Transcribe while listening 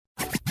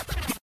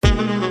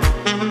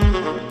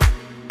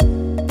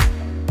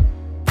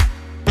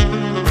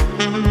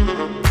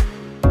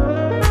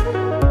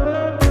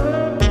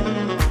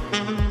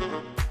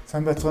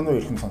Сайн байцгаана уу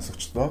эрхэм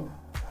сонсогчдоо.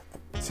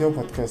 SEO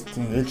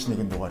подкастын ээлж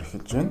нэгэн дугаар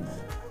эхэлж байна.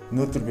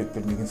 Өнөөдөр бид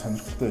нэгэн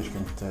сонирхолтой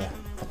эрхэмтэй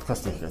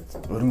подкаст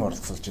хийгээд өрн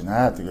оролцуулж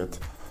байна. Тэгээд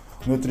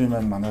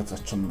өнөөдрийн манай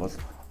зочин бол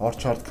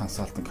Orchard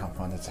Consulting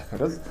компани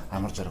захирал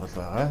Амар Жаргал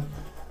байгаа.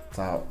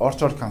 За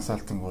Orchard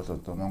Consulting бол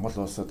одоо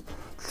Монгол улсад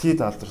дэлхийд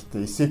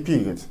алдартай SAP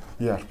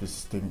гэдэг ERP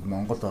системийг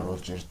Монголд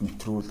оруулж ирд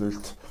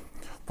нэвтрүүлэлт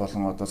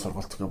болон одоо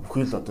сургалтыг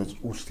бүхий л одоо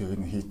үйлчлэгийг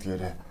нь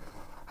хийдгээрээ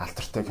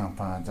алдартай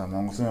компани. За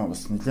Монголын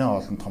бас нэлээд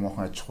олон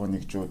томоохон аж ахуй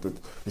нэгжүүдэд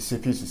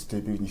SAP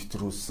системийг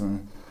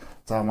нэвтрүүлсэн.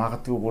 За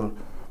магадгүй бүр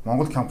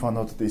Монгол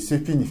компаниудад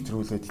SAP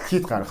нэвтрүүлээд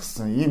дэлхийд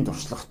гаргасан ийм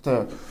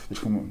туршлагатай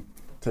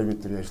эрхэмтэй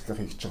бид нар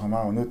ярилцлага хийж байгаа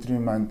маа.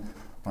 Өнөөдрийн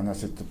манай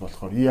сэдв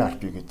болохоор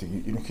ERP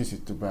гэдэг ерөнхий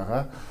сэдв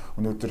байгаа.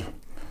 Өнөөдөр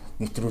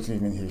нэвтрүүлгийг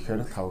минь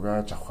хийхээр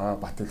Хавга, Жавха,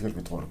 Батэлгэр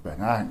бид гурав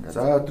байна. Ингээд.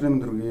 За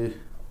өдрийн мэнд хүргэе.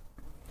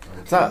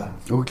 За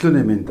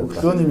өглөөний мэнд.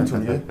 Өглөөний мэнд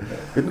хүргэе.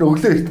 Бид нар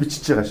өглөө эрт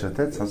бичиж байгаа шүү,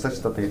 тий.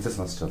 Сонсогчдод хэзээ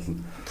сонсч болно.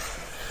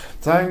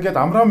 За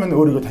ингээд Амраа минь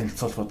өөрийгөө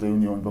танилцуулах одоо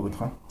юуны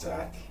богино.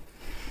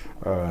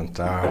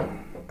 За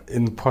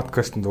энэ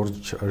подкастэнд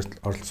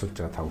оролцуулж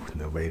байгаа та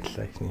бүхэнд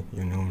баярлалаа.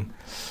 Юуны өмнө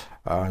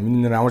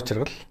миний нэр Амар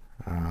Жаргал.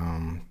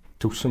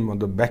 Төгсөн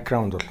одоо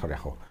бэкграунд болохоор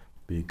яг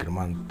би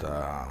Германд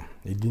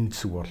эдийн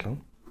засаг болон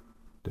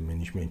одоо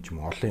менежмент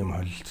юм олон юм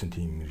холилдсон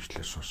тийм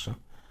мэргэжлэр сурсан.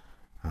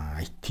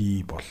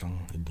 IT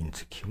болон эдийн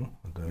засаг гэх юм уу?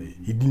 Одоо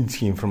эдийн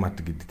засгийн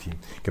информатик гэдэг тийм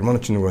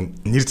германч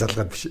нөгөө нэр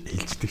залгаад биш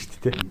хэлцдэг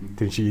шүү дээ.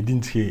 Тэр шиг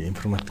эдийн засгийн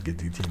информатик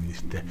гэдэг тийм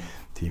нэртэй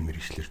тийм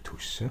мэргэжлэр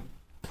төгссөн.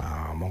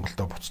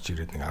 Монголдо буцаж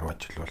ирээд нэг 10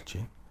 жил болж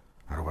байна.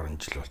 10 гаруй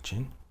жил болж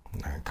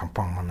байна.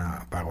 Компани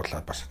манай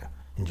байгуулаад бас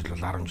энэ жил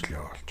бол 10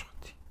 жил явуулж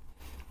байгаа.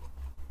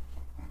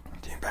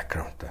 Тийм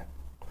бэкграундтай.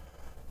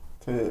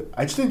 Тэгээ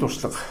ажлын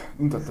туршлага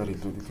энэ талаар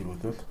илүү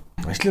дэлгэрүүлвэл.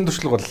 Ажлын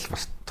туршлага бол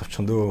бас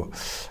товчхондөө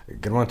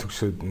Герман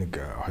төгсөөд нэг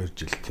 2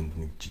 жил тэнд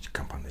нэг жижиг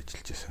компанид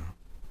ажиллаж байсан.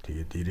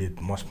 Тэгээд ирээд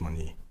Most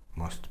Money,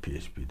 Most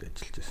PHP-д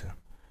ажиллаж байсан.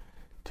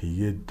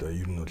 Тэгээд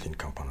ер нь бол энэ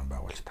компани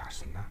байгуулж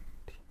таарсан да.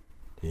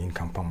 Тэгээд энэ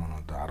компани маань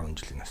одоо 10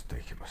 жилийн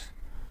настай гэх бас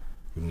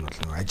ер нь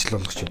бол ажил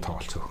болгох шиг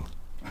тоолцоох юм.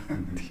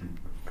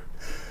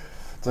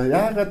 За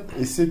яагаад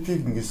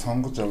SAP-г ингэ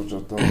сонгож авч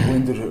одоо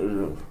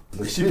vendor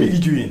SAP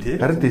гэж юу юм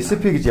те? Харин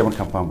SAP гэж ямар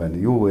компани байна?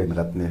 Юу вэ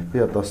гадны? Би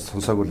одоо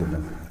сонсоогүй юм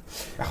байна.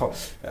 Яг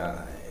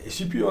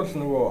SAP бол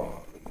нөгөө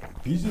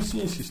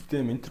бизнесийн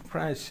систем,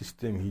 enterprise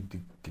систем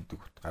хийдэг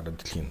гэдэг утгаараа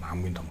дэлхийн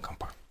хамгийн том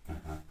компани.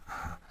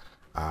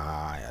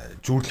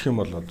 Зүүрлэх юм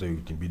бол одоо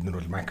юу гэдэг бид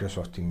нар бол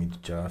Microsoft-ыг мэдж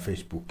байгаа,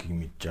 Facebook-ыг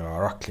мэдж байгаа,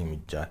 Oracle-ыг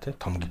мэдж байгаа те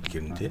том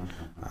гэдгээр нь те.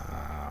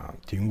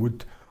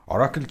 Тэнгүүд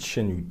Oracle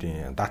жишээ нь юу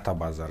гэдэг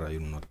датабазаараа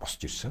ер нь бол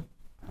босч ирсэн.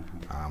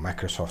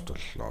 Microsoft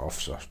бол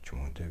Office ч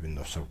юм уу те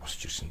Windows-аар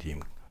босч ирсэн тийм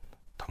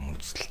том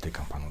үндэслэлтэй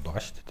компаниуд байгаа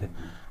шүү дээ.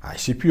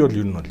 SAP бол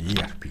ер нь бол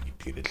ERP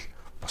гэдгээр л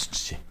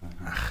босчихжээ.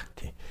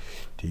 Тийм.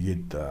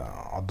 Тэгээд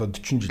одоо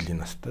 40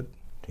 жилийн настай.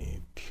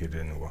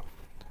 Тэгэхээр нөгөө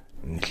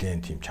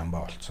нэлээд тийм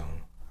чамбаа болсон.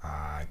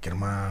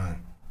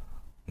 Герман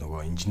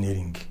нөгөө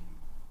инженеринг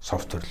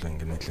софтвер л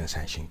ингэ нэлээд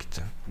сайн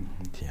шингэсэн.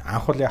 Тийм.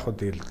 Анх бол яг хөө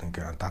тэгэл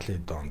ингээ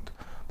 70-д онд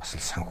бас л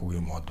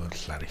санхүүгийн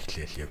модуллаар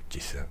эхлээл явж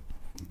исэн.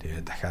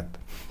 Тэгээд дахиад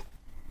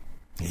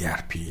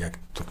ERP яг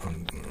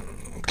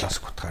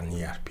классик утгаар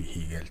нь ERP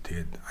хийгээл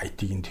тэгээд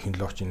IT-ийн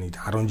технологийн нэг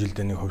 10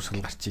 жилдээ нэг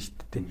хувьсгал гарч ийн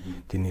шүү дээ.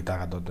 Тэрний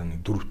дагаад одоо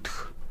нэг 4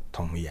 дахь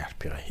том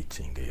ERP-га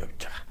хийцэн ингээ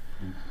явж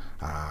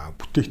байгаа.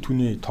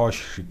 Бүтээгдэхүүний тоош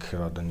шиг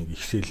гэхээр одоо нэг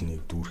Excel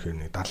нэг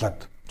дүүрхээр нэг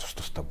 70-аад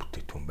тусдаа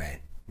бүтээгдэхүүн байна.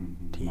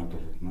 Тийм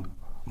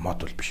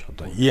модуль биш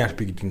одоо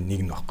ERP гэдэг нь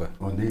нэг нь баггүй.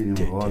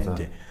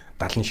 Тийм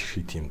 70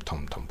 ширхэг тийм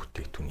том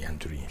бүтээгдэхүүн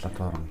янз бүрийн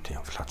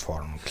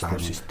платформ,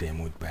 cloud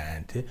системүүд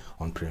байна, тий,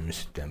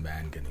 on-premise систем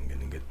байна гэх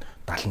ингээд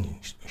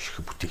 70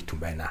 ширхэг бүтээгдэхүүн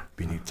байна.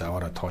 Би нэг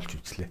заваараа тоолж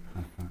үзлээ.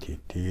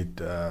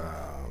 Тэгээд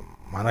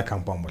манай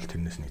компани бол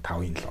тэрнээс нэг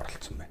 5-ын л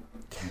оролцсон байна.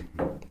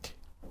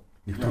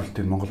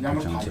 Нэвтрүүлэлтээр Монгол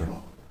болж байгаа.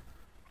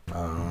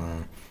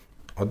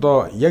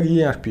 Одоо яг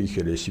ERP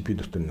гэхээр SAP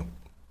дотор нэг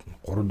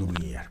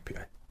 3-4 ERP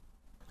байна.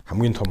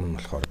 Хамгийн том нь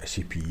болохоор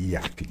SAP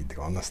ERP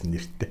гэдэг оноос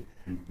нэртэй.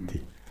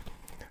 Тий.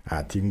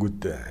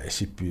 Тэнгүүд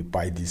SAP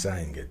by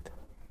design гэдэг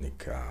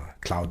нэг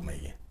cloud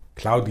маяг.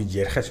 Cloud гэж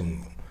ярихаас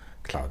өмнө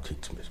cloud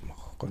хийсэн байсан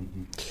байхгүй.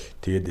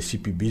 Тэгээд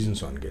SAP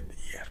Business One гэдэг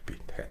ERP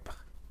дахиад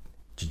баг.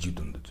 Жижиг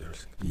дундад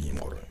зориулсан. Ийм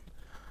 3 юм.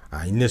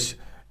 Энэс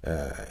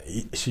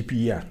SAP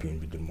ERP-ийг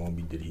бид нар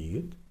мобилээр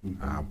хийгээд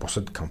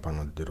бусад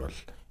компаниуд дээр бол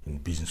энэ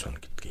Business One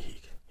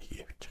гэдгийг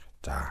хийгээ явж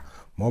байгаа. За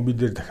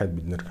мобилээр дахиад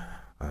бид нар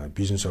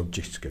Business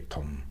Objects гэдэг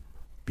том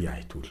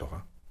BI tool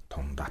байгаа.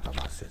 Том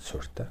database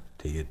суурьтай.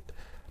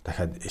 Тэгээд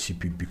дахиад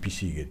SAP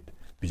BPC гэдэг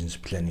Business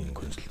Planning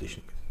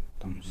Consultation гэдэг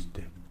том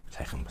систем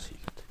сайхан бас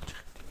хийгээд байж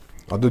байгаа.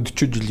 Одоо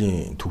 40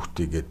 жилийн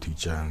түүхтэй гэдэг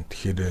тэгж байгаа.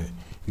 Тэгэхээр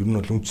ер нь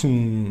бол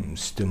үндсэн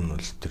систем нь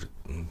бол тэр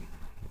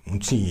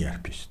үндсэн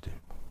ERP систем.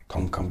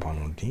 Том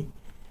компаниудын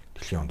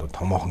дэлхийн одоо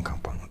томоохон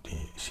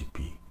компаниудын SAP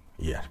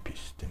ERP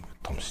систем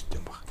том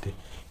систем баг тий.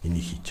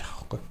 Энийг хийж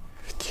байгаа байхгүй.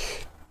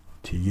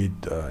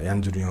 Тэгээд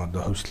янз бүрийн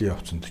одоо хөгжлийн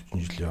явцсан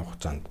 40 жилийн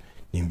хугацаанд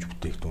нэмж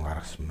бүтээгдэхүүн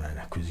гаргасан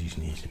байна,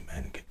 acquisition хийсэн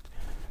байна гэдэг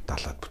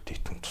 70-аад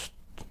бүтээгдэхүүн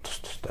тус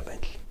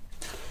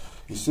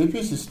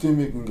SAP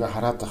системийг ингээ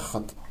хараад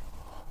байхад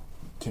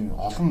тийм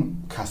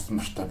олон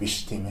кастомертай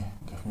биш тийм ээ.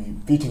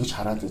 Би тэгж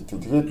хараад байт.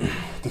 Тэгээд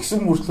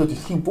тэгсэн мөртлөө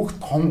дэлхийн бүх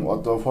том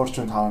одоо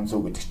Fortune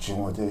 500 гэдэг ч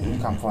юм уу тийм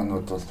энэ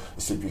компаниуд бол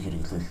SAP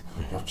хэрэглэл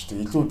явуулдаг.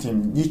 Илүү тийм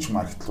ниш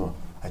маркет руу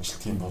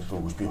ажилтг юм болов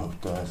уу гэж би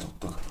хувьдаа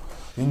ойлгодог.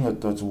 Энэ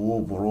одоо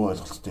зөв буруу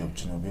ойлголттой явж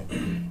байна уу би?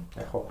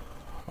 Яг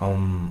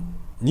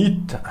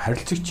нийт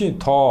харилцагчийн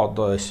тоо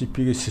одоо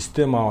SAP-гийн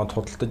систем аваад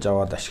худалдаж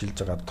аваад ашиглаж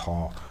байгаа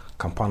тоо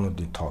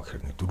компаниудын тоо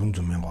гэхээр нэг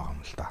 400 мянга байгаа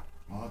юм л да.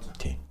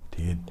 Тийм.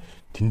 Тэгээд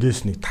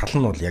тэндээс нэг тал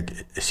нь бол яг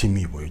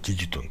SME буюу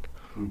жижиг дунд.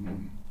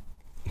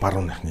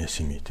 Барууныхны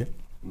SME тийм.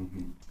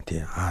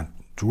 Тийм.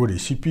 Зүгээр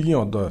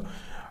SAP-гийн одоо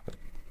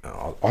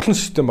олон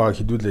систем байгаа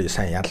хэдүүлээ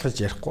сайн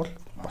ялгаж ярихгүй бол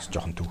бас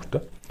жоохон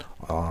төвөгтэй.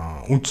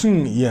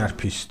 Үндсэн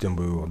ERP систем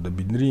буюу одоо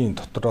бидний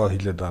дотроо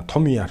хэлээд байгаа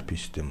том ERP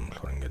систем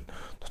болохоор ингээд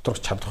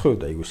доторх чадахын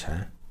үед аягүй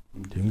сайн.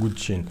 Тэнгүүд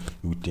жишээ нь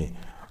юу гэдэг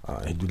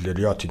хэдүүлээ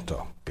Rio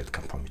Tinto гэдэг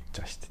компани мэдж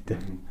байгаа шүү дээ.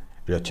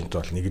 Rio Tinto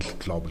бол нэг л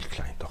global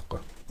client байхгүй.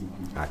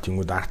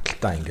 Тэнгүүд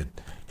арталтаа ингээд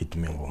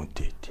хэдэн мянган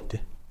хүнтэй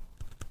тий.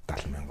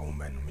 70 мянган хүн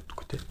байна уу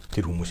мэдгүй тий.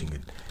 Тэр хүмүүс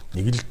ингээд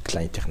нэг л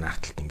клиентийн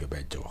арталт ингээд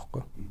байж байгаа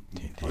байхгүй.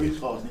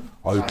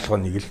 Оюутлогоо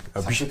нэг л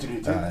биш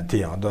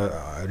тий. Одоо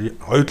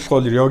оюутлогоо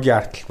Риогийн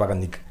арталт байгаа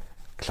нэг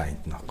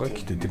клиент нөхгүй.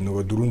 Гэтэ тэр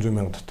нөгөө 400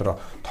 мянга дотроо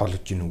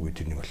тоолж гин үгүй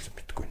тэрнийг болсон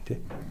битгүй тий.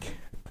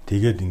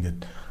 Тэгээд ингээд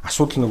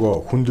асуудал нөгөө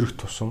хүндрэх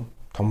тусам,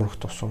 томрох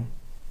тусам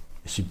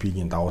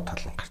SAP-гийн давуу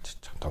тал нь гарч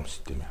иж байгаа. Том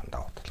системийн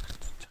давуу тал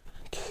гарч иж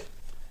байгаа.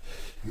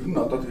 Ер нь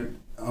одоо тэгээд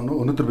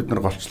өнөөдөр бид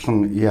нар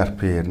голчлон ERP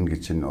ярина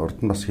гэж энэ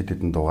урд нь бас хэд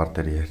хэдэн дугаар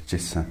дээр ярьж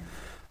ирсэн.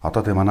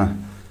 Одоо тэгээ манай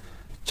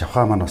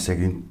Жавха маань бас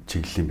яг энэ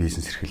чиглэлийн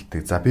бизнес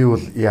эрхэлдэг. За би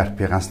бол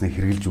ERP ганц нэг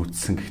хэрэгжилж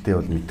үзсэн гэхдээ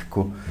бол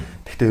мэдэхгүй.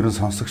 Гэхдээ ер нь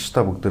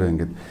сонсогчдоо бүгдөө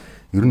ингээд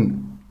ер нь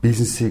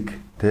бизнесийг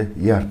тэ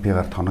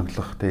ERP-гаар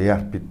тоноглох, тэ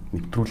ERP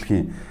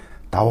нэвтрүүлэхийн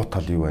давуу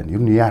тал юу вэ?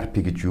 Ер нь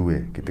ERP гэж юу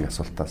вэ гэдэг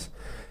асуултаас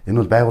энэ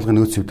бол байгууллагын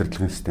нөөц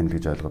удирдлагын систем л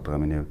гэж ойлгоод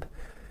байгаа миний хувьд.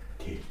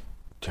 Тийм.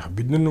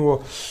 Бид нөгөө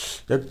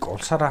яг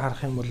улсаараа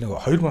харах юм бол нэг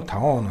 2005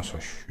 оноос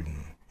хойш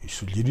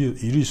эсвэл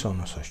 99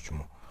 оноос хойш ч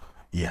юм уу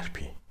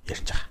ERP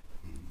ярьж байгаа.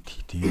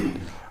 Тэгээд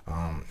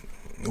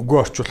үгүй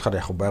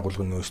орчуулахаар яг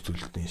байгууллагын нөөц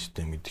төлөлтийн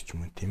систем гэдэг ч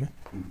юм уу тийм ээ.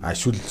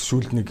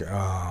 Эсвэл нэг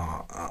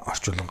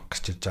орчуулга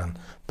гарч ирж байгаа нь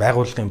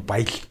байгууллагын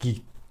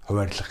баялагийг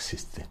хуваарлах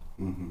систем.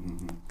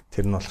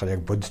 Тэр нь болохоор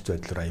яг бодит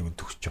байдлаар аюул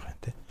төгсөж байгаа юм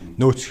тийм.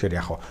 Нөөц гэхээр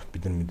яг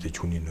бид нар мэдээж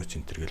хүний нөөц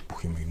энэ төргээл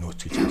бүх юмыг нөөц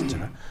гэж харж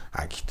байгаа.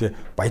 Гэхдээ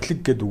баялаг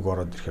гэдэг үг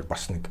ороод ирэхээр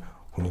бас нэг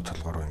хүний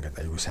толгоор ингээд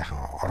аюул сайхан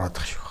ороод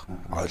их шүү.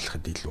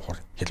 Ойлгоход илүү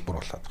хэлбэр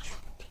болоод их шүү.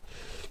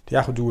 Тэг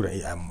яг зүгээр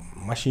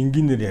маш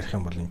энгийнээр ярих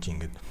юм бол энэ чинь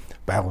ингээд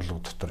байгууллага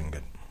дотор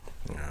ингээд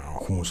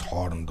хүмүүс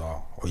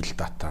хоорондоо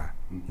уялдаатаа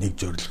нэг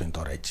зорилгын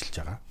дор ажиллаж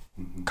байгаа.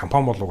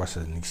 Компани бол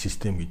угаасаа нэг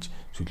систем гэж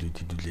сүлээд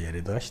хэдүүлээ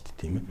яриад байгаа шүү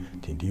дээ тийм ээ.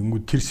 Тийм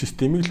тэгэнгүүт тэр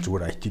системийг л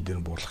зүгээр IT дээр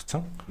нь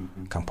буулгацсан.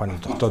 Компани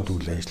дотоод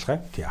үйл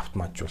ажиллагаа тий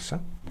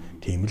автоматжуулсан.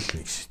 Тийм л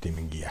нэг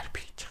системийн ERP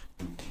гэж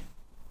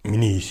байгаа.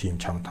 Миний хийсэн юм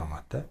чамд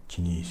хамаатай,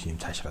 чиний хийсэн юм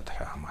цаашраа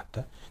дахиад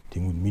хамаатай.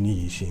 Тэгмүүд миний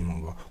хийсэн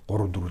юм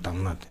 3 4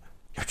 дамнаад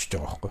явчихж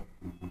байгаа байхгүй.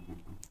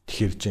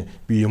 Тэгэхээр чи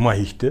би юмаа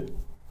хийхдээ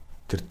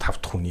тэр 5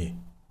 дахь хүний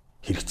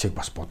хэрэгцээг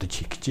бас бодож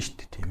хийх гэж шүү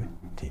дээ тийм ээ.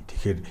 Тийм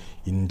тэгэхээр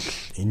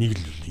энийг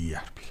л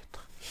ERP гэдэг.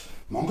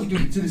 Монголд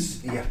бизнес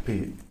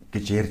ERP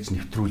гэж ярьж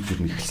нэвтрүүлж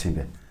ирнэ эхэлсэн юм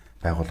байна.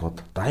 Байгууллагууд.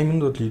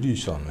 Diamond бол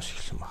 99 оноос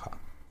эхэлсэн баха.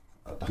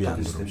 Би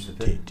андуураг шүү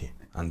дээ. Тийм.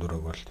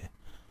 Андуураг бол тийм.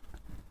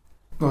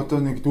 Одоо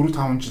нэг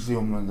 4-5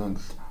 жилийн өмнө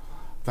л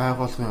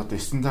байгууллагын одоо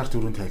стандарт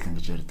дөрвөн тайлан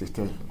гэж ярьдаг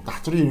тийм.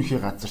 Татврын ерөнхий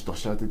газарт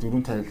тушаад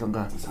дөрвөн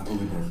тайлангаа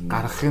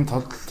гаргахын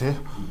тулд тийм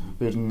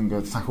ер нь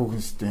ингээд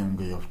санхүүгийн систем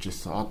ингээд явж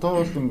ирсэн. Одоо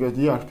бол ингээд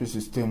ERP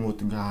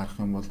системүүд ингээд харах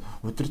юм бол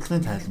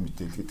удирдлагын тайлан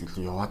мэдээлэл гэдэг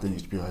л яваад байна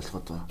гэж би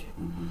ойлгоод байна.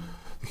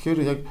 Тэгэхээр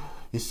яг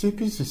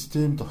SAP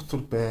систем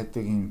дотор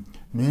байдаг юм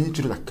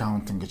менежер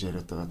аккаунт гэж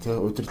яриад байгаа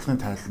тийм удирдлагын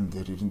тайлан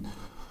дээр ер нь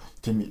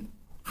тийм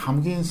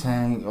хамгийн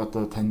сайн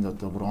одоо танд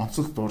одоо бүр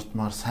онцлог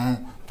дурдмаар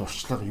сайн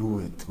дурчлага юу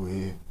байдаг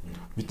вэ?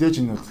 Мэдээж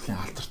энэ бол дэлхийн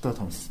алдартай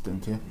том систем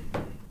тийм.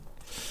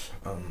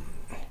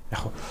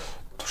 Яг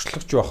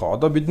туршлагч байх.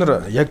 Одоо бид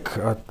нар яг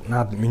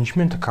наад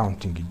менежмент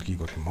аккаунтинг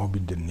гэдгийг бол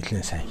мобиль дээр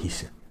нэлээд сайн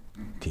хийсэн.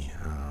 Тийм.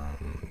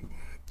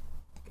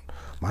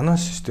 Манай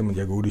системд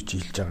яг өөрөө чи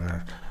хэлж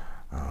байгаа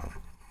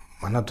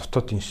манай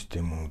дотоодын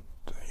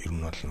системүүд ер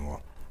нь бол нөгөө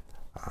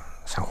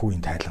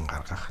санхүүгийн тайлан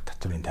гаргах,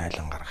 татврын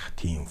тайлан гаргах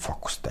тийм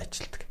фокустай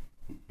ажилладаг.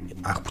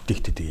 Анх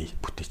бүтээгдэхүүнийг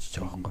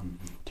бүтээчихэж байгаа байхгүй.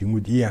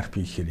 Тэнгүүд ERP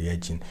гэхээр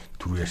яаж ин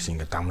түр ярьсан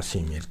ингээд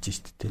дамсан юм ярьж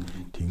штэ.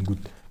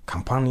 Тэнгүүд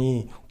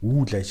компани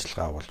үйл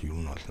ажиллагаа бол ер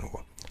нь бол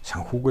нөгөө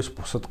санхүүгээс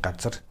бусад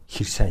газар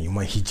хэр сайн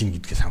юмаа хийж ийн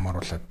гэдгээс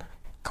хамааруулаад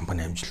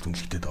компани амжилт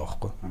үнэлэгдээд байгаа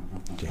байхгүй.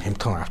 Тийм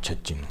хямдхан авч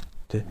чадж гин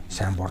тий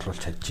сайн борлуулж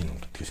чадж гин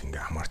гэдгээс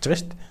ингээд хамаарч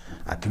байгаа штэ.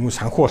 Тэнгүүд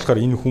санхүү болохоор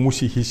энэ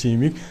хүмүүсийн хийсэн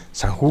юмыг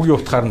санхүүгийн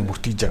утгаар нь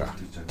бүртгэж байгаа.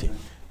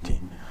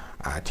 Тийм.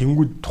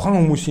 Тэнгүүд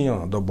тухайн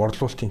хүмүүсийн одоо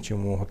борлуулалтын ч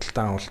юм уу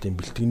худалдан авалтын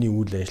бэлтгэний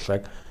үйл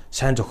ажиллагааг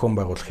сайн зохион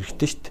байгуулах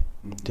хэрэгтэй шүү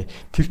дээ.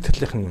 Тэр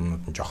талынхын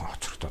юмнууд нь жоохон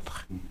хоцрогдоод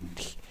байгаа.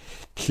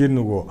 Тэгэхээр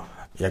нөгөө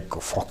яг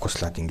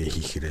фокуслаад ингээ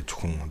хийхээрээ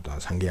зөвхөн одоо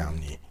сангийн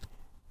амны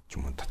ч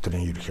юм уу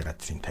дотрын ерөнхий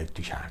газрын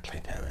тавьдаг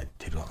шаардлагыг тавиад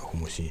тэр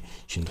хүмүүсийн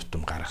шин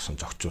тутам гаргасан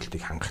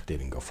зохицуултыг хангах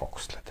дээр ингээ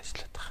фокуслаад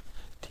ажиллаад байгаа.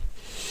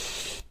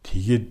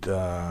 Тэгээд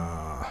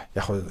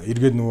яг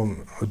эргээд нөгөө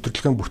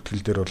удирдлагын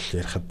бүртгэл дээр бол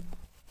ярихад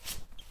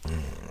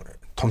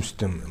том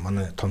систем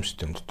манай том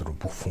систем дотор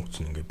бүх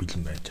функц ингээ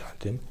бэлэн байж байгаа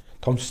тийм.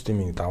 Том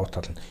системийн давуу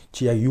тал нь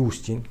чи яг юу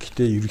хийж чинь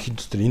гэтээ ерөнхий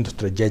дотор энэ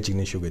дотор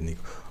жаажигнэ шүү гэх нэг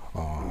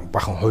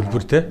бахан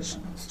хөлбөр те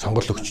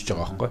сонгол өгчөж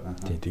байгаа байхгүй.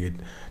 Тийм тэгээд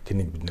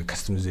тэрнийг бид нэр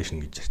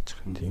customization гэж ярьж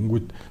байгаа.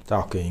 Тэнгүүд за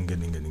окей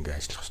ингээд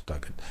ажиллах хэрэгтэй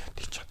гэд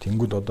тэгж байгаа.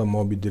 Тэнгүүд одоо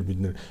бид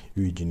нар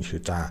юу хийж ийм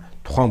шүү за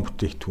тухайн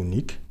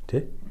бүтээгдэхүүнийг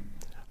те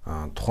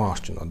тухайн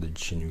орчин одоо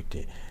жишээ нь юу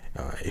гэдэг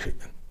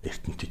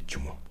эрдэнэт ч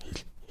юм уу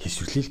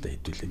хийсвэрлэе л да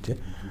хэдүүлээ те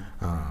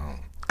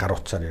гар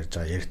утсаар ярьж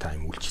байгаа ярь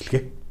тайм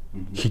үйлчилгээ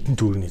хідэн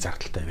төгрөгийн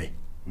зардалтай бай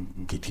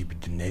гэдгийг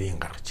бид нарийн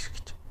гаргаж ирэх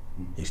гэж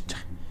ярьж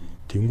байгаа.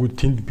 Тэнгүүд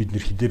тэнд бид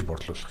нэр хідээр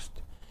борлуулах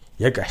хэрэгтэй.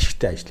 Яг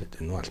ашигтай ажиллаад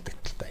байна уу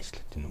алдагдaltaй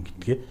ажиллаад байна уу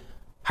гэдгээ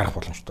харах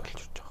боломжтой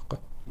болж байгаа байхгүй.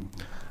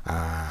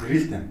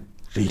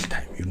 Real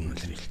time ер нь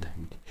бол real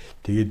time.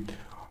 Тэгээд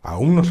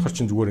өмнө нь болохоор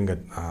чинь зүгээр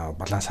ингээд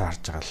балансаа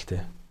харж байгаа л те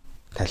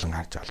тайлан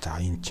харж байгаа л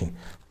за энэ чинь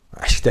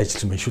ашигтай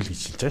ажилласан байх шүү л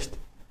гэж хэлж байгаа шүү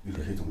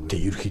дээ. Тэг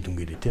ерхий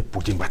дүнгээрээ те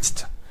бүгдийг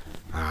баццсан.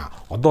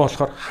 Одоо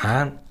болохоор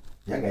хаана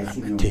яг аль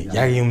нь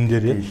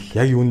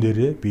яг юун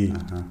дээрээ би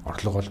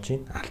орлого олж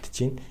чинь алдж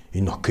чинь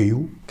энэ окей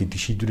юу гэдэг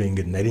шийдвэрээ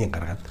ингээд нарийн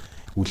гаргаад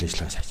үйл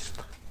ажиллагаа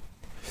сайжруулдаг.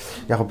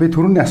 Яг би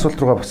түрүүний асуулт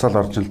руугаа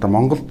басаал орж ил да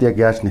Монголд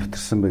яг яаж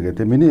нэвтэрсэн бэ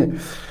гэдэг. Миний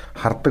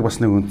харддаг бас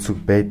нэг өнцөг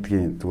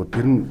байдгийн. Зүгээр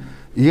тэр нь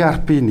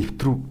ERP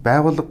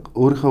байгууллага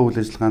өөрийнхөө үйл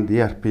ажиллагаанд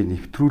ERP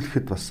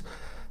нэвтрүүлэхэд бас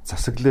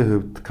засаглалын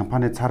хувьд,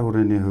 компани цар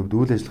хүрээний хувьд,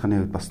 үйл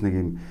ажиллагааны хувьд бас нэг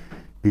юм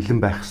бэлэн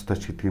байх ёстой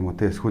ч гэдэг юм уу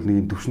те эсвэл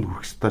нэг юм төвшөнд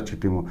хүрэх ёстой ч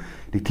гэдэг юм уу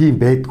нэг тийм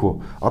байдгүй.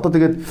 Одоо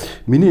тэгээд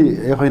миний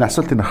яг энэ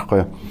асуулт юм байхгүй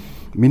юу?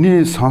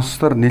 Миний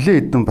сонслоор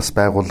нэлээд хэдэн бас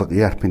байгууллага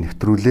ERP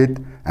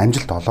нэвтрүүлээд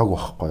амжилт олоогүй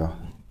байхгүй юу?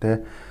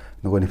 Тэ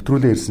нөгөө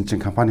нэвтрүүлээ ирсэн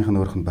чинь компанийн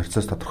өөрийнх нь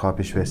процесс тодорхой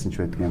биш байсан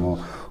ч байдаг юм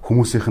уу?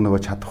 Хүмүүсийнх нь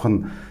нөгөө чадвах нь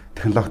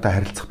технологитой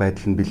харилцах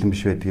байдал нь бэлэн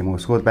биш байдаг юм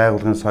уу? Эсвэл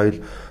байгууллагын соёл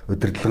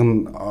удирдлага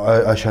нь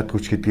ойшоодгүй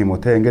ч гэдэг юм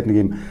уу те ингээд нэг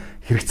юм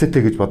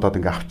хэрэгцээтэй гэж бодоод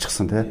ингээд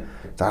авчихсан те.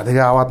 За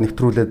тэгээ аваад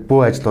нэвтрүүлээд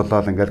бөө ажил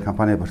болоод ингээд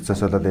компани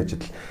процесс болоод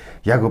ажил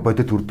яг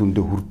бодит үр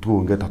дүндээ хүрдгүү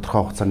ингээд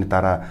тодорхой хугацааны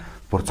дараа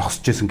бүр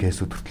зогсож исэн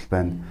кейсүүд хүртэл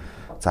байна.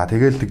 За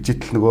тэгээл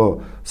тэгжитэл нөгөө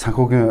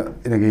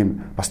санхүүгийн нэг юм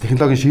бас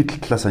технологийн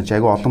шийдэл талаас нь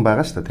айгүй олон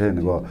байгаа шүү дээ тий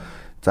нөгөө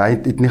за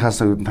эднийхээс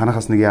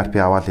танахаас нэг ERP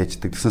аваад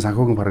хийждэг. Тэгсэн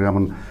санхүүгийн програм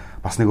нь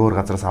бас нэг өөр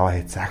газараас аваа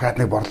хийцээ. Ахаад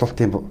нэг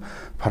борлуулалтын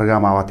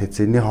програм аваад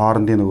хийцээ. Энийн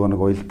хоорондын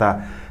нөгөө уялдаа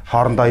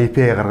хоорондоо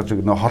API гаргаж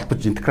өгнө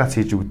холбож интеграц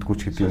хийж өгдөггүй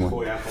ч гэдэг юм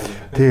уу.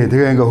 Тий,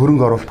 тэгээ ингээ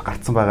хөрөнгө оруулалт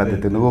гарцсан байгаад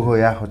байдаг. Нөгөөхөө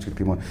яах вэ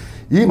гэдэг юм уу.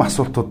 Ийм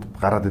асуултууд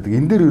гараад байдаг.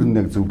 Энэ дээр ер нь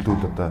яг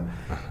зөвлөлүүд одоо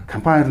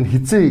компанир нь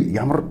хизээ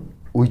ямар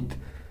үед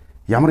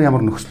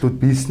ямар нөхцлүүд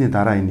бизнесний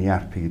дараа энэ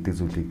ERP гэдэг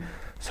зүйлийг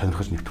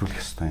сонирхож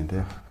нэвтрүүлэх ёстой юм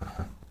тий.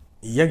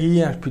 Яг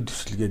ERP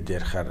төсөлгээд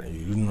ярихаар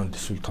ер нь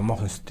эсвэл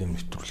томоохон систем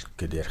нэвтрүүлэх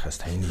гэдээ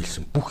ярихаас таны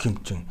хэлсэн бүх юм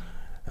чинь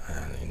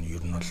энэ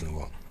ер нь бол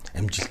нөгөө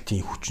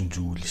амжилтын хүчин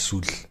зүйл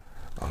эсвэл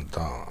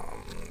одоо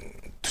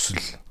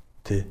төсөл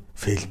тий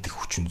фейлдэх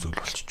хүчин зүйл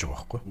болчихж байгаа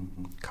байхгүй.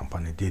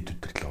 Компани дээд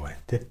удирдлага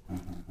байна тий.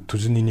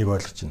 Түзэн энийг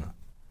ойлгож байна.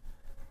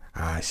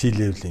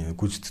 C-level-ийн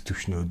гүйцэтгэх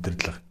түвшний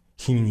удирдлага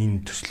хин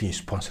энэ төслийн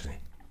спонсор юм.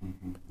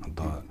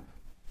 Одоо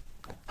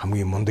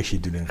хамгийн мундаг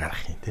шийдвэрийг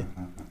гаргах юм тий.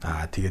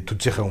 Тэгээд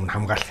түзийнхээ өмнө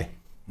хамгаалах юм.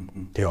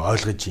 Тэгээ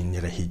ойлгож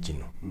энийгээ хийж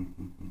гин үү.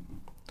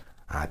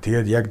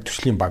 Тэгээд яг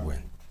төслийн баг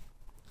байна.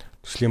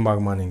 Төслийн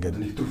баг маань ингээд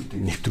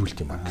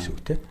нэвтрүүлэлт юм аа гэсэн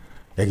үг тий.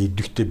 Яг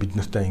идэвхтэй бид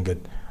нартай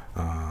ингээд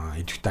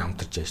идэвхтэй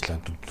хамтарч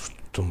ажиллаад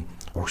зүм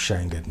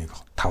урагшаа ингээд нэг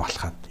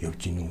тавалахад явж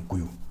гин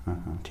үгүй юу.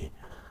 Тий.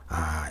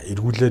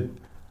 Эргүүлээд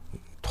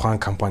тухайн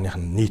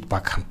компанийн нийт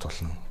баг хамт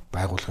болно.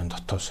 Байгууллагын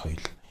дотоод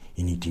соёл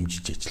энийг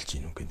дэмжиж ажиллаж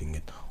гин үү гэдэг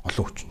ингээд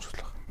олон хүчин зүйл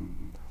байна.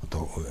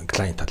 Одоо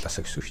клиент талаас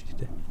гэсэн үг шүү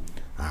дээ.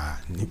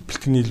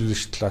 Бэлтгэн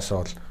нийлүүлэгч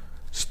талаасаа бол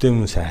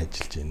систем нь сайн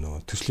ажиллаж байна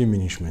уу? Төслийн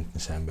менежмент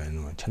нь сайн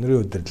байна уу?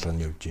 Чанарын удирдлага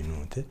нь явж байна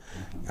уу? Тэ?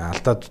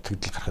 Алдаа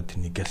дутагдал гарахад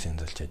тэрнийг газ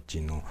янзалж чадж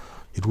байна уу?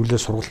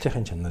 Эргүүлээ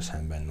сургалтын чанар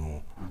сайн байна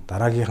уу?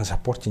 Дараагийнхан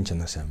саппортын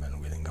чанар сайн байна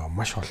уу гэдэг ингээ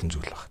маш олон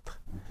зүйл байна.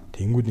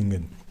 Тэнгүүд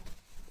ингээд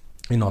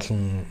энэ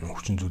олон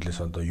хүчин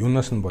зүйлээс одоо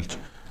юунаас нь болж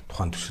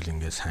тухайн төсөл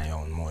ингээ сайн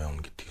явна муу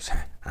явна гэдгийг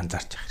сайн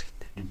анзаарч явах хэрэгтэй.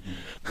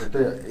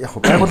 Одоо яг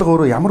байгууллага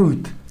өөрөө ямар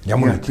үед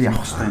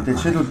явах хэрэгтэй тийм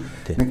жишээлбэл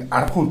нэг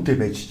 10 хүнтэй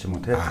байж ч юм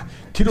уу тийм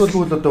тэр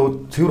бол одоо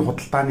цэвэр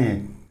худалдааны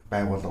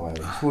байгууллага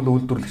байв эсвэл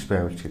үйлдвэрлэгч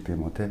байвал ч гэдэг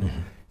юм уу тийм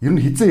ер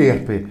нь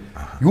хизээ ERP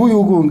юу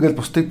юугүй ингээл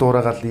бусдыг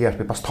дуурайгаад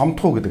ERP бас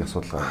томдох уу гэдэг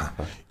асуудал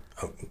байгаа.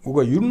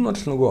 Уга ер нь бол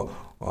нөгөө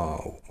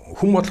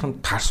хүн болгонд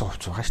таарсан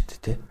хувцас байгаа шүү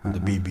дээ тийм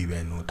одоо би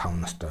байна уу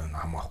 5 настай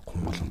байна хамаахгүй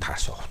хүн болгонд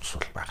таарсан хувцас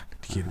бол байгаа.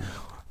 Тэгэхээр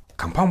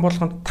компани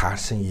болгонд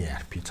таарсан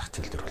ERP зах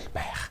зээл дээр бол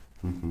байгаа.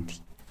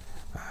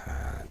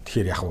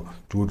 Тэгэхээр яг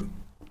зүгээр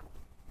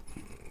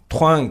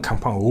тухайн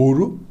компани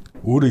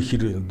өөрөө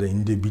хэр одоо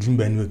эндээ бэлэн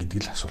байна вэ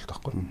гэдэг л асуулт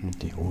байхгүй.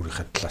 Тийм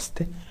өөрийнхөө талаас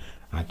тий.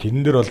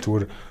 Тэрэн дээр бол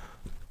зүгээр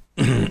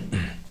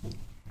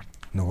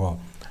нөгөө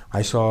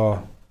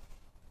ISO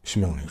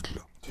 9001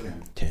 төлөө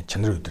Тийм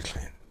чанарын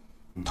удирдлагын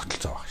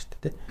тогтолцоо байгаа шүү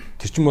дээ.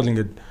 Тэр чинь бол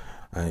ингээд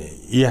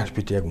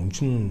ERP-д яг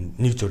үнэн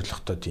нэг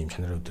зорилготой тийм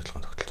чанарын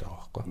удирдлагын тогтолцоо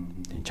байгаа байхгүй.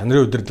 Тийм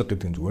чанарын удирдлага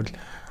гэдэг нь зүгээр л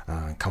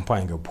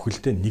компани ингээд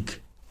бүхэлдээ нэг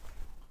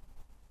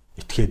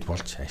этгээд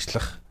болж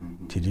ажиллах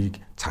тэрийг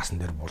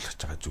цаасан дээр буулгаж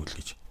байгаа зүйл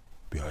гэж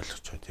би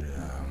ойлгож байгаа. Тэр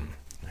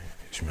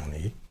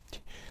 9001.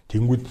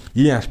 Тэнгүүд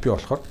ERP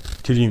болохоор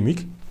тэр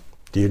юмыг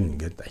дээр нь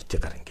ингээд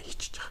IT-гаар ингээд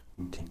хийчихэж байгаа.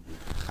 Тийм.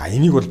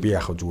 Энийг бол би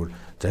яг зүгээр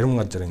зарим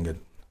газар ингээд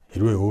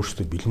хэрвээ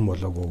өөрөөсөө бэлэн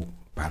болоогүй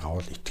байгаа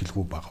бол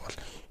итгэлгүй байгаа бол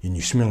энэ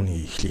 9000-ны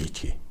эхлээ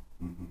хийчихье.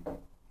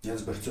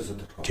 Янз процессор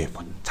тодорхой. Тийм.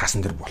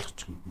 Цаасан дээр буулгаж.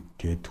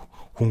 Тэгээд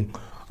хүн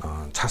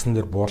цаасан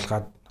дээр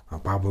буулгаад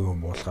баг багын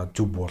буулгаад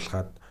зөв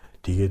буулгаад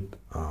тэгээд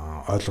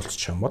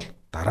ойлголцчих юм бол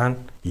дараа нь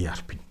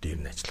ERP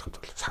дээр нь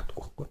ажиллахад бол садгүй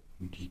байхгүй.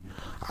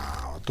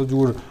 Одоо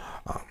зүгээр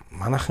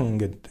манайхан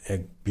ингээд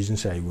яг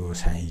бизнес аягүй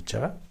сайн хийж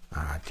байгаа.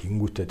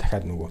 Тэгэнгүүтээ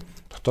дахиад нөгөө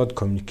дотоод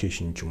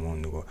communication ч юм уу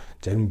нөгөө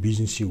зарим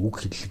бизнесийн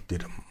үг хэллэг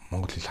дээр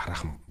монгол хэл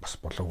хараахан бас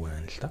болоогүй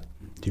байна л да.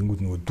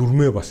 Тэгэнгүүт нөгөө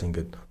дүрмээ бас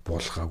ингээд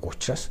буулгаагүй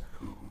учраас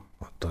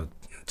одоо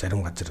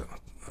зарим газар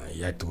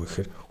яадаг вэ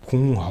гэхээр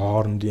хүн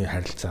хоорондын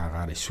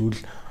харилцаагаар эсвэл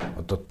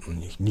одоо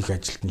нэг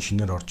ажилтны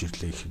шинээр орж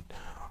ирлээ гэхэд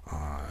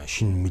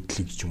шинэ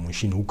мэдлэг ч юм уу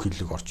шинэ үг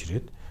хэллэг орж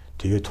ирээд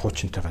тэгээд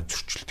хуучинтайгаа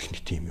зөрчилдөх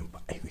нэг тийм юм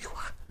аюу их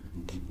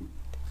байна.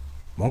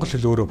 Монгол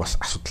хэл өөрөө бас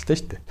асуудалтай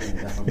шүү дээ.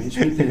 Яг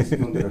менежментийн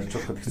системээр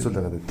орчуулахад хэцүү л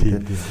байгаа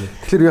тийм.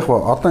 Тэгэхээр яг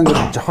одоо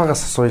ингээд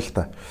жавхаагаас асууя л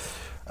та.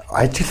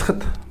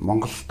 Ажиглахад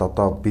Монголд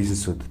одоо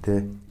бизнесүүд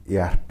те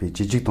ERP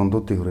жижиг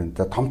дундуудын хүрээнд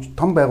за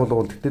том байгууллага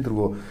бол тэгтээ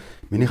дэргөө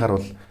миний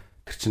харуул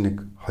тэр чинь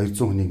нэг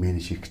 200 хүнийг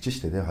менеж хийх гэж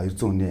шүү дээ те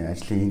 200 хүний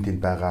ажлын энд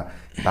тэнд байгаа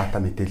дата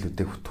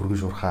мэдээллүүдийг түргэн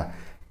шуурхаа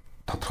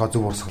тодорхой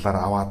зөв урсгалаар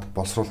аваад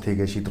боловсруулалт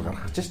хийгээ шийдвэр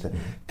гаргах гэж шүү дээ.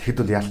 Тэгэхэд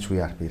бол яалчгүй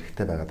ERP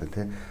хэрэгтэй байгаад байна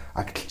те.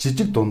 Гэтэл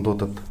жижиг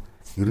дундуудад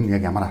ер нь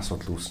яг ямар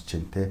асуудал үүсэж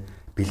байна те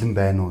бэлэн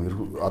байна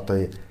уу одоо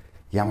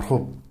ямар хөө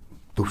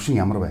төвшин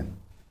ямар байна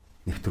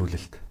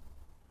нэвтрүүлэлт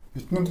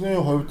бидний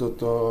хувьд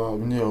одоо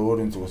миний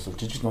өөрийн зүгээс бол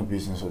жижиг дунд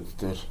бизнесүүд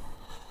дээр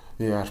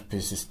ERP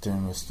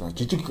системээс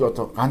жижиг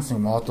одоо ганц нэг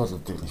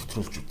модулуудыг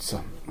нэвтрүүлж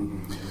үзсэн.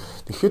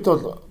 Тэгэхэд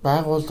бол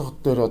байгууллага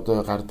дээр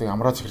одоо гардаг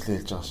амраа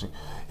цэглээ хэлж байгаа шиг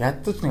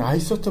ядаж нэг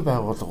ISO-той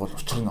байгууллага бол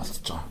учир нь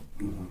олцож байгаа.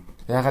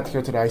 Ягаад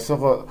тэгэхээр тэр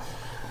ISO-го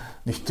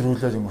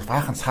нэвтрүүлээд юм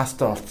баахан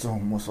цаастай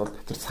болсон хүмүүс бол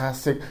тэр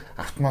цаасыг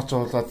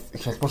автоматжуулаад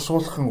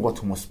хялбаршуулах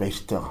гот хүмүүс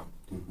баяртай байгаа.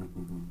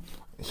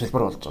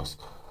 Хялбар болж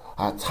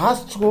байгаа.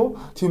 Цаасчгүй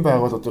тийм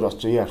байгууллагууд дээр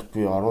очиж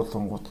ERP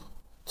оруулангууд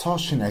цоо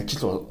шин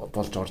ажил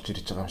болж орж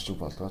ирж байгаа юм шиг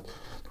болоод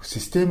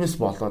системээс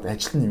болоод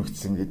ажил нь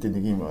нэмэгдсэн гэдэг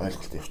нэг юм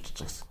ойлголт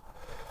явчихж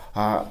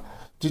байгаа.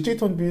 Жижиг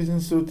дунд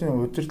бизнесүүдийн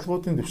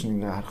удирдлагуудын төвшин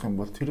ингээ харах юм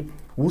бол тэр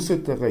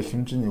үүсэт байгаа их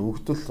хэмжээний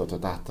өгдөл одоо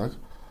датаг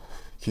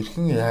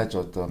хэрхэн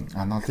яаж одоо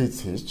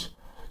анализ хийж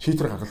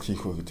шийдвэр гаргалт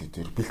хийх вэ гэдэг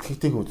дээр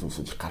бэлтгэдэг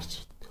зүйлсүүд их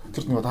гарч ирдэг.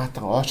 Тэр нэг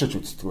датагаа оошиж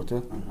үздэг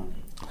тийм.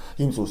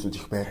 Ийм зүйлсүүд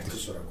их байдаг.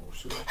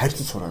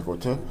 Харьцаж сураагүй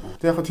тийм.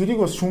 Тэгээ яг тэрийг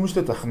бас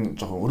шүүмжлээд авах нь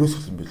жоохон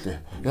өрөөсгөл юм билээ.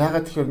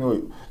 Яагаад тэгэхээр нөгөө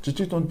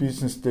жижиг дунд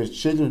бизнес дээр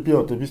жишээлбэл би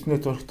одоо бизнес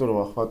нэтворк дээр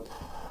байхад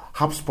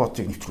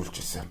HubSpot-ыг нэвтрүүлж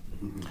ирсэн.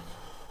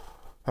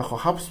 Яг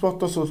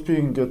HubSpot-оос бол би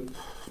ингээд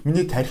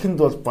миний тархинд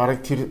бол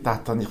бараг тэр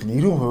датаных нь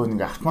 90%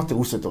 ингээ автоматик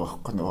үүсээд байгаа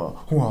байхгүй нөгөө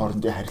хүн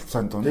хоорондын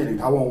харилцаанд дунд нэг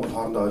 5 хүн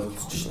хоорондоо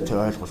ойлголцож шүү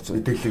дээ. Ойлголцоо.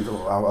 Мэдээллийг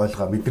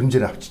ойлгоо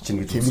мэдрэмжээр авчиж чинь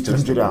гэж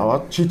мэдрэмжээр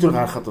аваад шийдвэр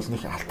гаргахад бол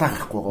нэг алдаа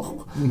гарахгүй байгаа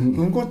байхгүй.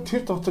 Өнгөт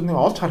тэр доктор нэг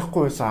олж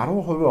харахгүй байсан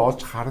 10%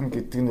 олж харна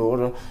гэдэг нь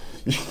өөрөө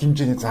их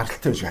хэмжээний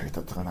зардалтай гэж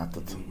харагдаад байгаа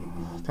надад.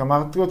 Тэгээ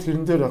магадгүй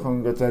тэрэн дээр яг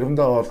ингээ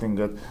заримдаа бол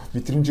ингээ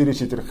мэдрэмжээрээ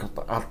шийдвэр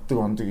алддаг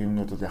ондог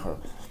юмнууд бол яг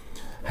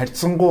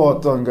харьцангуй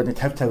одоо ингээ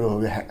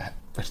 50-50%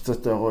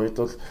 барьцаатай байгаа үед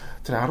бол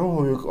тэр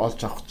 10%-ыг олж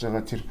авах гэж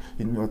байгаа тэр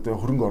энэ одоо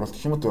хөрөнгө оруулалт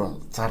гэх юм уу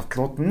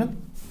зардлууд нь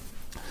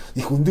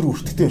их өндөр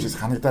өртөгтэй учраас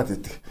ханагдаад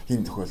идэг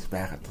ийм тохиол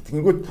байгаад.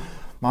 Тэгэнгүүт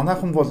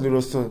манайхан бол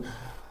ерөөсөө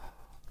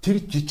тэр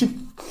жижиг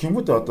гэх юм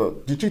уу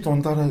одоо жижиг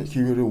дундаараа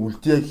хийвэрээ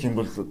үлдээ гэх юм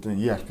бол одоо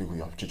ERP-г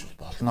явуулчих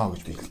болно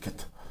гэж би хэлэх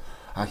гээд.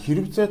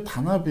 Хэрвээ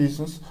танаа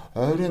бизнес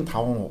ойрын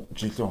 5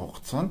 жилийн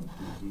хугацаанд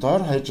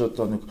доор хаяж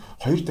одоо нэг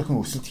 2 дахин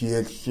өсөлт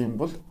хийгээл гэх юм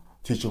бол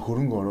тийч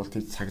хөрөнгө оруулалт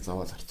хийж цаг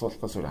зав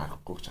зарцуулахаас өөр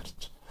аргагүй гэж харж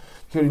байна.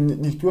 Тэгэхээр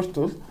нэгдүгээрт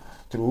бол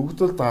тэр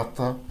өгдөл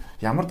дата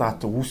ямар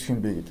дата үүсэх юм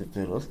бэ гэдэг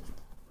дээр бол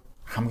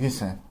хамгийн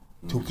сайн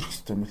төвлөрөх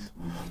систем л.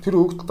 Тэр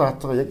өгдөл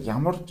датагаа яг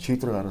ямар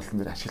шийдвэр гаргалтын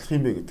дээр ашиглах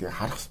юм бэ гэдгийг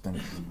харах систем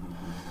л.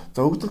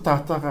 За өгдөл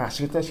датагаа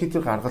ашиглаад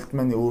шийдвэр гаргалт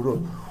маань өөрөө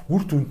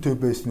үр дүнтэй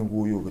байсан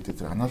уу юу гэдэг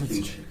дээр анализ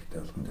хийх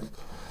хэрэгтэй болно.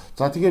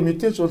 За тэгээ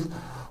мэдээж бол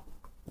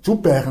зүв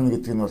байх нь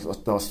гэдэг нь бол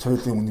одоо бас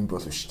соёлын үнэн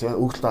бол биш тийм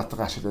өгдөл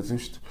датагаа ашиглаж юм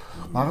шүү дээ.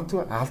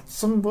 Магадгүй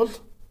алдсан бол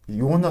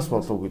юунаас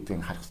болов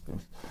гэдгийг харах хэрэгтэй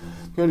юм.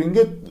 Тэгэхээр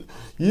ингээд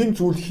ийм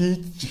зүйл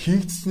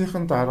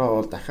хийгдснийхэн дараа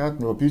бол дахиад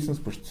нөгөө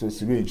бизнес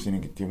процесс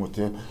инженеринг гэдэг юм уу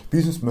тийм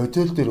бизнес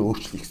модель дээр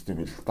өөрчлөх хэрэгтэй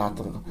юм бэл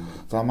датагаа.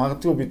 За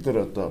магадгүй бид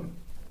нар одоо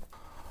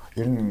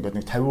ер нь ингээд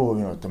нэг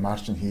 50% одоо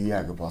маржин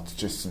хийя гэж бодож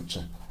ирсэн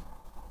чинь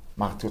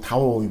магадгүй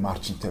 5%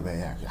 маржинтай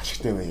байя,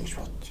 ашигтай байя гэж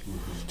бодчих.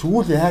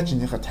 Тэгвэл яаж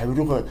энийхээ 50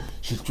 руугаа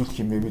шилжүүлэх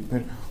юм бэ? Бид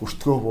нэр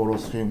өртгөө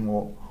бууруулах юм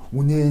уу?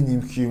 үнэ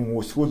нэмэх юм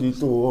уу эсвэл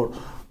илүү өөр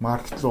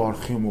маркет руу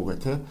орох юм уу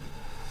гэх те.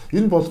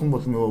 Энэ болгон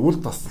бол нөгөө үл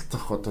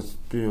тасалдах одоо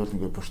би бол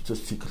нөгөө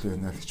процесс цикл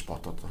байна л гэж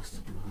бодоод байгаа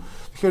гэсэн.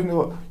 Тэгэхээр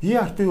нөгөө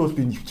ERP бол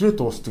би нэвтрээ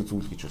дуустдаг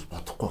зүйл гэж бол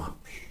бодохгүй байгаа.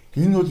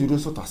 Энэ бол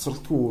ерөөсөө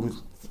тасралтгүй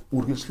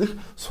үргэлжлэх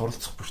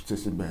суралцах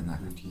процесс юм байна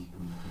гэдгийг.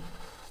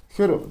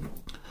 Тэгэхээр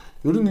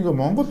ер нь ингээ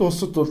Монгол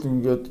улсад бол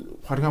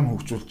ингээд програм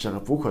хөгжүүлж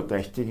байгаа бүх одоо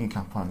IT-ийн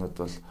компаниуд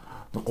бол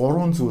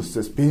гурван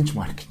зүйлсээс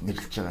бенчмарк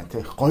нэрлэж байгаа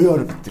тийм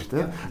гоёор бид нар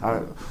тийм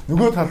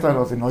нөгөө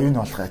талаар бол энэ оюун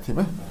олгоо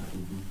тийм ээ.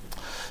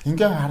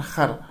 Ингээ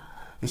харахаар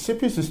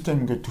SAP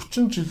систем ингээд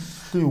 40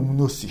 жилийн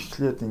өмнөөс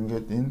эхлээд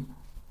ингээд энэ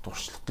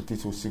туршлага гэдэг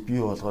зүйлсийг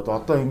бий болгоод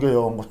одоо ингээд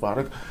явангууд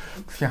баг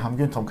дэлхийн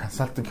хамгийн том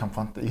консалтинг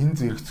компанид энэ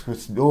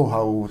зэрэгцгөөс нөө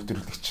хав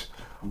үйлдвэрлэгч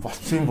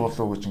болцсон болов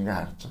уу гэж ингээд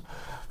харж байгаа.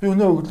 Би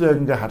өнөө өглөө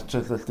ингээд харж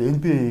байлаа л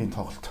NBA-ийн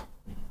тоглолт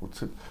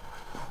үзэхэд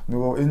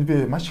нөгөө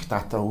NBA маш их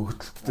дата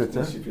өгөгдөлттэй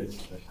тийм.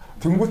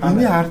 Тэнгүүд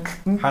миний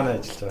хардталт нь хаана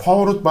ажиллаж байгаа?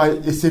 Powered by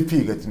SAP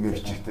гэдэг ингээд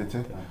бичигтэй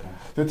тийм.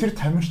 Тэгээ тэр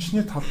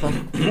тамирчны талаар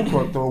бүх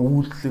одоо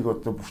үйлдэлийг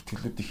одоо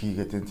бүртгэлүүдийг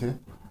хийгээд байна тийм.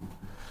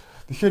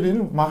 Тэгэхээр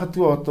энэ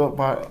магадгүй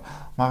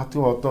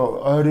одоо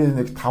ойрын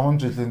нэг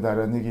 5 жилийн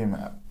дараа нэг юм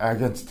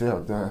агент тий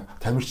одоо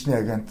тамирчны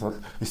агент бол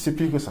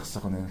SAP-гээс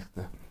асах нь л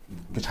дээ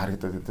гэж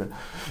харагдаад байна.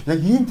 Яг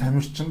ийм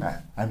тамирчин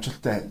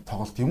амжилттай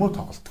тоглолт юм уу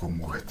тоглолтгүй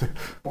юм уу гэдэг.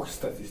 Бүх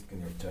статистик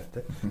нь явж байгаа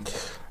тий.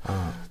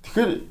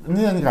 Тэгэхээр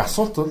нэг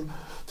асуулт бол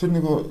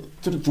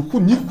тэр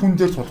зөвхөн нэг хүн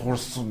дээр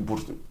тулгуурсан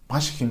бүр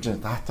маш их хэмжээний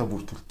дата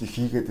бүртгэлтийг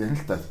хийгээд байна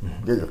л да.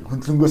 Ингээд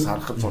хөндлөнгөөс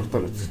харахад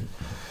зурдаар үзсэн.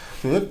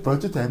 Тэгээд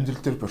бодит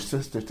амьдрал дээр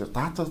процесс дээр тэр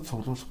дата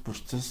цуглуулах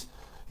процесс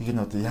ийг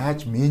нь одоо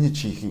яаж менеж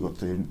хийхийг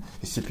одоо ер нь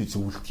SAP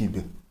зөвлөдөг юм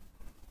бэ?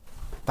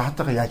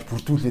 Датагаа яаж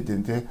бүрдүүлээд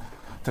байна те?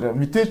 Тэр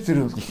мэдээж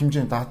зэрэг бол их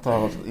хэмжээний дата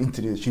бол энэ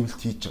тэр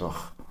шивэлт хийж байгаа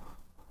бах.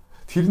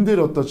 Тэрэн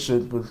дээр одоо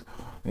жишээлбэл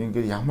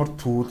ингээд ямар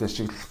түүл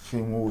ашиглах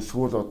юм уу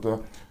эсвэл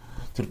одоо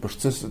тэр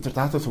процесс тэр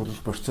дата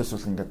цуглуулах процесс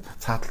бол ингээд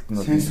цааталт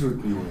нь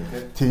сенсорууд нь юу вэ те?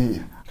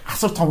 Тий.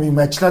 Асар том юм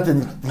ажиллаад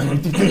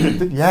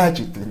байдаг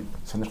яаж гэдэг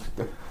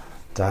сонирхолтой.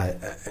 За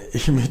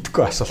их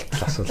мэдгүй асуулт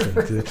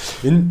байна тий.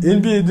 Энэ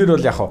би дээр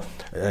бол яг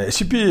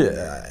SAP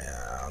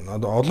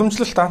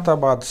уламжлалт дата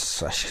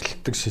бааз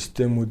ашигладаг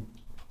системүүд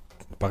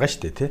байгаа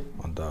шүү дээ тий.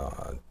 Одоо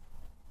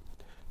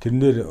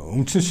тэрнэр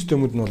өмчсөн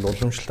системүүд нь бол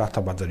уламжлалт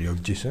дата баазаар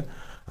явж исэн.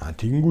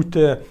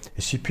 Тэгэнгүүтээ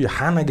SAP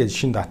HANA гэж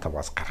шинэ дата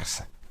бааз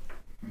гаргасан.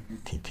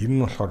 Тэр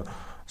нь болохоор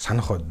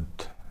санах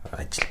хойд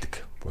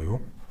ажилдаг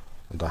буюу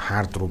одоо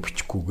хард руу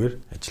бичихгүйгээр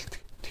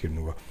ажилдаг. Тэгэхээр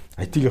нөгөө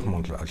IT-ийн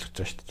Монгол ойлгож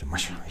байгаа шүү дээ.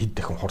 Маш хэд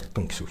дахин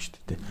хурдан гэсэн үг шүү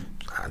дээ.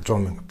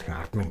 100,000 дахин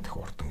 10,000 дахин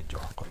хурдан гэж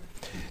байгаа байхгүй.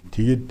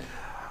 Тэгээд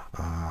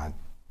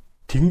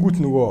тэнгууд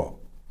нөгөө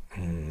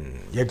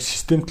яг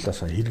систем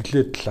талаасаа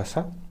хэрэглээ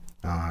талаасаа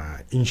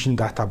энэ шин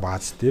дата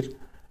бааз дээр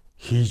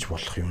хийж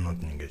болох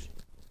юмнууд нь ингээд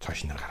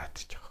цааш нэр гараад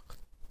ирж байгаа.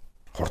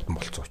 Хурдан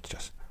болцсон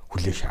учраас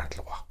хүлээх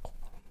шаардлага байхгүй.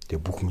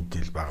 Тэгээ бүх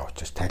мэдээлэл байгаа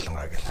учраас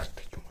тайлангаа гэж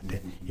хардаг юм уу те.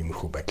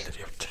 Иймэрхүү байдлаар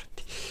явж байгаа.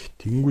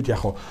 Тэнгүүд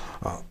яг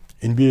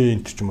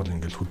NBA-ийн ч юм бол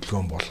ингээл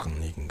хөдөлгөөн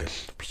болгоныг ингээл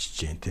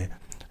бичиж जैन те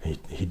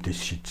хідээс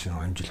шийдсэн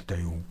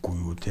амжилттай юу үгүй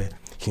юу те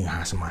хин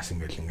хаасан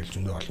ингээл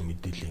зөндөө олон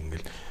мэдээлэл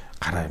ингээл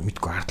гараа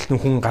мэдгүй ардталтын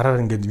хүн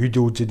гараар ингээд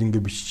видео үзээд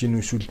ингээд бичиж гин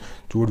эсвэл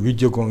зүгээр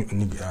видеог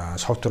нэг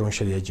софтвер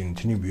уншаад яаж юм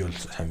тэрнийг би бол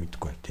сайн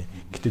мэдгүй байна те.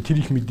 Гэтэ тэр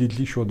их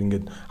мэдээллийг шууд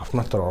ингээд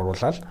автоматар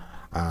оруулаад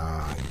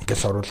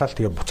газ оруулаад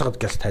тэгээ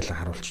буцаад газ тайлан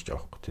харуулчих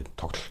жоо байхгүй те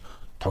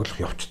тоглох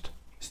явцд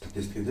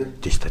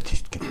статистик те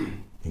статистик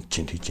нэг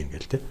чинь тэгж юм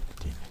гээл те.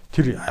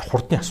 Тэр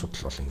хурдны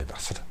асуудал бол ингээд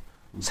асар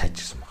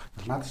сайжирсан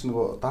байна. Наадч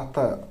нөгөө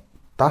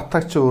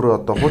датаг чи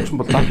өөрөө одоо хуучин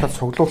бол дата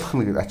цуглуулах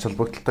нэг ач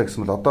холбогдолтой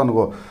гэсэн бол одоо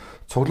нөгөө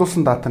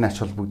цуглуулсан датаны ач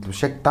холбогдол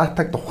биш яг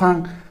датаг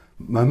тухайн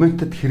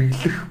моментод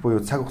хэрэглэх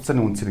буюу цаг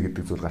хугацааны үнцэр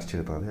гэдэг зүйл гарч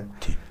ирээд байгаа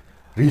тийм.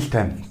 Real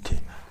time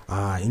тийм.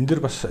 Энэ дэр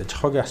бас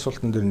жахагийн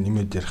асуултан дээр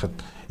нэмээд ярихад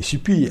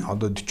SAP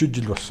одоо 40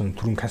 жил болсон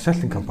түрүүн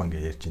консалтинг компани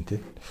гэж ярьж байна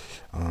тийм.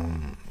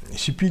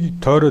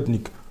 SAP-ийг тойроод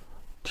нэг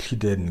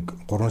дэлхийд дээр нэг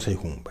 3 сая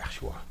хүн байх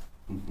шиг байна.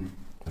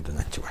 Одоо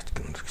наач бач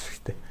гэнэ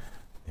гэсэгтэй.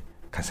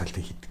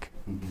 Консалтинг хийдэг.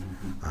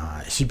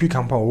 SAP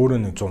компани өөрөө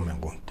нэг 100,000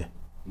 хүнтэй.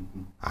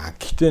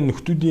 Гэхдээ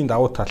нөхдүүдийн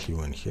давуу тал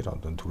юу вэ гэхээр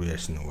одоо түрүү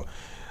ярьсан нөгөө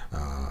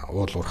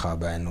уул уурхаа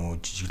байна уу,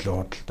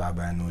 жижиглэн худалдаа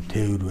байна уу,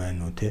 тээвэр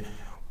байна уу те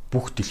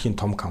бүх дэлхийн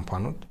том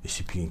компаниуд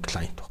SAP-ийн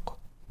клиент байхгүй.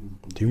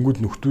 Тэнгүүд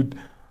нөхдүүд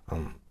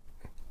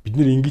бид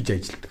нэр ингэж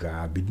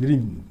ажилладаг. Бидний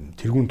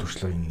тэргуун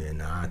туршлага энэ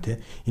байна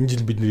те. Энэ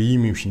жил бид нэр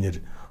ийм шинээр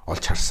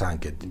олж харсан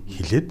гэд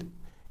хэлээд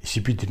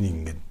SAP тэрнийг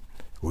ингээд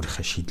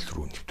өөрийнхөө шийдэл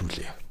рүү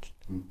нэвтрүүлээ явж.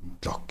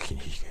 Лог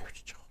хийгээ явж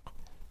байгаа.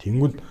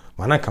 Тэнгүүд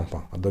манай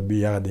компани одоо би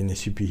ягаад энэ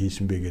SAP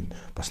хийсэн бэ гэд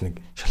бас нэг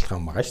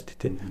шалтгаан байгаа шүү дээ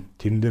тий.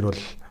 Тэрэн дээр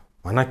бол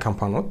манай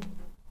компаниуд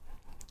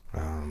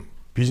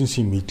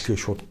бизнесийн мэдлэгээ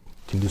шууд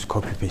тэндээс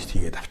копи пейст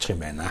хийгээд авчих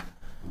юм байна.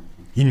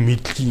 Энэ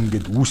мэдлэгийг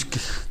ингээд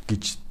үүсгэх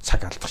гэж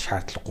цаг алдах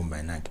шаардлагагүй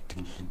байна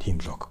гэдэг тийм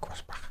логик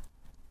бас байна.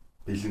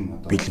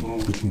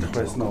 Бэлэн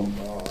байсан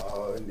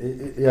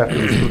яа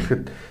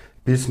гэхэд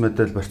бизнес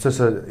модель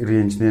процессор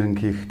инженеринг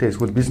хийхдээ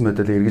эсвэл бизнес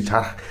моделийг эргэж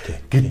харах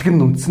гэдэг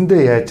нь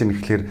үндсэндээ яаж юм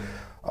гэхээр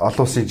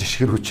олон улсын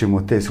жишгэр хүч юм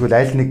уу те эсвэл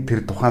аль нэг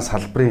тэр тухайн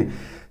салбарын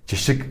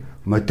жишг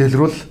модель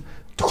руу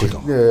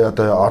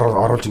одоо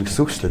оруулж ийн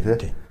гэсэн үг шүү дээ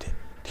тий.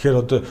 Тэгэхээр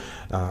одоо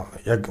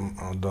яг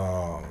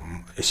одоо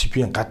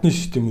SAP-ийн гадны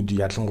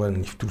системүүдийг ялангуяа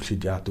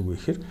нэвтрүүлэхэд яадаг вэ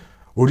гэхээр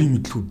өөрийн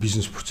мэдлэг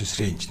бизнес процесс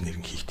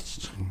рейнжнэрийг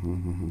хийгдэж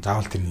байгаа.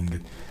 Заавал тэр нь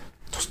ингээд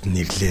тусад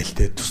нэрлээл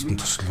те тусад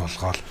тусал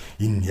болгоол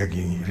энэ яг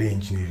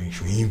рейнжнэрийн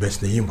шүү ийм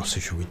байснаа ийм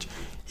болсон шүү гэж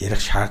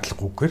ярих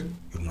шаардлагагүйгээр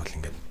ер нь бол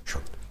ингээд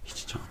шууд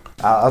хийчихэж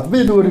байгаа. Би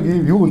нөгөө нэг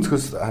юм юу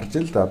өнцгөөс харж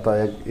л да одоо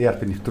яг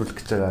ERP нэвтрүүлэх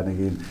гэж байгаа нэг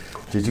юм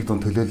жижиг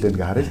дунд төлөөлөл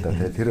ингээ харъя л да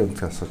тий тэр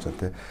өнцгөөс асууж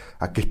байгаа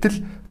тий. Гэтэл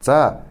за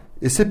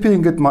SAP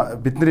ингээд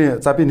бидний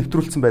за би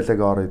нэвтрүүлсэн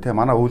байлаагаа оръё тий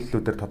манай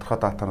үйлдэлүүдээр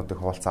тодорхой датануудыг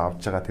хуваалцаа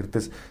авч байгаа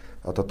тэрдээс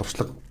одоо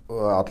дуршлаг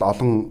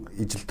олон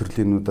ижил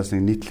төрлийнхнүүдээс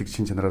нэг нийтлэг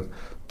шин чанараар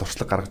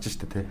дуршлаг гаргаж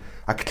штэ тий.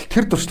 Гэтэл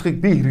тэр дуршлагыг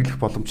би хэрэглэх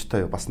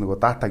боломжтой бас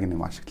нөгөө датаг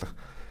юм ашиглах.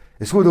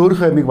 Эсвэл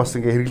өөрийнхөө амийг бас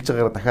ингээ хэрэглэж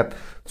байгаагаар дахиад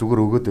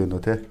зүгээр өгөөд байна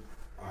уу тий.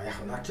 Яг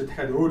наа чи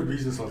дахиад өөр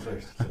бизнес болоо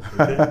гэж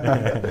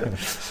байна.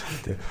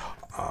 Тий.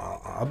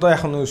 Одоо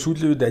яг нэг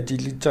сүүлийн үед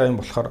ажиллаж байгаа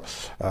юм болохоор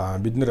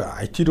бид нэр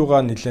IT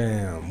руугаа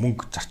нэлээд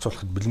мөнгө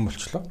зарцуулахад бэлэн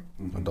болчлоо.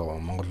 Одоо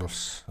Монгол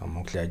улс,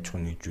 Монголын аж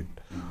ахуйн нэгжүүд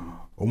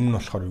өмнө нь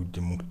болохоор юу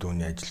гэдэг мөнгө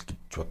төөний ажил гэж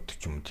боддог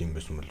юм тийм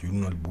байсан бол ер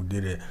нь бол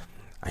бүгдээрээ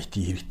IT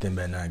хэрэгтэй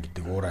байна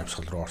гэдэг уур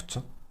амьсгал руу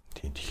орсон.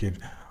 Тийм тэгэхээр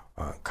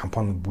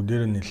компаниуд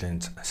бүгдээрээ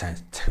нэлээд сайн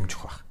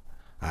цахимжих байх.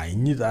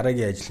 Энэний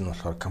дараагийн ажил нь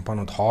болохоор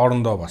компаниуд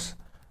хоорондоо бас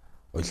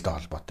уялдаа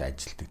холбоотой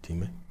ажилладаг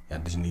тийм ээ.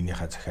 Ядаж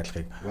нэгнийхээ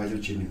захиалгыг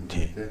value chain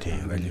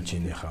тийм value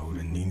chain-ийнхаа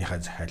өрөө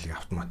нэгнийхээ захиалгыг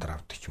автоматар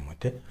авдаг ч юм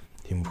уу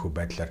тиймэрхүү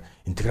байдлаар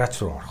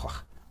интеграц руу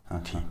орох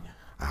байх. Тийм.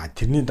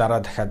 Тэрний дараа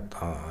дахиад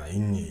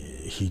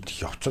энэ хийх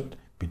явцад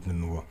бид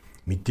нөгөө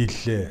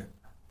мэдээлэлээ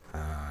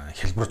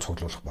хэлбэр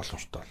цуглуулах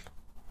боломжтой бол.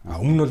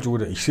 Өмнө нь бол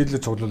зүгээр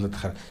Excel-ээр цуглуулад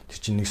тахаар тэр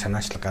чинь нэг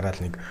санаачлаг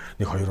гараад нэг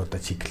хоёр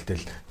удаа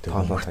циклтэл тэр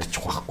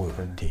мартчих байхгүй.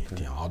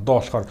 Тийм.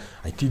 Одоо болохоор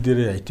IT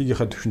дээр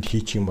IT-гийнхаа төвшөнд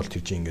хийчих юм бол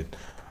тэр чинь ингээд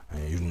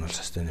ер нь бол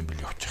sustainable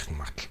явчих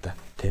юм магадaltaй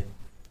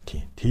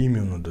тий.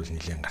 Тийм юмнууд бол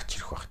нэлээд гарч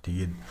ирэх баг.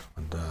 Тэгээд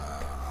одоо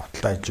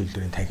худалдаа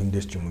ажилтны танхим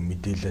дээр ч юм уу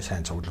мэдээлэл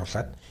сайн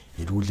цуглуулад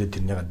эргүүлээ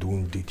тэрнийга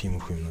дүүндэг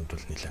тиймэрхүү юмнууд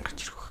бол нэлээд гарч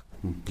ирэх баг.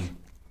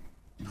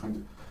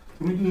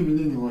 Түрүүний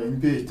миний нөгөө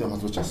MBA-тэй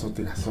холбож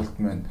асуулт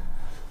маань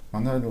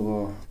манай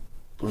нөгөө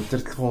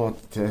удирдлагууд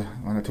тий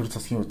манай төр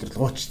засгийн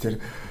удирдлагууч тэр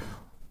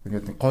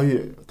ингээд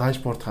гоё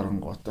дашборд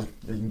харангуйтай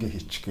ингээ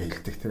хийчих гээ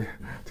хэлдэг тэр.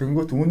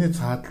 Тэгэнгүүт үүний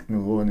цаадалд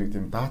нөгөө нэг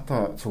тийм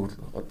дата цуглал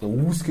одоо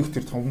үүсгэх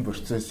тэр том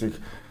процессыг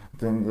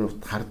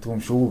ингээд харддаг юм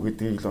шүү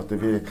гэдгийг л одоо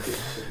би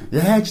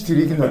яаж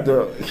тэрийг нь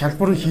одоо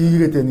хялбар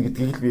хийгээд байна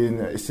гэдгийг л би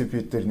энэ SAP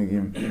дээр нэг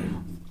юм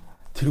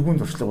тэргүүн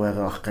туршлага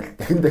байгаа байх гал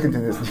дахин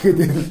танаас нэхэд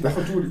байна л да.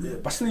 Яг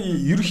зүгээр бас нэг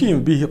ерөнхий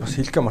юм би бас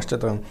хэлэх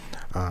марчаад байгаа юм.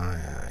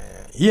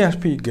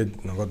 ERP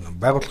гэдэг нөгөө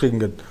байгууллагыг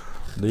ингээд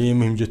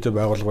ийм хэмжээтэй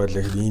байгууллага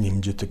байлаа гэхэд энэ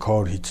хэмжээтэй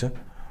core хийсэн.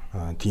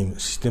 Тийм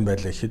систем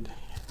байлаа гэхэд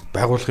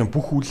байгууллагын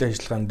бүх үйл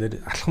ажиллагаан дээр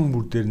алхам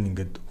бүр дээр нь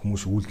ингээд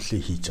хүмүүс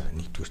үйлдэлээ хийж байгаа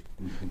нэгдүгээр.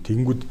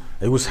 Тэгэнгүүт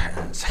аюул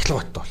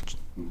сахилга баттай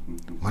болчихно.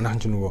 Манайхан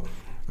ч нөгөө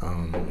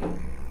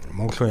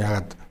Монгол хүн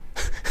ягаад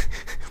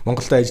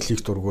Монголд ажил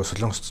хийх дурггүй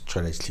Солонгост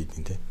очоор ажил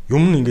хийдин те.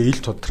 Юм нь ингээ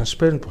ил тод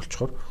транспарент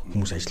болчоор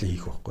хүмүүс ажлаа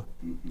хийх байхгүй.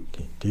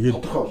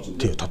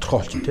 Тэгээд тодорхой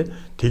болчихно те.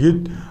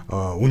 Тэгээд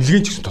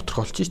үнэлгээ ч гэсэн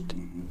тодорхой болчих шүү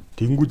дээ.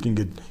 Тэгэнгүүт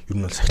ингээд ер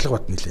нь бол сахилга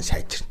бат нэлээд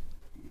сайжирна.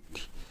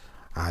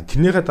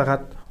 Тэрнийгээ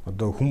дагаад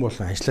одоо хүн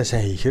болон ажлаа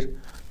сайн хийхээр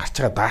гарч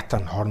байгаа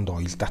дата нь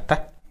хоорондоо уял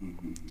дата.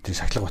 Тэр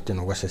сахилга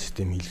батын угаасаа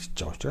систем хийлгэж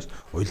байгаа учраас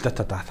уял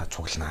дата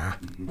цугланаа.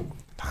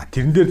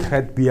 Тэрэн дээр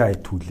дахиад BI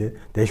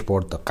төлөө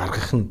дэшборд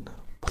гаргах нь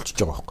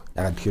болчихж байгаа байхгүй.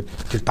 Ягаад тэгэхээр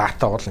тэр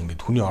дата бол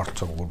ингээд хүний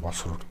оролцоогоор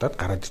боловсруулагдаад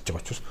гараад ирж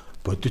байгаа учраас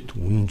бодит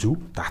үнэн зөв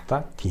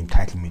дата тийм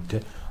тайлан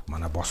мэдээ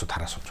манай боссод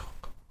хараас сууж байгаа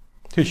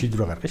байхгүй. Тэр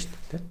шийдвэр гаргана шүү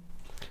дээ.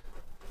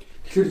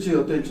 Тэгэхээр чи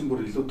одоо энэ чинь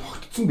бүр илүү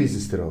тогтцсон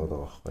бизнес дээр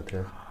байгаа байхгүй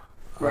тийм.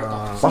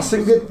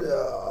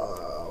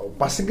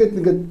 Бас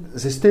ингээд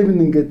систем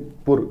нь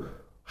ингээд бүр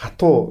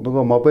хатуу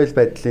нөгөө мобайл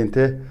байдлын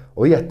те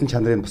уян хатан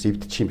чанарыг бас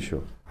эвдчих юм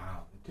шүү.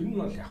 Тэр нь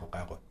бол яг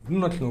гайгүй. Тэр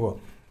нь бол нөгөө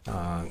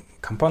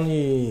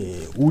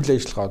компани үйл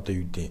ажиллагаа одоо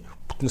юу гэдэг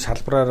бүтэн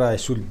салбараараа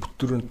эсвэл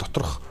бүтгэрийн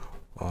доторх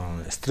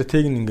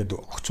стратеги нь ингээд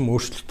огцом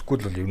өөрчлөгдөхгүй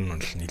л бол ер нь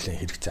бол нэлээд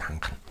хэрэгцээ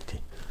хангана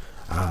тий.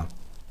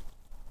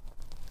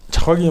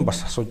 Чахвагийн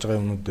бас асууж байгаа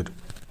юмнууд дээр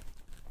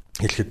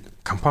хэлэхэд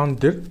компани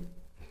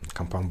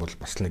бол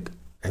бас нэг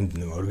амьд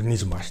нэг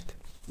организм байна шүү дээ.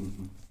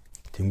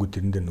 Тэнгүүд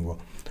тэрэн дээр нөгөө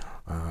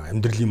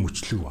амьдралын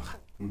мөчлөг байна.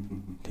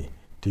 Тий.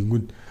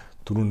 Тэнгүүд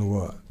түрүү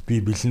нөгөө би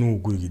бэлэн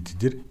үгүй гэдэг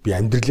дээр би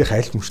амьдралынхаа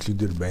аль мөчлөг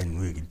дээр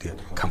байна вэ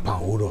гэдэг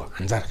компани өөрөө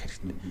анзаарах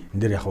хэрэгтэй.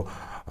 Энд дээр яг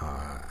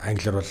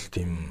англиар бол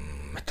тийм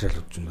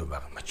материалууд зөндөө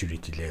байгаа.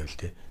 Maturity level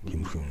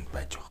тиймэрхүү юм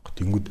байж байгаа хэрэг.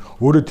 Тэнгүүд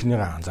өөрөө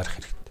тэрнийг анзаарах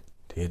хэрэгтэй.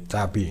 Тэгээд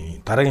за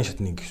би дараагийн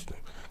шатны ингэсэн.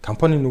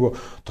 Компани нөгөө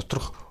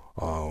доторх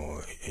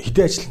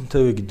хэдэн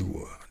ажилтнтай вэ гэдэг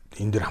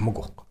энэ дээр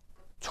хамаагүй байхгүй.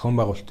 Зохион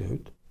байгуулалтын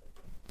хувьд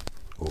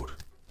өөр.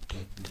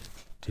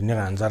 Тэрнийг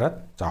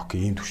анзаараад за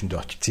окей ийм төвшөндөө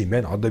очсон юм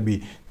байна. Одоо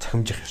би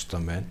цахимжих ёстой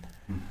юм байна.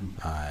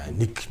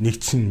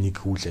 Нэгдсэн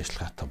нэг үйл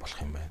ажиллагаатай болох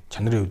юм байна.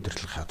 Чанарын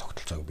удирдлагынхаа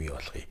тогтолцоог бий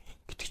болгоё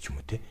гэдэг ч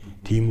юм уу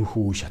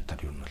тиймэрхүү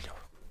шатаар юу нь бол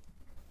явна.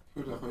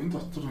 Тэгэхээр яг энэ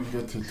дотор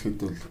ингээд хэлэхэд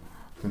бол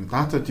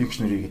data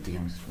dictionary гэдэг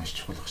юм маш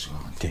чухал баг шиг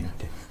байгаа юм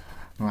тийм.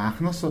 Нөгөө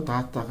анхнаасаа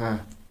датагаа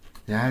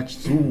яаж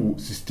зөв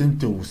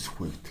системтэй үүсгэх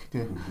вэ гэдэг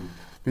тийм.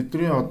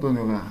 Бидний одоо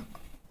нэг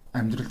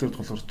амьдрал дээр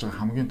тулгарч байгаа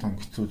хамгийн том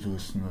хэцүү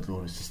зүйлс нь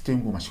бол өөрөө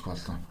системгүй маш их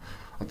олон.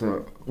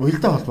 Одоо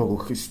уялдаа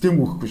холбоогүй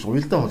системгүй гэх биш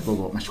уялдаа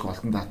холбоогүй маш их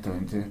олон дата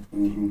байна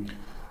тийм.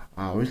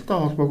 Уялдаа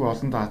холбоогүй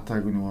олон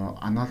датаг нөгөө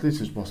анализ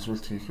хийж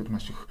босруулалт хийхэд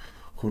маш их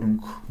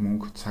хөрөнгө,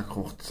 мөнгө, цаг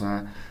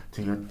хугацаа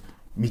тэгээд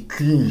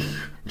мэдлэгийн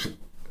их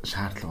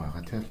шаардлага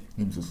байгаа тийм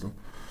юм зүйл.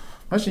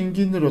 Маш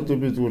энгийнээр одоо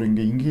би зүгээр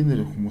ингээ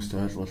энгийнээр хүмүүст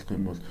ойлгуулах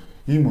юм бол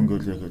ийм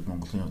Монголиа гэдэг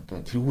Монголын одоо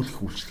тэргүүлэх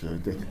үйлчлэгээ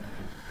байдаг.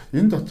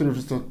 Энэ дотор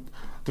ерөөсөө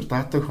тэр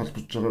датаг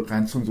холбож байгаа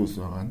ганцхан зүйлс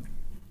байгаа нь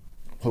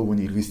хувь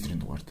хүний регистрийн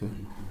дугаар тийм.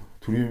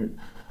 Төрийн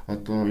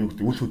одоо юу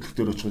гэдэг үйл хөдлөлт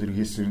дээр очиход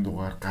регистрийн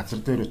дугаар, газар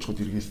дээр очиход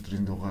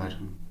регистрийн дугаар,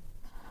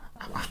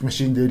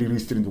 автомашин дээр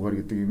регистрийн дугаар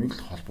гэдэг юмыг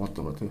л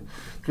холбоотой байгаа тийм.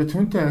 Тэгэхээр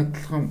түүнтэй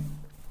адилхан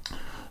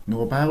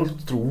нөгөө байгууллага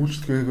дотор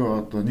үйлчлэгээгээ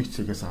одоо нэг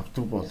цэгээс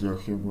авдаг болё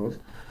гэх юм бол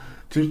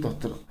тэр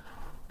дотор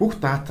бүх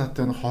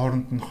дататай нь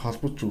хооронд нь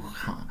холбож өгөх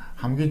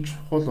хамгийн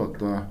чухал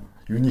одоо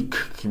юник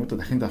гэх юм уу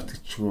дахин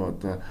давтагчгүй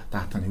одоо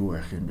дата нь юу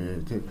байх юм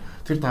бэ тий.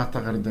 Тэр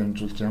датагаар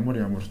дамжуулж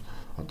ямар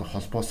одоо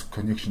холбоос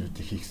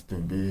коннекшнуудыг хийх хэрэгтэй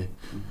юм бэ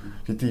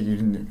гэдгийг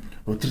ер нь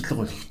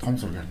удирдлага бол их том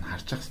зургаар нь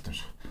харж байгаа хэрэгтэй юм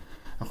шиг.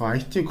 Яг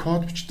IT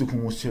код бичдэг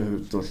хүмүүсийн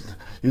хувьд бол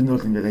энэ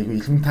бол ингээд айгүй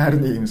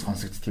элементарны юм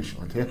сонсогддог юм шиг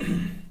байна тий.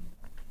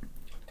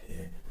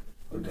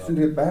 Тэгсэн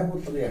тэгээд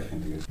байгууллага яах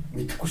юм тэгээд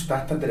мэдэхгүй ш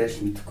дата дээр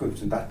ажил мэдэхгүй юм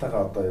чинь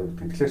датагаа одоо юу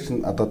гэдэг. Тэгэхээр чин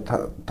одоо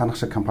танах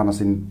шиг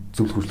компаниас энэ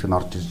зөвлөх үйлчлэг нь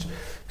орж ирж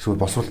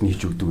эсвэл боловсруулалт нь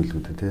хийж өгдөг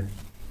байлгүй дээ тий.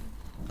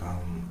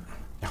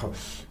 Яг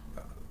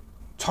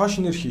цоо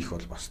шинээр хийх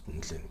бол бас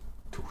нэлээд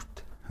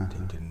төвхт.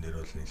 Тэн дэрнэр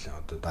бол нэлээд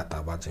одоо дата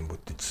базын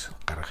бүтэж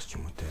гаргах ч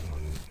юм уу тий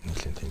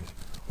нэлээд тийм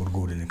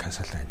өргөөрийн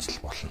консалтинг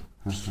ажил болно.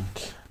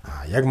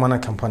 Яг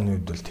манай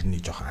компанийн хувьд бол тэрний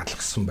жоохон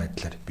алгассан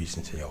байдлаар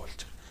бизнесээ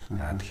явуулж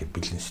байгаа. Тэгэхээр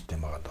бэлэн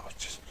систем байгаа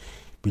учраас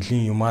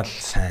бэлэн юмаа л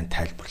сайн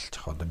тайлбарлаж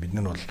байгаа. Одоо бид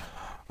нар бол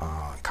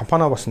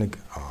компани бас нэг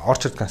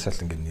Orchard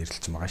Consulting гэж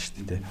нэрлэлсэн байгаа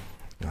шүү дээ.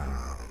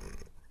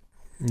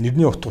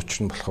 Нэрний утгач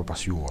нь болохоор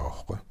бас юу байгаа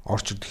байхгүй.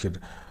 Orchard гэхээр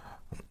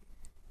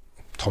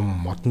том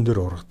модон дээр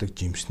ургадаг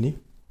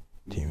жимсний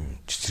тийм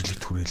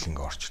цэцэрлэг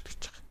түрээлэн Orchard гэж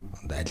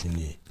байгаа. Одоо аль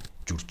нэний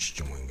жүрч ч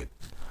юм уу ингээд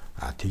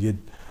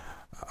тэгээд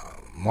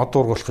мод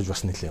ургуулах гэж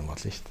бас нэлээд юм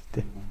болно шүү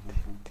дээ.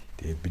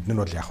 Тэгээд бид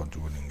нар бол яг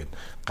зүгээр ингээд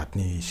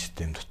гадны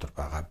систем дотор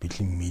байгаа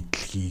бэлэн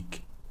мэдлэгийг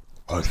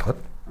ойлгоод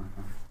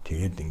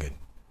тэгээд ингээд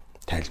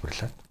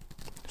тайлбарлаад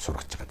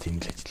сургаж байгаа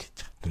тийм л ажил хийж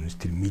байгаа. Түүнээс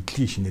тэр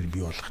мэдлэгийн шинээр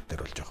бий болгох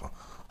дээр бол жоохон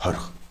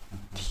хорих.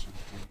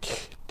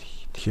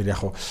 Тэгэхээр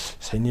яг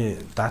саяны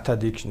data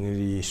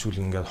dictionary эсвэл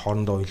ингээд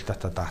хоорондоо уял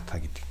дата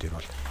гэдэг дээр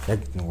бол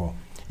яг нөгөө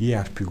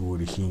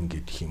ERP-гүүгээр хийн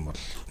гэдэг юм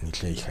бол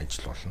нэлээд их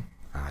ажил болно.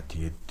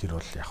 Тэгээд тэр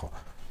бол яг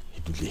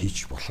хэдүүлээ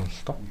хийж болно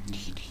л доо.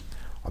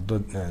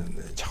 Одоо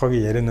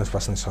чахагийн ярианаас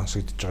бас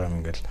сонсогдож байгаа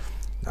юм ингээл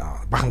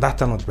бахан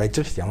дата нь бол байж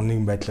байгаа шүү дээ. Ямар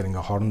нэгэн байдлаар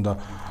ингээ хоорондоо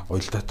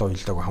уял дата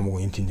уялдаагүй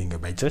хамаагүй энэ тэнд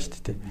ингээ байж байгаа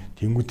шүү дээ.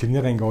 Тэнгүү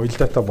тэрнийг ингээ уял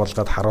дата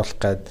болгоод харуулах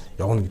гээд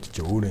явна гэдэг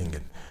чинь өөрөө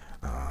ингээ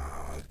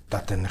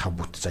датаныхаа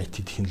бүтц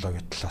IT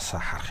технологи талаас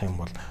харах юм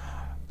бол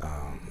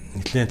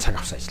нэлээд цаг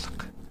авсан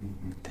ажиллах.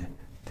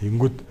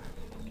 Тэнгүүд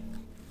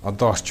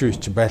одоо орчин үеийн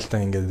чинь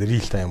байлтаа ингээ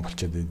real time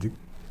болчиход байдаг.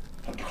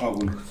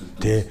 Тодорхойгүй нөхцөл.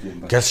 Тэ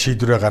газ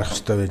шийдвэрээ гаргах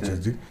хэрэгтэй байж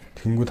байгаа.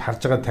 Тэнгүүд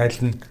харж байгаа тайл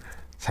нь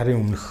сарын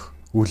өмнөх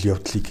үйл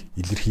явдлыг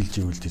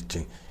илэрхийлж үйлдэж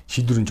чинь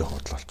шийдвэрэн жоох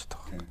бодлоо болчиход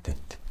байгаа. Тэ.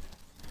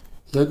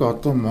 Яг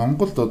одоо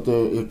Монголд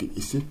одоо яг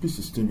SAP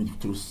системийг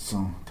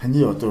нэвтрүүлсэн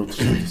таны одоо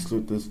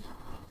төслүүдээс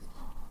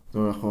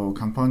яг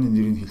компани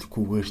нэрийг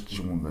хэлэхгүйгээр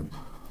ч юм ингээд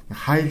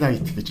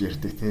highlight гэж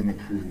ярьдаг те нэг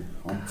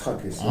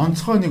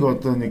онцгой нэг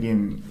одоо нэг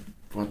юм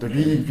одоо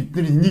бид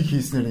нар энийг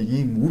хийснээр нэг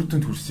ийм үр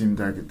дүнд хүрсэн юм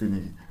да гэдэг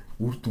нэг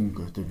үр дүнг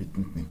одоо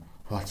бидэнд нэг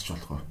хуваалцж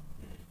болгоо.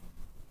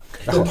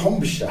 Яг том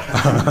биш аа.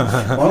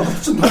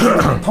 Монголд ч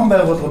том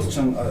байгууллагууд ч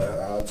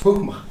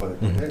цөөхөн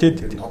байхгүй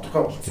тийм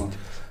тодорхой болсон.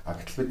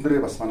 Гэтэл бид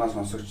нарыг бас манай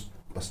сонсогч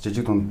бас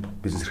жижиг дунд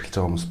бизнес эрхэлж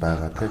байгаа хүмүүс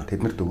байгаа тийм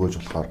тэднэрт өгөөж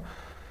болохоор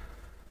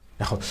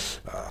яг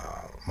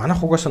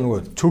манайх угаасаа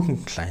нөгөө цөөхөн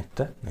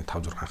клиенттай нэг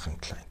 5 6 хаан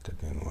клиенттай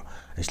нөгөө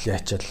ажлын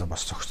ачаалал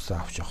бас зохицсон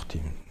авч явах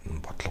тийм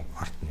бодлого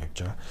арт нь явж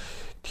байгаа.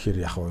 Тэгэхээр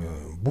яг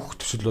бүх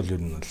төсөл бол ер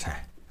нь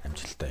сайн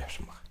амжилттай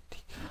явсан байна.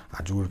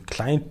 Зүгээр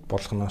клиент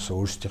болгоноос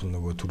өөрсдийнх нь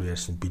нөгөө түр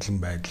ярьсан бэлэн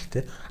байдал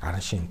те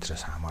арын шин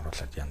интерес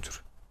хамааруулаад янз бүр.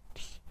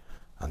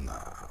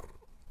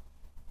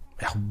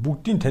 Яг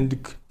бүгдийн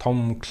таньдаг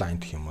том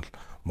клиент гэх юм бол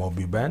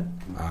Моби байна.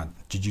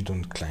 Жижиг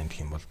дунд клиент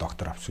гэх юм бол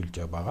доктор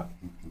Авсүлжаа байгаа.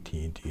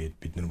 Тэгээд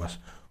бид нар бас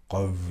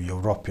говь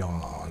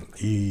Европын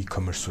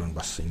e-commerce руу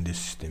бас энэ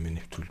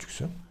системийг нэвтрүүлж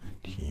өгсөн.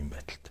 Тийм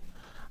байдалд.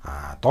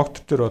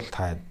 Доктор төр бол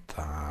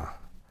та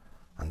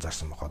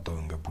анзаарсан баг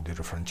одоо ингээ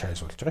бүгдээрээ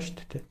франчайз болж байгаа шүү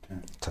дээ тий.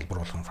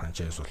 Салбарлуулах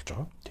франчайз болж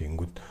байгаа.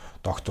 Тэгэнгүүт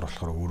доктор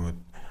болохоор өөрөө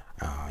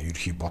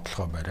ерхий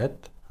бодлогоо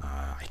бариад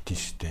IT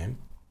систем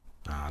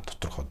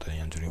доторх одоо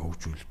янз бүрийн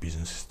хөгжүүл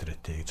бизнес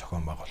стратеги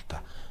зохион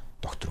байгуулалтаа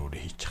доктор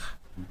өөрөө хийж байгаа.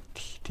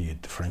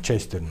 Тэгээд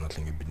франчайз дээр нь бол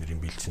ингээд бидний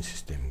бэлдсэн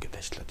систем ингээд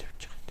ажиллаад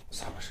явж байгаа.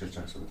 Сав ашиглаж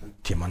байгаа гэсэн үг тийм.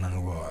 Тийм манай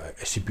нөгөө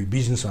SAP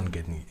Business On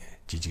гэдэг нэг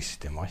жижиг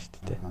систем байгаа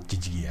шүү дээ.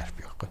 Жижиг ERP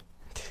байхгүй.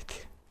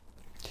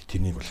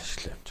 Тэрнийг бол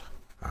ашиглаж явж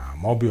байгаа.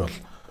 Моби бол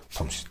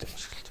том систем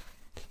ашиглаж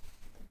байгаа.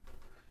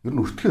 Ер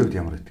нь өртгөө хувьд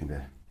ямар гэдэг юм бэ?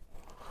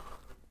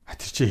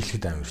 Тэр чинь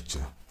хэлэхэд амар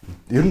чинь.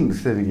 Ер нь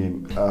тэгэхээр нэг юм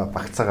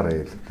багцаагаар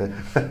аял тийм.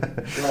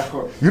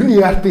 Ер нь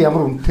ERP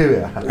ямар үнэтэй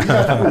вэ?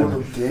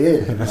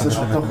 Үнэтэй. Эсвэл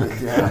шотох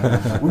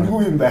хэлээ.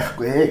 Үнгүй юм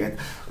байхгүй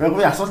гэдэг.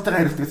 Би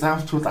асуултаар хариултыг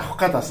заавчгүй авах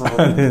гээд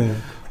асуусан.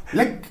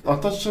 Яг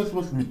одоо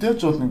жишээлбэл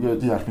мэдээж бол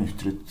ингээд ERP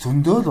нэвтрээд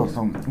зөндөөл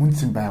болон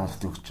үнцэн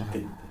байгуулалт өгч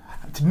байгаа.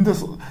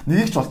 Тэндээс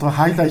нэг ч болтгоо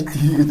хайлайт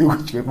хийгээд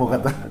өгч гэх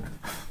байгаа да.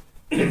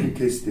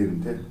 Кейс дээр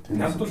нь тийм.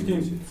 Надад бол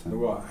тийм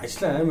нөгөө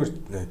ажлаа амар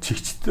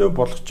чигчтэй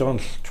болгож байгаа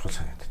нь л чухал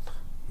санагдаад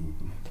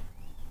байна.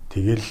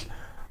 Тэгэл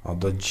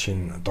одоо жишээ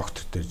нь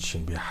доктор дээр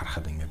жишээ нь би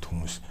харахад ингээд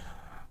хүмүүс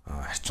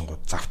харьцангуй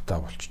завтай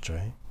болчихж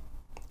байгаа юм.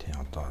 Тийм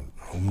одоо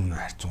өмнө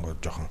харьцангуй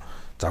жоохон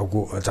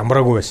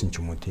замбраагүй байсан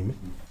ч юм уу тийм ээ.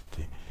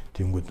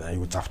 Тэнгүүд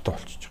айгу завтай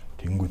болчихж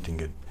байгаа. Тэнгүүд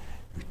ингээд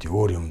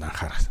өөр юмд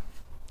анхаарах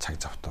цаг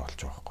завтай болж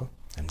байгаа байхгүй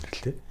амьдрал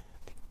тий.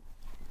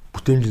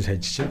 Бүтээмжийн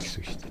сайжирч байгаа гэсэн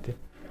үг шүү дээ тий.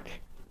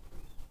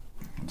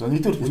 За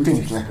нийтээр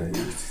бүтээмж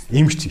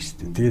ийм ч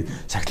шүү дээ. Тэгээд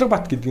Сахилга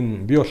бат гэдэг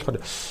нь би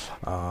болохоор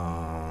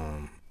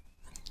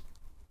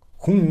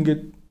хүн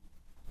ингээд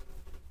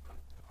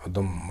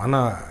одоо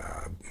манай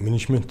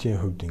менежментийн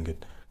хувьд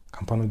ингээд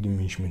компаниудын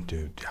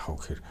менежментийн хувьд яхав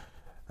гэхээр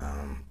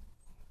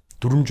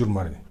дүрм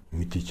журмаар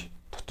мэдээж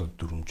дотоод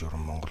дүрм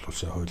журм Монгол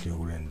улсын хуулийн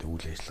хүрээнд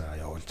үйл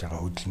ажиллагаа явуулж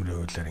байгаа хөдөлмөрийн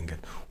хуулиар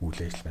ингээд үйл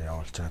ажиллагаа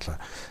явуулж байгаа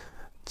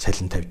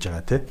цалин тавьж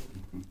байгаа тий.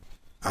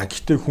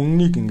 Гэхдээ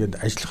хүннийг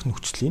ингээд ажиллах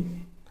нөхцөлийн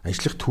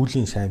ажиллах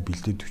түүлийн сайн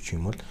бэлдээд өгчих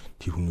юм бол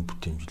тэр хүний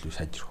бүтээмж илүү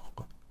сайжрах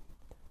байхгүй.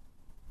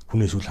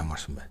 Хүнээс үл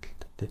хамаарсан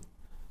байдалтай тий.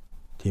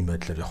 Тийм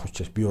байдлаар явах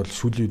учраас би бол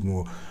сүүлийн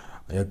нөгөө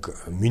яг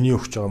миний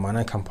өгч байгаа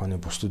манай компани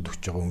бусдад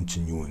өгч байгаа үнц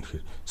нь юу вэ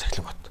гэхээр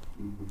Сахилга бат.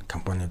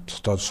 Компани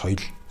дотоод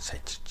соёл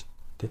сайжирч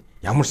тий.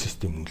 Ямар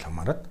систем үл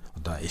хамааран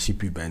одоо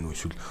SAP байна уу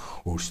эсвэл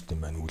өөр систем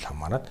байна үл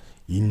хамааран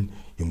энэ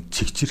юм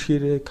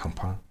цэгцэрхээрээ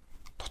компани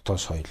дотоод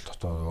соёл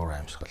дотоод уур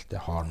амьсгал тий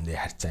хоорондын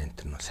харьцаа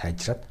энэ нь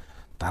сайжраад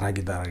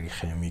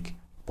дараагийнхаа ямыг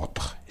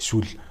бодох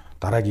эсвэл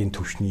дараагийн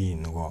төвшний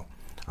нөгөө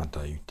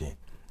одоо юу гэдэг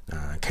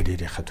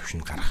карьерийнхаа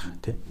төвшөнд гарах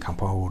тий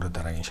компани өөрөө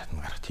дараагийн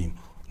шатнд гарах тийм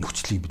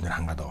нөхцөлийг бид нэр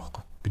хангаад байгаа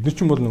байхгүй. Бид нар ч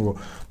юм бол нөгөө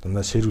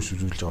дандаа сервис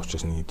үзүүлж байгаа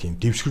учраас нэг тийм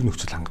дэвсгэр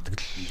нөхцөл хангадаг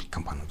л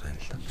компаниуд байна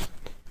л да.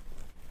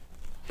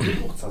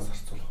 Хугацаас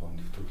зарцуулах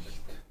нэг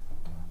төлөлт.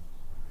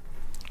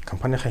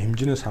 Компанийнхаа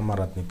хэмжээнээс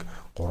хамаарат нэг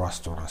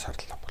 3-6 сар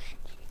л болно.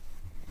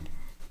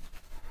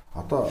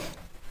 Одоо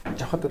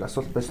жахад дээр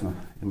асуулт байсан уу?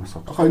 Ийм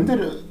асуулт. Энэ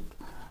дээр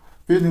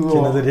би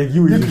нөгөө надад яг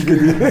юу хэлэх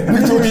гээд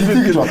нэг зүйл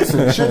хэлье гэж бодсон.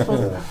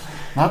 Жишээлбэл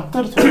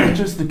надад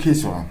тулгуурлаж нэг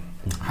кейс байна.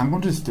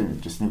 Хангамжийн систем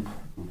гэж бас нэг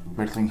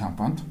барилгын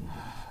компанид.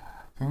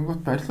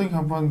 Тэнгүүт барилгын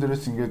компани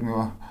дээрээс ингээд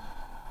нөгөө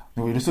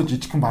ерөөсөө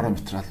жижигхэн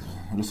параметрал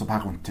ерөөсөө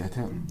бага үнэтэй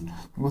тийм.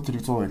 Тэнгүүт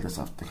тэрийг 100 байлаас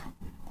авдаг.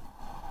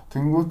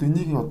 Тэнгүүт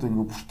энийг одоо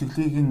ингээд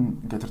бүртгэлийг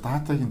ингээд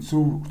датаг нь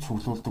зөв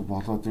цуглуулдаг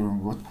болоод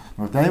ирэнгүүт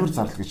нөгөө дайвар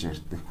зардал гэж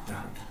ярьдаг.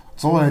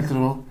 100 айл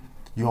руу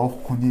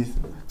явах хүний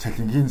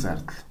цалингийн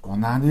зардал,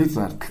 унааны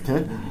зардал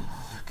тийм.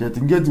 Гэт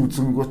ингээд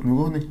үзэнгүүт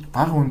нөгөө нэг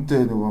бага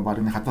үнэтэй нөгөө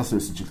барины хадаас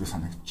байсан ч илүү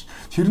санагдчих.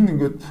 Тэр нь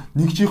ингээд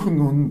нэг чихэн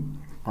үн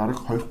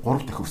бараг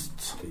 2-3 дахин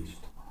өссөн.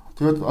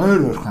 Тэгээд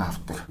ойрхон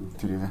авдаг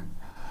тэрийг.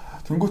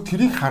 Тэнгүүт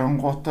тэрийг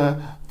харангуйтай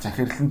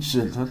захирлан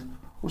жишээлбэл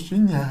ууш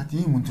энэ яагаад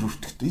ийм өндөр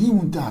өртөгтэй, ийм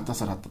үнэтэй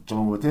хадасаар хадаж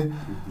байгаа юм бэ те?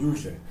 юу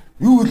лээ?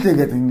 Юу лээ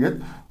гэдэг ингээд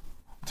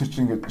тэр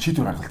чинь ингээд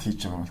шийдвэр гаргалт хийж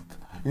байгаа юм л та.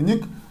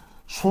 Энийг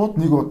шууд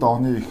нэг удаа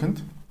оны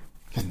ихэнд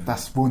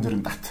хятадас бөөнөр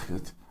нь дат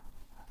гэдэг.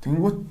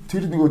 Тэнгүүт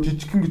тэр нөгөө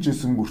жижигхэн гэж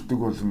хэлсэн өртөг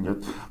бол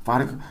ингээд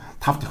бараг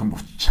 5 дахин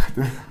буцчих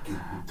тийм.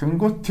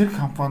 Тэнгүүт тэр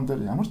компани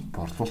дээр ямар ч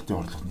борлуулалтын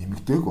орлого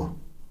нэмэгдээгүй.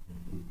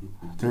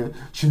 Тэгээ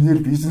шинээр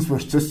бизнес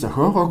процесс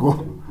зохиогоогүй.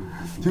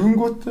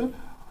 Тэнгүүт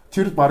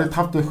тэр бараг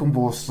 5 дахин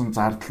бууссан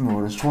зардал нь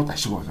өөрөө шууд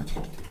ашиг болоод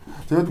ирдэг.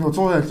 Тэгээд нөгөө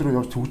 100 айл руу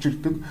явж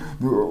төгжирдэг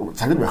нөгөө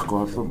цаг нь байхгүй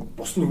бол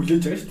бус нь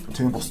хүлээж байгаа шүү дээ.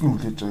 Тийм бус нь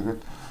хүлээж байгаа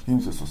гэдэг ийм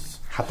зүйлс болсон.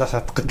 Хадаас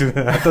хатах гэдэг.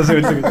 Хадаас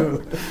үлдэх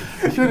гэдэг.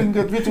 Тэгэхээр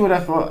ингээд би зүгээр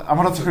яг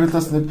амраа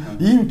захирлаас нэг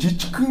ийм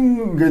жижигхэн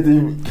ингээд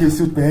ийм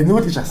кейсүүд байна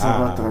уу гэж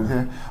асуугаад байгаа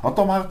тийм.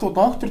 Одоо магадгүй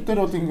доктор дээр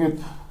бол ингээд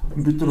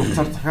бид нар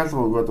уцаар захиалга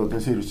өгөөд одоо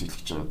сервис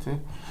хийлгэж байгаа тийм.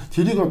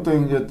 Тэрийг одоо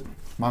ингээд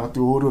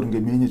магадгүй өөрөөр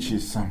ингээд менеж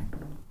хийсэн.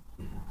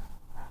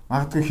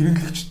 Магадгүй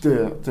хэрэглэгчтэй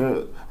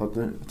тийм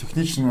одоо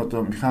техникч нь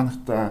одоо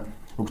механиктай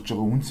өгж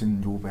байгаа үнс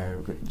нь юу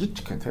байв гэж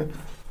жижигхэн тийм.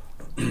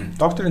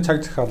 Докторийн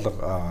цаг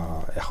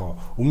захиалга яг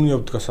өмнө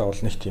явдгаасаа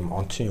бол нэг тийм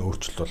онцгийн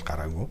өөрчлөлт бол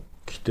гараагүй.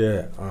 Гэхдээ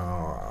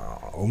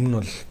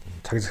өмнө бол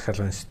цаг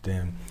захиалгын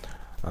систем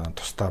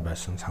тустай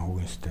байсан,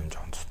 санхүүгийн систем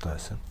жоон тустай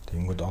байсан.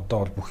 Тэгэнгүүт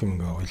одоо бол бүх юм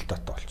ингээ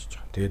уялдаатай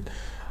болчихж байгаа. Тэгээд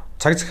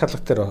цаг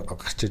захиалга дээр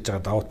гарч иж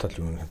байгаа давуу тал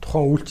юу вэ?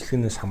 Тухайн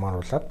үйлчлэгнээс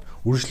хамааруулаад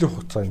үргэлжлэх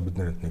хугацааг бид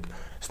нэг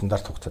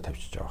стандарт хугацаа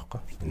тавьчихж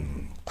байгаа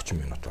байхгүй. 30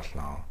 минут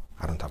болно,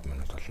 15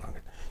 минут болно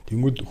гэдэг.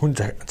 Тэнгүүд хүн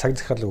цаг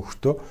захиалга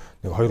өгөхдөө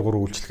нэг 2-3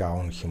 үйлчлэг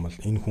аавна гэх юм бол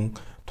энэ хүн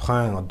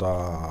тухайн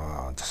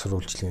одоо засвар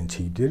үйлчлэгийн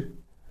цэг дээр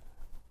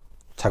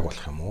цаг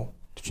болох юм уу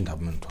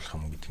 45 минут болох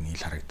юм гэдэг нь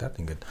ил харагдаад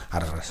ингээд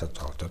аргараасаа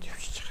зогдоод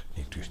явчихж байгаа.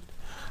 Нэгдүгээр.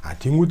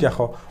 Тэнгүүд яг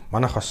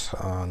манайх бас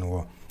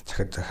нөгөө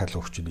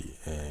захиалгын хүчил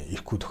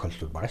ирэхгүй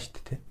тохиолдол байгаа шүү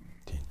дээ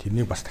тий.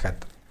 Тэрнийг бас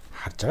дахиад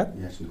харж агаад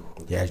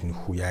яаж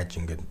нөхөх үү яаж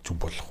ингээд зүг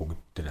болох уу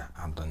гэдэг дээр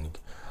хамдаа нэг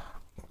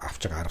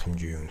авч байгаа арга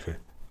хэмжээ юу нөхөр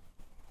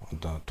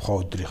одоо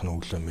тухайн өдрийнх нь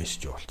өглөө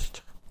мессеж явуулчих гэж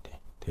байгаа тий.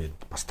 Тэгээд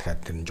бас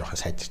дахиад тэр нь жоохон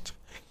сайжирч байгаа.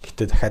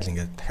 Гэтэ дахиад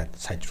ингээд дахиад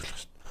сайжруулах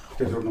шүү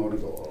дээ. Тэгэхээр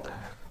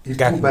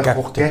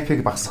нөгөө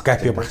гэпийг багасгах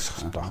хэрэгтэй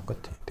байхгүй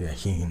тий.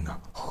 Тэгээ хин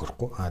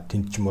хохирохгүй.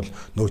 Тэнд ч юм бол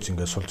нөөц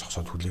ингээд сул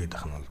зогсоод хүлээгээд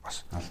байх нь бол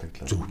бас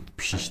зөв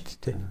биш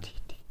шүү дээ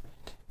тий.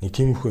 Нэг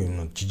тиймэрхүү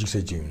юмнууд жижиг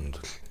сажиг юмнууд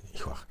бол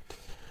их баг.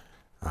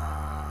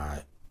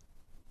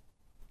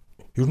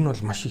 Ер нь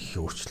бол маш их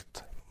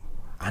өөрчлөлт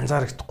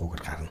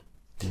анзаарагдахгүйгээр гарна.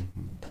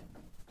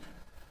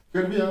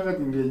 Тэгэхээр би яагаад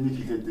ингэ энийг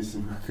хэлээд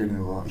байсан бэ гэхээр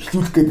нөгөө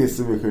ихлүүлэх гээд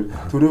байсан бэ гэхээр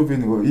түрүү би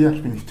нөгөө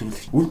ERP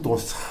нэвтрүүлэх үл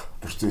дуусах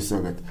процессоо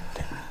гэдэг.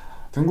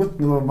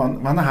 Тэнгүүт нөгөө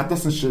манай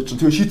хадаас нь чинь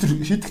тэгээ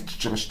шийдэгдчихэж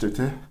байгаа шүү дээ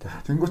тий.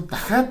 Тэнгүүт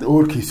дахиад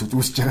өөр кейсүүд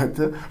үүсэж байгаа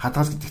тий.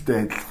 Хадаас гэдэгтэй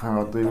адилхан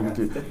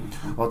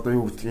одоо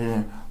юу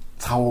гэдгийг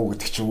цав уу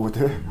гэдэг ч юм уу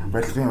тий.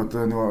 Барилгын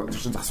одоо нөгөө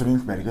чинь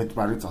засварын бариад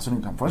барыг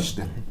засварын компани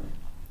шүү дээ.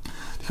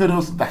 Тэгэхээр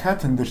бол дахиад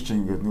тэн дээр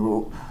чинь ингээд нөгөө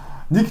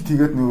нэг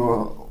тэгээд нөгөө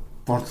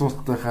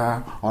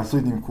борлуулалтынхаа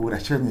орлогын нэмхүүр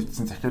ачаар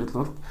нийцсэн захирал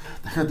бол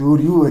дахиад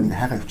өөр юу вэ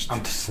хайгаа явчихсан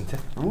амтсан тий.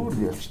 Өөр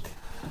юу явчихсан.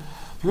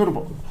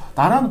 Тэгэхээр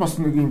дараа нь бас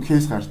нэг юм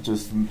кейс гарч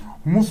ирсэн.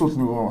 Хүмүүс бол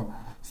нөгөө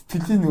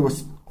сэтгэлийн нөгөө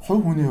хувь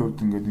хүний хувьд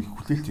ингээд нэг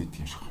хүлээлт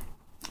хийдэг юм шиг.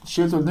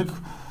 Жишээлбэл нэг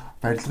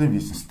барилгын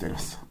бизнес дээр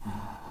бас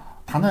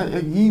танаа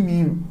яг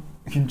ийм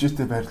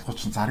хэмжээтэй барилга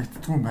чинь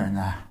зарагддгүй юм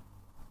байна.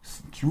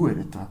 Юу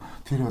яриад байгаа.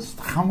 Тэр бол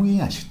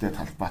хамгийн ашигтай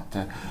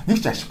талбайтай.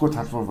 Нэг ч ашиггүй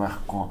талбай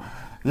байхгүй.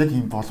 Яг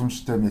ийм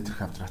боломжтой метр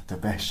квадраттай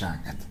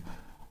байшаа ингээд.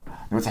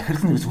 Нөгөө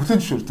захирал нь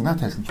хүлэн зөвшөөрдөг наа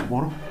тайлбарч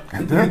буруу.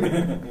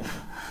 Гэдэг.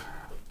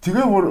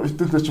 Тэгээ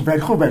хэдүүлээ чи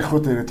барих уу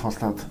дээрээ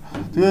тулаад.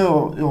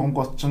 Тэгээ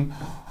онгот чинь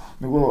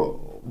нөгөө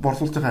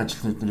борлуулалтын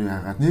ажилтнууд нэр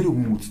яагаад нэр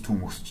хүмүүст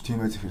ч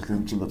тийм ээ захирлаа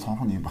энэ чинь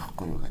цонхон юм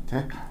байхгүй юу гэх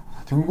тээ.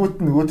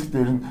 Тэнгүүд нөгөөх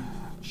дээр нь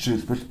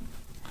жишээлбэл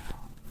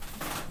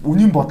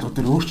үнийн бодлого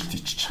дээр өөрчлөлт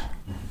хийчих.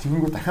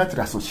 Тэнгүүд дахиад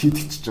тэр асуулт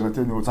шийдэгдчихэж байгаа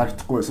тийм нөгөө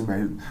зарагдахгүй байсан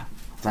байр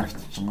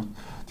зарагдчихж байгаа.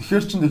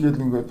 Тэгэхээр чинь тэгээд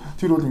ингээд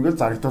тэр бол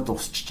ингээд зарагдаад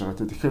дуусчихж байгаа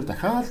тийм. Тэгэхээр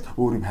дахиад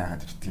өөр юм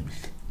хайгаад ирдэг юм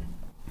бэл.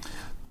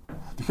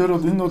 Тэгэхээр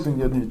бол энэ бол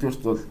ингээд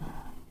нэгдүгээрт бол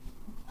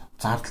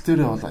зардал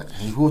дээрээ бол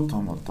айгүй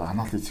том одоо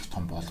анализ их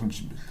том боломж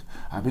юм бэл.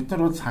 Бид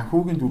нар бол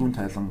санхүүгийн дөрвөн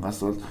тайлангаас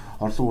бол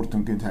орлого үр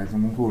дүнгийн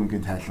тайлан, мөнгө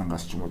хөрөнгөний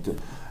тайлангаас ч юм уу тийм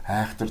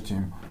айхтар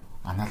тийм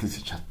анализ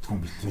хийж чаддгүй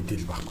юм бэл.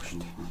 Мэдээлэл байхгүй шүү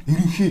дээ.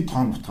 Ерөнхий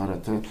тоон утгаараа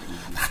тийм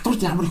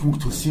татварт ямар их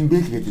мөнгө төлсөн юм бэ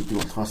л гэдэг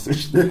болохоос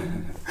шүү дээ.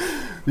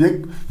 Яг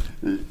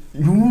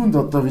юунд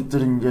одоо бид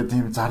нар ингээд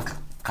тийм зардал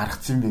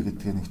гаргацсан юм бэ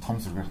гэдгийг нэг том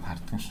зургаар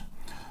харддаг юм шиг.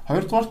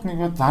 Хоёрдугаарт нэг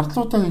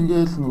зардлуудаа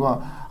ингээд нөгөө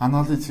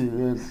анализ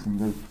хийгээл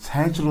ингээд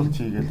сайжруулалт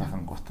хийгээл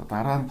ахангуут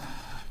дараа нь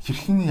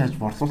хэрхэн яаж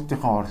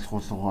борлуулалтынхаа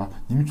орлогоолгоо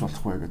нэмж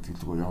болох вэ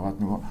гэдэг лгөө яваад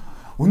нөгөө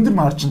өндөр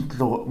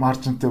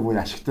маржинтай буюу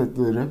ашигтай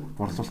дээр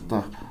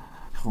борлуулалтаа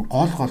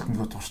гол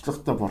нөгөө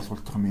туршлагатай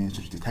борлуулалтын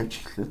менежерүүдийг тавьж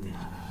эхлээд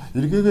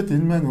эргээгээд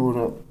энэ маань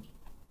өөрөө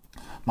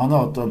манай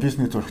одоо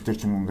бизнес төрх төр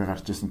ч юм ингээ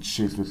гарч ирсэн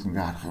жишээлбэл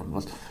ингээ харах юм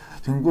бол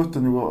тэнгуут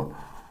нөгөө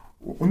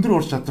өндөр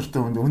ур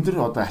чадвартай өндөр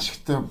одоо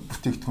ашигтай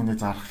бүтээгдэхүүнээ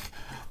зарах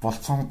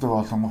болцоотой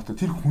болонготой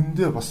тэр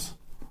хүндээ бас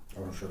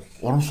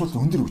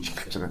урамшуул өндөр үуч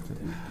эхэлж байгаа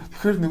тийм.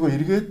 Тэгэхээр нөгөө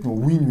эргээд нөгөө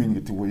win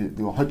гэдэг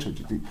нөгөө хож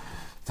гэдэг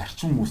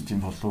зарчим хүмүүс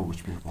тийм болов уу гэж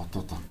би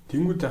бодоод байна.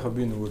 Тэнгүүд яхаа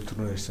би нөгөө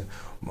түрүүн ярьсан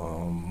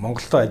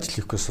Монголдо ажил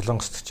хийхгүй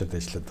Солонгост очиад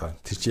ажиллаад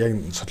байгаа. Тэр чинь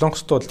яг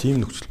Солонгост бол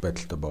тийм нөхцөл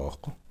байдалтай байгаа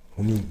байхгүй.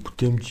 Хүний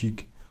бүтээмжийг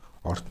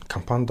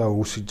компанида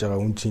үүсгэж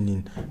байгаа үн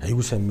цэнийг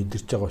аюул сайн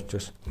мэдэрч байгаа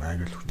учраас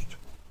маяг л хүчиж.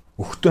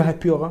 Өгтөө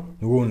хаппи байгаа,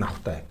 нөгөө нь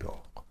автаа хаппи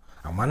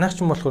байгаа. Манайх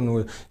ч юм болохоор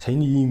нөгөө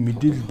саяны ийм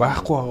мэдээлэл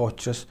байхгүй байгаа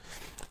учраас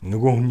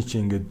нөгөө хүний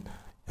чинь ингээд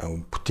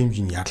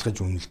бүтээмжийг ялгаж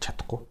үнэлж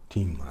чадахгүй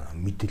тийм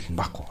мэдээлэл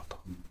байхгүй байгаа.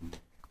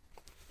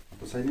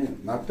 Одоо саяны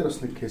над дээр бас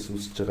нэг кейс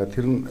үүсэж байгаа.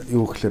 Тэр нь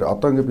юу гэхээр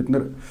одоо ингээд бид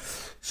нар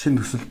шинэ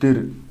төсөл дээр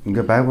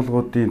ингээд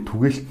байгууллагуудын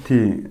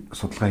түгээлтийн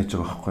судалгаа хийж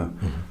байгаа байхгүй юу?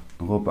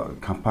 Нөгөө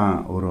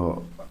компани өөрөө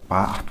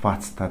авт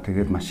баацтай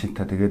тэгээд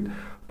машинтай тэгээд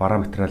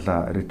бараа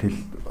материалаа ритейл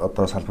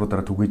одоо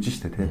салбаруудаараа түгээж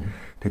штэ тий.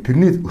 Тэгээд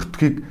тэрний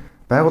өртгийг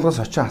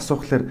байгууллагаас очиж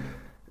асуухлаар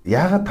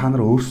яагаад та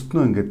нар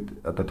өөрсдөө ингээд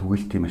одоо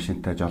түгээлтийн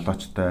машинтай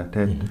жолоочтой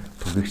тий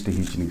түгээгчтэй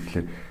хийж ийн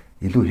гэхлээр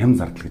илүү хям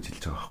зардал гэж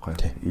хэлж байгаа байхгүй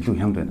юу? Илүү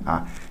хямд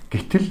байна.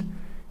 Гэтэл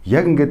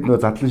яг ингээд нөө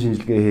задлан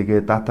шинжилгээ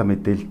хийгээ дата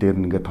мэдээлэл дээр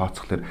нь ингээд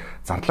тооцохлоор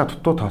зардлаа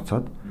дутуу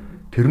тооцоод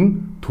тэр нь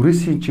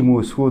түрээсийн ч юм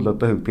уу эсвэл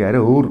одоо хэвдээ арай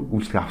өөр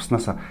үйлчлэг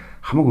авснаас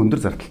хамаагүй өндөр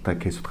зардалтай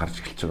кейсүүд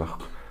гарч эхэлж байгаа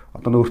байхгүй юу?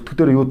 Одоо нөө өртөг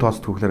дээр юу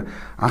тооцдог гэхээр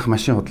анх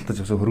машин худалдаж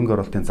авсан хөрөнгө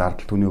оруулалтын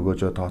зардал түүний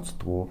өгөөжөө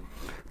тооцдгоо.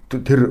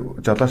 Тэр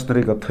жолооч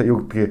нарыг одоо юу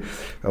гэдгийг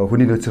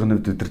хүний нөөцийн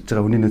хувьд удирдах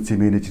байгаа хүний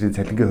нөөцийн менежерийн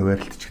цалингийн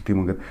хуваарлалт ч гэдэг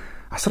юм ингээд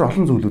асар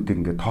олон зүйлүүдийг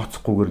ингээд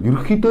тооцохгүйгээр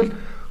ерөнхийдөө л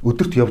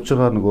өдөрт явж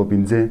байгаа нөгөө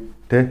бензин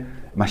те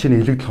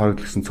машины элэгдэл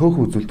хоригдол гэсэн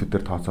цөөхөн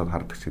үзүүлэлтүүдээр тооцоод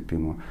хардаг ч гэдэг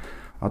юм уу.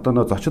 одоо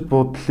нөө зочид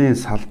буудлын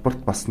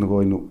салбарт бас нөгөө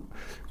энэ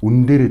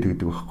үнэн дээрээ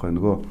тэгдэг байхгүй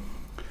нөгөө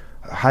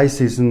high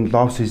season,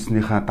 low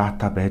season-ийнхаа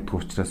дата байдгүй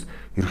учраас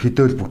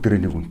ерөөхдөө л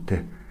бүгдээрээ нэг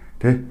үнэтэй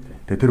тий.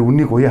 Тэгээ тэр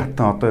үннийг уян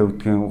хатан одоо юу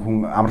гэдгийг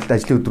хүн амралт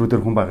ажлын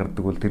өдрүүдээр хүн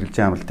багардаг бол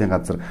тэрэлжийн амралтын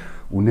газар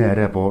үнэ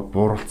арай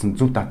бууруулсан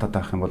зөв дататай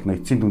авах юм бол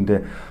эцсийн дүндээ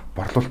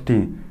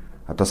борлуулалтын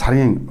одоо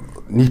сарын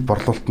нийт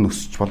борлуулалт нь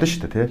өсөж болно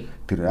шүү дээ тий.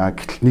 Тэр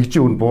гэтэл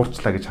нэгжийн үн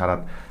буурчлаа гэж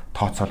хараад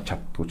тооцоолж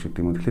чаддгүй ч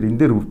гэдэг юм. Тэгэхээр энэ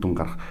дээр үр дүн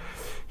гарах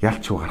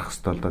ялч юу гарах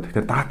хэрэгтэй л доо.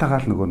 Тэгэхээр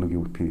датагаал нөгөө нэг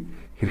юу гэдгийг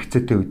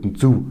хэрэгцээтэй үед нь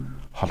зөв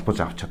холбож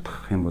авч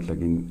чадах юм бол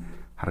энэ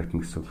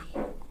харагдана гэсэн үг.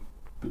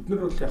 Бид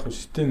нар бол яг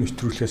систем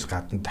нэвтрүүлэхээс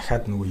гадна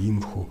дахиад нөгөө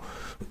иймэрхүү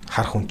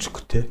харах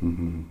өнцөг те.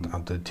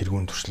 Одоо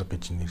тэргуун туршлага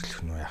гэж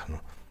нэрлэх нь яах нь.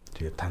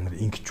 Тэгээ та нар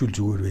ингэчүүл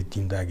зүгээр байд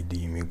юм да гэдэг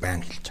юмыг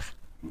байн хэлж байгаа.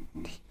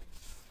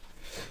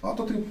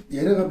 Одоо тэг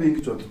яриагаа би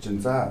ингэж бодож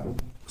байна. За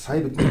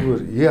сая бид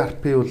нар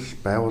ERP бол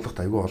байгууллагт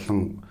аягүй олон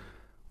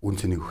үн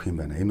цэнийг өгөх юм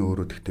байна. Энэ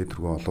өөрөө тэгтээ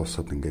тэргүй олон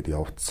улсад ингээд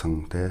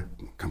явагдсан те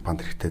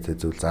компанид хэрэгтэй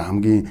зүйл. За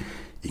хамгийн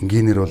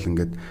энгийнээр бол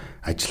ингээд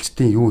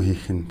ажилчдын юу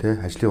хийх нь те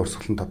ажлын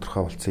урсгал нь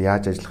тодорхой болцсон,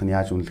 яаж ажиллах нь,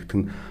 яаж үнэлэх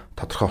нь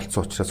тодорхой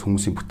болцсон учраас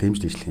хүмүүсийн бүтээмж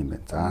дэвшлэх юм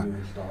байна. За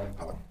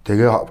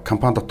тэгээ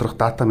компани доторх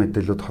дата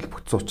мэдээлэлүүд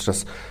холбогдсон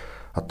учраас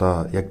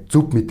одоо яг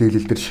зөв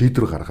мэдээлэл дээр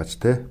шийдвэр гаргаж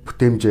те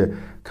бүтээмж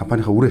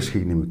компанийнхаа үр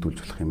ашгийг нэмэгдүүлж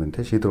болох юм байна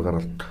те шийдвэр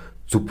гаргалт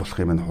зөв болох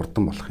юм байна,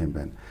 хурдан болох юм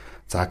байна.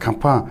 За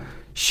компани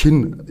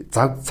шин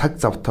цаг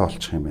завтай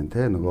болчих юм байна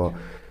те нөгөө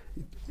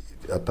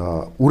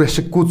одоо үр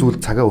ашиггүй зүйл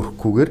цагаа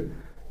өрөхгүйгээр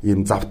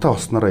ийм завтай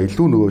болсноороо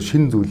илүү нөгөө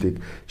шин зүйлийг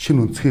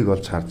шин өнцгийг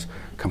олж харж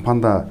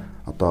компанид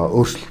одоо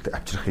өөрчлөлт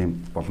авчрах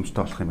юм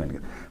боломжтой болох юм байна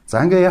гэдэг. За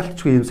ингээ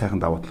ялчгүй ийм сайхан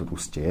давуу талууд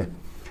үүсчээ.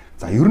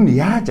 За ер нь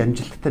яаж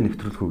амжилттай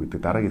нэвтрүүлэх үү гэдэг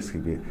дараагийн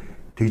хэсгийг би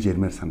тэгж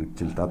ярмаар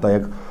санагдаж байна. Одоо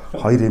яг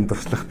хоёр юм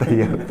туршлагатай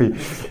би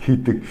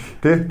хийдэг.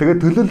 Тэгээд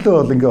төлөвлөлөө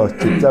бол ингээ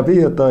очив. За би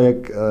одоо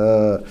яг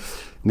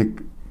нэг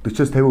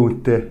 40-50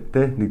 хүнтэй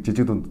нэг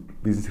жижиг дунд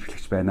бизнес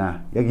эрхлэгч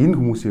байна. Яг энэ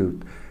хүмүүсийн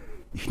хувьд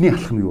эхний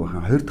алхам юу байх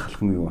юм, хоёр дахь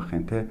алхам юу байх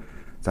юм те.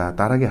 За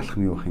дараагийн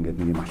алхам юу байх ингээд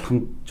нэг юм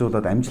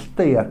алхамжуулаад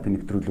амжилттай ERP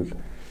нэвтрүүлвэл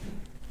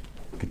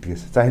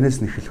гэдгээс. За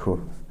хэнээс нь эхлэх үү?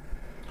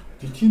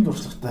 Дэлхийн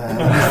дурсагтай.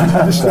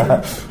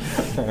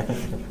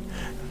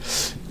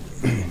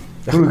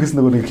 Түрүүхээс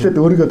нөгөө эхлээд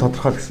өөрийгөө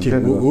тодорхой гэсэн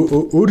тийм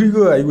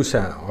өөрийгөө аягүй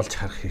сайн олж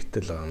харах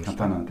хэрэгтэй л байгаа юм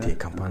байна. Тийм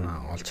компани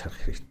олж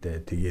харах хэрэгтэй.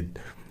 Тэгээд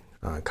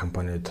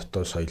компани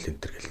дотоод соёл энэ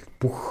төр гэл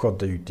бүх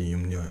одоо юу гэдэг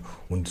юмны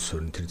үндэс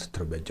суурь тэр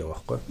дотор байж байгаа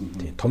байхгүй.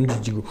 Тийм том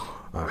жижиг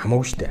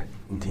хамаагүй штэ.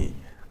 Тийм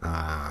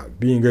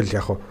би ингээл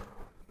яг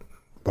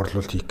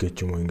борлуулалт хийх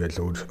гэж юм уу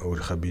ингээл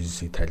өөрийнхөө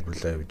бизнесийг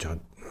тайлбарлаа явж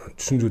байгаа.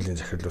 Зүсэн зүйлийн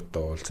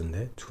захирлуудтай уулзсан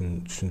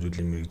тийм зүсэн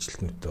зүйлийн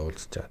мэрэгжилтнүүдтэй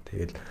уулзж байгаа.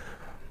 Тэгэл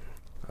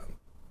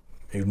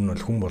ер нь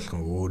бол хүн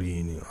болгон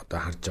өөрийн одоо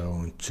харж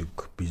байгаа өнцөг,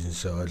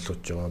 бизнесээ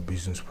ойлгож байгаа,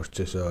 бизнес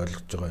процессыг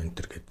ойлгож байгаа энэ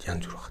төр гэд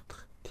янз бүр багтдаг.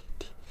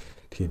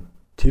 Тэгэхээр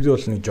тэр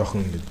бол нэг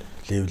жоохон ингэ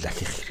левел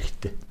ахих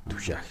хэрэгтэй,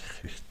 түвшин ахих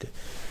хэрэгтэй.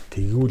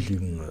 Тэгвэл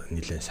ер нь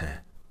нэлээд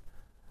сайн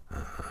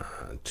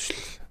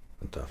төсөл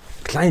одоо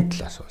клиент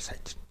талаас бол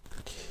сайжирна.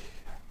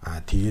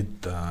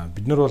 Тэгээд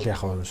бид нар бол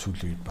яг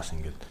сүүлийн үед бас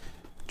ингэ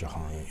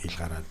жоохон ил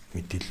гараад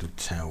мэдээлэлүүд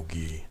сайн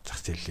үгүй,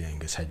 зах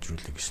зээлээ ингэ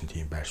сайжруулах гэсэн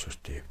тийм байр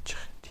суурьтай явж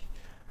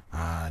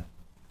байгаа.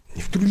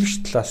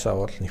 Нэвтрүүлэгч талаасаа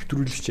бол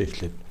нэвтрүүлэгчээ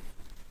эхлээд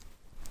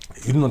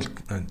ер нь бол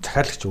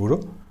захиалагч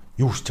өөрөө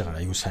юу хийж байгаагаа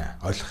аюу сайн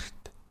ойлгох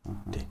хэрэгтэй.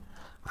 Тий.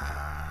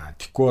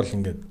 Тэгэхгүй бол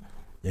ингээд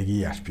яг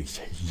ERP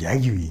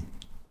яг юу юм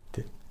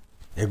тий.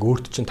 Яг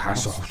өөрт чинь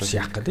таарсан хувцас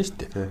яах гэдэг шүү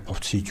дээ.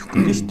 Хувцас хийж өгөх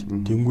гэдэг шүү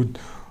дээ. Тэнгүүд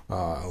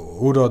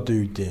өөрөө одоо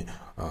юу гэдэг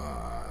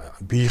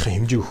биеийнхээ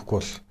хэмжээг өгөхгүй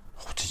бол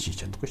хувцас хийж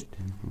чадахгүй шүү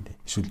дээ.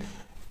 Эсвэл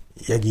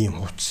яг ийм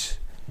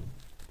хувцас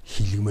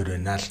хийлгмээр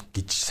байна л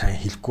гэж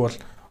сайн хэлэхгүй бол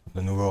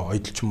нөгөө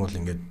ойдлчин бол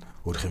ингээд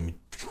өөрийнхөө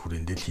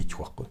хүрээндээ л хийж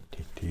байхгүй.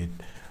 Тэгээд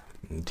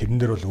тэрэн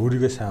дээр бол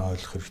өөрийгөө сайн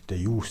ойлгох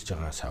хэрэгтэй, юу хүсэж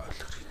байгаагаа сайн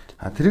ойлгох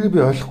хэрэгтэй. Тэрийг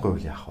би ойлгохгүй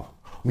бол яах вэ?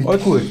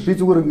 Мэдгүй байл. Би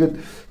зүгээр ингээд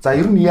за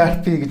ер нь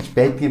ERP гэж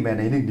байдгийн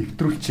байна. Энийг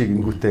нэвтрүүлчихье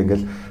гингүүтээ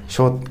ингээд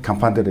шууд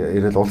компани дээр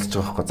ирэл уулзж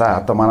байгаа байхгүй.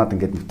 За одоо манад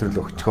ингээд нэвтрүүл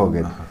өгчгөө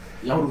гэдэг.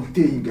 Ямар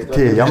үнэтэй юм гэдэг.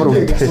 Тий, ямар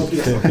үнэтэй.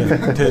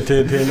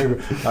 Тэг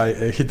нэг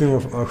хідэн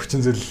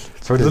хүчин зүйл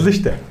сурлуулна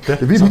шүү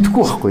дээ. Би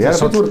мэдэхгүй байхгүй. Яг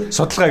зүгээр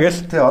судалгаа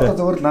гээл. Тий, одоо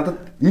зүгээр надад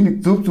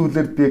энэ зөв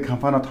зүйлээр би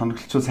компаниуд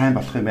хоногчлол сайн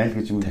болох юм байл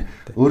гэж юм.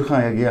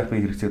 Өөрийнхөө яг ERP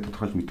хэрэгцээг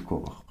тодорхойлж мэдэхгүй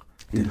байгаа.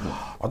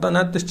 Одоо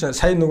надад ч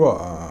сая нөгөө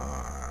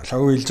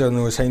лого хэлж байгаа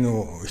нөгөө сая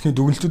нөгөө эхний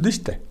дүгнэлтүүд нь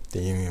шүү дээ.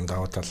 Тэг юм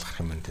давуу тал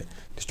гарах юм байна те.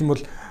 Тэр чинь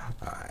бол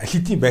аль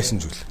хэдийн байсан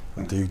зүйл.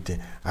 Одоо юу гэдэг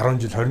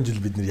 10 жил 20 жил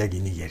бид нар яг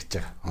энийг ярьж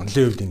байгаа.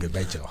 Онлайн үед ингэ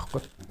байж байгаа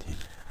байхгүй. Тийм.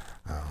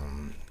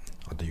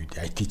 Одоо юу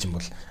гэдэг IT чинь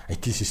бол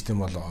IT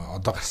систем бол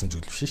одоо гарсан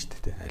зүйл биш шүү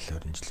дээ. Аль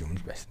 20 жилийн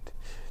өмнө байсан.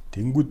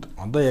 Тэнгүүд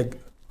одоо яг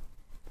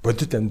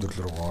бодит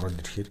амьдрал руу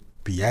ороод ирэхээр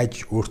би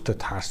яаж өөртөө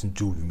таарсан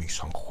зөв юмыг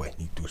сонгох вэ?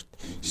 Нэгдүгээр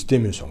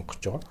системийг сонгох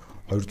гэж байгаа.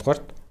 Хоёрдугаар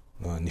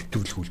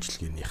нэвтрүүлэх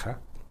үйлчилгээнийхээ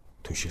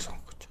түншийг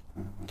сонгох гэж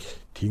байгаа.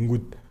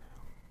 Тэнгүүд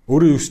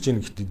өөрөө юусч ийн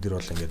гэдэг дээр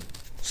бол ингээд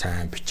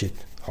сайн бичээд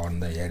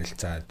хоорондоо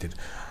ярилцаа тэр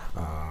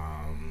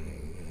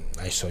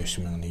ISO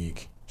 9001-ийг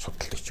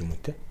судалдаг ч юм уу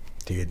те.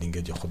 Тэгээд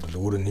ингээд явхад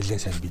бол өөрөө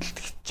нэлээд сайн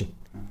бэлтгэж чинь.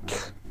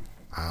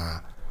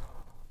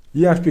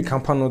 ERP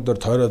компаниудаар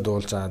тойроод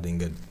уулзаад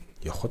ингээд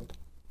явхад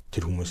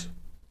тэр хүмүүс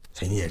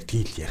саяны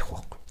ярдгийг ярих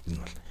байхгүй. Энэ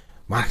бол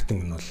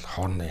маркетинг нь бол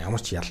хоорондоо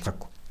ямар ч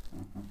ялгаагүй.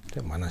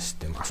 Тэ манай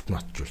систем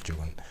автоматжуулж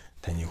өгнө.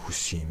 Таны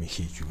хүссэн юм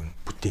хийж өгнө.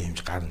 Бүтээн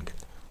хэмж гарна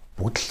гэдэг.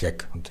 Бүгд л яг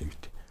одоо юу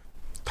гэдэг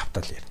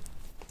тавтал ярина.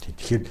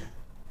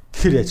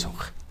 Тэгэхээр яаж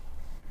сонгох?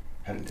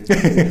 Харин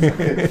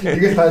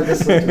тэгээд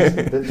таадаас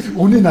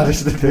үнийн арга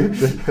шүү дээ.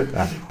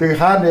 Тэгээ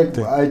хаана яг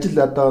ажил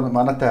одоо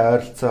манайтай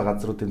ойролцоо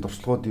газруудын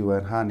туршлагууд юу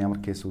байна? Хаана ямар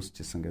кейс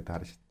үүсчихсэн гэдэг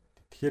харна шүү.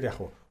 Тэгэхээр яг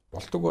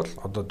болдог бол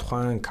одоо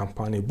тухайн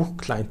компани бүх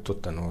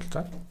клиентуудаа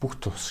нуулзаад бүх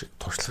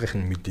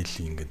туршлагын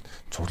мэдээллийг ингээд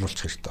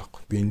цуглуулчих хэрэгтэй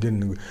байхгүй. Би энэ дээр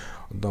нэг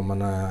одоо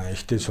манай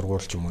ихтэй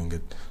сургууль ч юм уу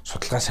ингээд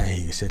судалгаа сайн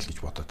хийгээсэй л гэж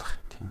бодоод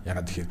байгаа.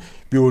 Ягаад тэгэхээр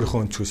би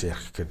өөрийнхөө өнцгөөс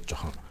ярих гэдэг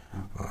жоохон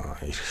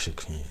ирэх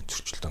шиг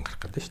зөрчилдөөн гарах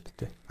гэдэг шүү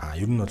дээ.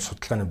 Ер нь бол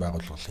судалгааны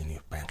байгууллага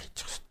энийг байнга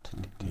хийчих хэрэгтэй.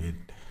 Тэгээд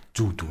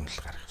зөв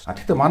дүгнэлт гаргах хэрэгтэй.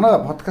 Гэхдээ манай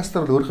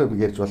подкастаар л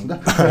өөрийнхөө ярьж болно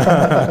да.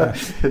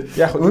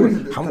 Яг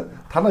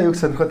танаа юг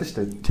сонирхоод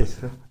шүү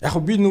дээ. Яг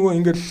би нөгөө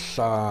ингээл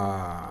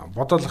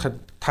бодоолоход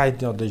та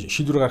хэдийн одоо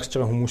шийдвэр гаргаж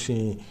байгаа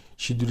хүмүүсийн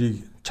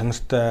шийдвэрийг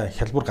чанартай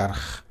хялбар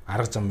гаргах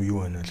арга зам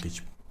юу байна л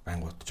гэж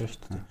байнга бодож байгаа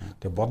шүү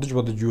дээ. Тэгээ бодож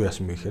юу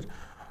яасан бэ гэхээр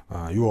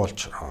юу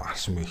олж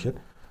харсан бэ гэхээр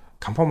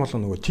компани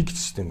болон нөгөө тикет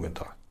систем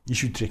гэдэг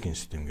issue tracking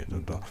систем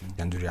гэдэг одоо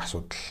янз бүрийн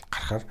асуудал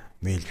гарахаар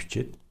мэйл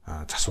бичээд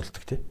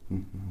засуулдаг тий.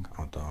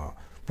 Одоо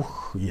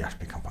бүх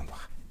ERP компани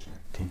байна.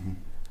 Тийм.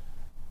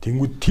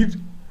 Тэнгүүд тэр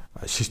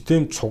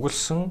систем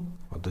цугласан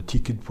одоо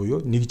тикет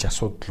буюу нэгж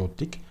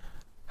асуудлуудыг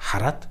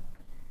хараад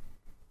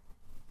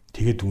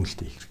тэгээд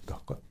дүгнэлтээ хийх хэрэгтэй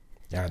байхгүй.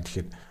 Яагаад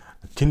тэгэхээр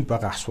тэнд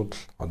байгаа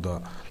асуудал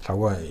одоо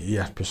лавга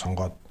ERP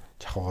сонгоод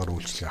жахваагаар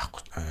үйлчлэг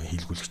авах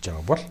хийлгүүлж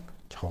байгаа бол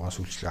жахваагаас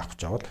үйлчлэг авах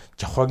гэж аваад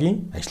жахваагийн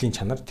ажлын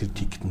чанар тэр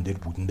тикетэн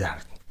дээр бүгдэндээ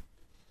харагдана.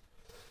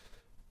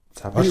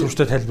 За би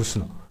өөртөө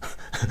тайлбарласан уу?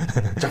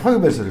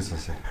 Жахваагийн байр суурьс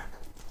басаа.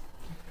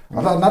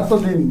 Надад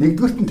бол энэ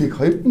нэгдүгüрт нь тэг,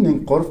 хоёрт нь нэг,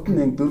 гуравт нь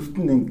нэг, дөрөвт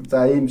нь нэг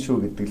за ийм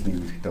шүү гэдэг л нэг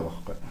хэрэгтэй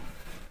байхгүй.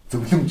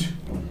 Зөвлөмж.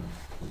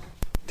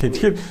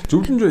 Тэгэхээр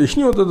зөвлөмж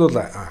эхний удаад бол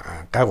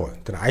гайгүй.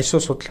 Тэр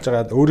ISO судалж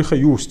байгаа өөрийнхөө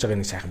юу хүсэж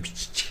байгааг нэг сайхан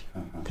биччих.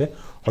 Тэ?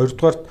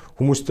 Хоёрдугаарт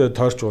хүмүүстэй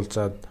тойрч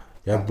уулзаад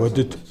яг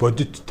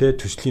бодит те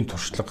төслийн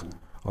туршлага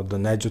одоо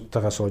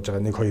найзуудтайгаа сууж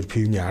байгаа 1-2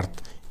 пивний ард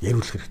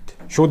яриулах хэрэгтэй.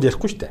 Шууд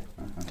ярихгүй шүү дээ.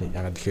 Тэ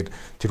ягаад тэгэхээр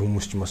тэр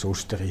хүмүүс ч бас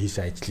өөрсдийнхээ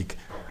хийсэн ажлыг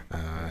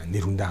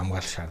нэр хүндээ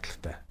хамгаалах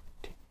шаардлагатай.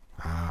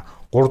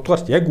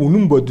 Гуравдугаарт яг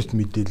үнэн бодит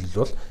мэдээлэл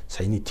бол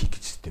саяны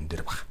тикет систем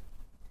дээр баг.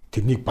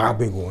 Тэрнийг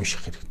баабыг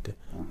унших хэрэгтэй.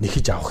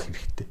 Нэхэж авах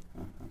хэрэгтэй.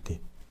 Тийм.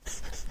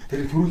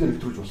 Тэр төрүүлэр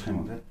нэвтрүүлж болох юм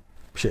уу те?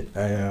 Биш ээ.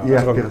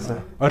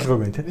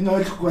 Ойлгоогүй те. Энэ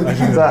ойлгохгүй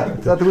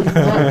байна. За тэгвэл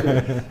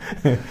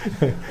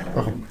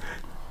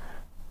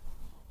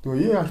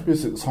Тэгээ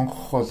ERP-с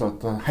сонгох бол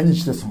одоо хань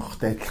ижлээ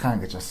сонгохтой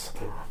адилхан гэж бас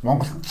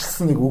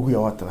монголчилсан нэг үг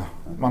яваад байгаа.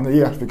 Манай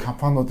ERP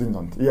компаниудын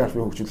донд, ERP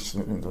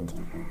хөгжүүлэгчдийн донд.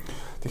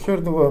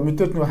 Тэгэхээр нөгөө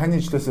мэдээд нөгөө хань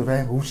ижлээс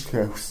байн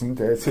хөгжлөхөө хүснэ.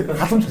 Тэгээ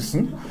халамж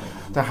хүснэ.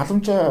 Тэгээ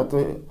халамжаа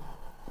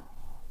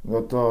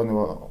одоо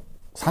нөгөө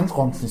санал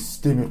гомдлын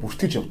системээр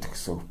бүртгэж явдаг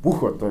гэсэн.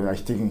 Бүх одоо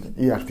IT-ийн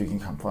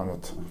ERP-ийн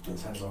компаниуд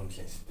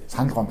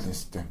санал гомдлын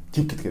систем,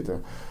 тикет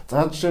гэдэг.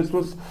 За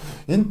жишээлбэл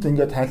энд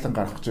ингээд тайлан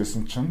гаргах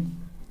гэсэн чинь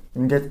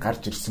ингээд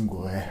гарч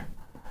ирсэнгүй.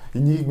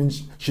 Энийг минь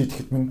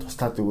шийдэхэд минь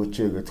туслаад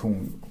өгөөч гэдэг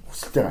хүн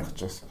хүсэлтээ гаргаж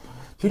байсан.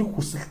 Тэр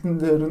хүсэлтэн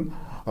дээр нь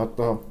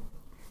одоо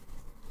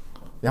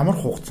ямар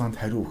хугацаанд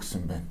хариу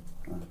өгсөн байна.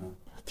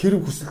 Тэр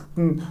хүсэлт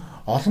нь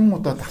олон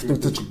удаа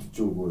давтагдаж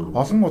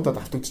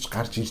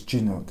гарч ирж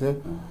гин үү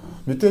те.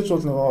 Мэдээж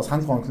бол нөгөө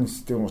санал гомдлын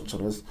систем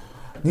учраас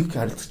нэг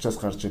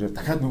харилцагчаас гарч ирээд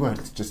дахиад нөгөө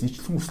харилцагчаас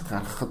нийтлэн хүсэлт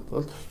гаргахад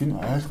бол энэ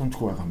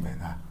ойлгомжгүй байгаа юм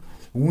байна.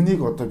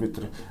 Үүнийг одоо бид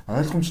нар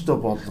ойлгомжтой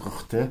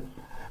болгох те.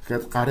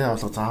 Тэгэхээр гарын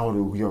авлага заавар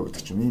өгөө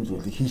гэдэг чинь ийм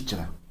зүйлийг хийж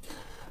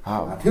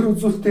байгаа. Тэр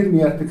үзүүлэлтээр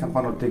ERP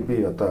компаниудыг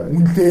би одоо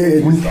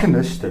үнэлэх нь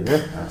байна шүү дээ.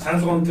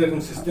 Санал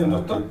гомдлын систем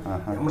дотор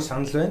ямар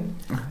санал байна?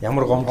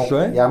 Ямар гомдол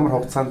байна? Ямар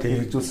хугацаанд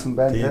хэрэгжүүлсэн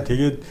байна?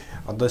 Тэгээд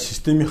одоо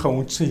системийнхаа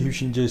үндсэн хэв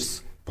шинжээс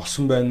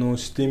болсон байна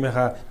уу?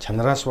 Системийнхаа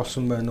чанараас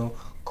болсон байна уу?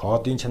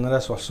 Кодын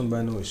чанараас болсон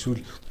байна уу?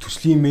 Эсвэл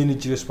төслийн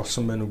менежерээс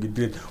болсон байна уу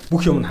гэдгээр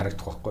бүх юм нь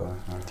харагдах байхгүй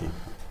юу? Тийм.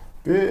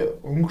 Би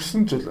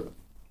өнгөрсөн жил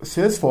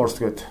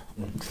Salesforce гэдэг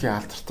дэлхийн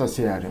алдартай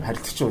CRM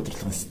харилцагчийн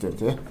удирдлагын систем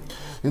тийм.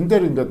 Энэ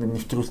дээр ингээд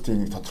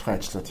нэвтрүүлэлтийн нэг тодорхой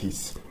ажлууд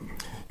хийсэн.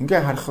 Ингээ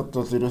харахад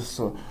бол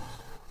ерөөсөө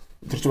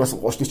тэр чинь бас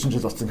 30-40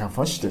 жил болсон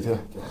компани шүү дээ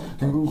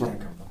тийм.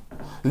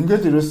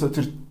 Ингээд ерөөсөө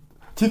тэр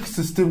тик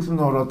системд нь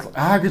ороод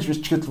А гэж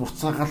бичгээд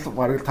буцаагаал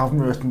бараг 5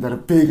 минутын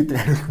дараа Б гэдэг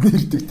хариулт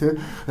нэрдэг тийм.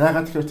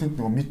 Ягаад тэгэхээр тэнд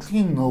нөгөө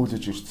мэдлэгийн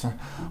knowledge ирсэн.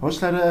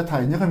 Уучлаарай та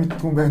энийгээ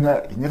мэддгүй юм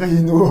байна. Энийгээ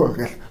хийнэ үү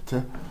гэл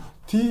тийм.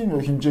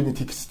 Тийм хэмжээний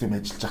тик систем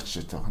ажиллаж байгаа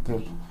ч гэдэг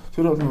тийм.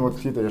 Тэр бол нөгөө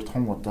дэлхийд дээр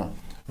том одоо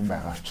юм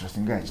байгаа учраас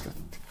ингээ ажиллаад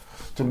байдаг.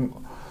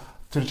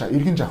 Тэр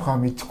иргэн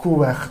жавхаа мэдэхгүй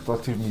байхад бол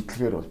тэр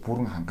мэдлэгээр бол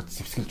бүрэн хангаж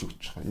зэвсгэлж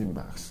өгч байгаа юм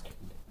байгаа гэсэн.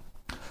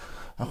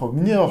 Яг хөө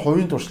миний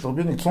хувийн туршлага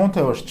би нэг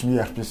 150 орчим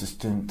ERP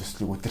систем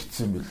төслийг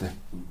удирдсан юм билээ.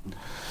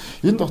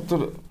 Энэ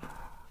дотор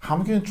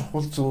хамгийн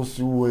чухал зүйлс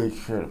юу вэ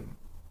гэхээр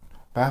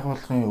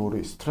байгууллагын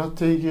өөрийн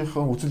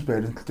стратегийнхаа үзэл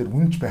баримтал дээр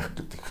үнж байх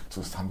гэдэг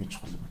зүйлс хамгийн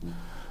чухал юм.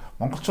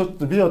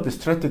 Монголчууд би одоо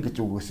стратеги гэж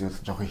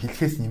үгээс жоохон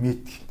хэлхээс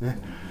нэмээд тий.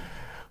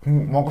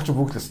 Монголчууд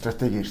бүгд л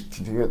стратеги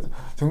ярьдаг. Тэгээд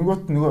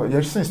тэнгуут нөгөө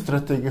ярьсан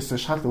стратегиэс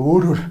шал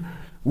өөрөөр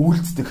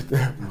үйлддэг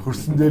тий.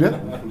 Хөрсөн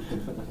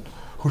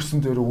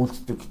дээр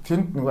үйлддэг.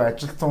 Тэнд нөгөө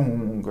ажилтсан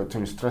хүн ингээ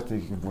тэр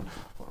стратегийг бүр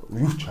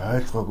юу ч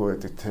ойлгоогүй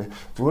байдаг тий.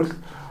 Зүгээр л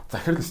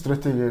захирал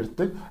стратеги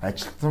ярьдаг.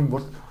 Ажилтсан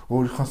бол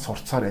өөрийнхөө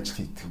сурцаар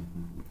ажил хийдэг.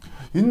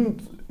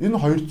 Энэ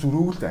хоёр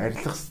зүрүүл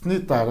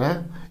арилгасны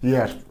дараа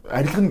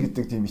арилгана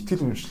гэдэг тийм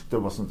итгэл үнэмшилтэй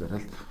болсон дараа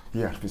л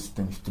ERP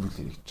систем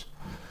нэвтрүүлээ гэж.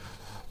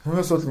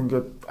 Түүнээс бол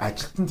ингээд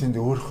ажилтан тэнд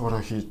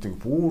өөрөөрөө хийдэг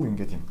бүр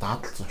ингээд юм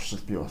дадал зуршил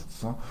бий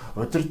болсон.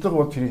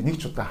 Удирдлага бол тэрийг нэг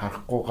ч удаа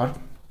харахгүйгээр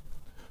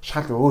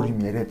шал өөр юм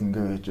яриад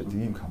ингээд байж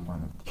ийм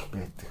компаниуд их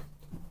байдаг.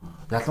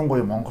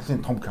 Ялангуяа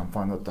Монголын том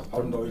компаниуд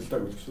хоорондоо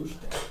уялдаа гэж шүү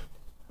дээ.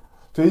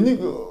 Тэгээ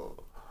энийг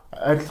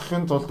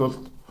арилгахын тулд бол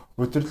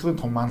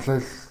удирдлагын том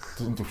манлайлал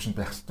төвшөнд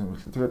байх хэрэгтэй юм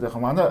л. Тэгээд яг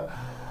манай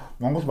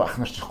Монгол баах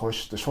нар ч ихгүй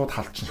шүү дээ. Шууд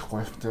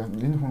халчихгүй.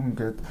 Энэ хүн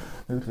ингээд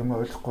нэг юм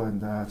ойлгохгүй байна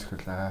да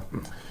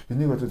тэгэхээр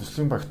энийг одоо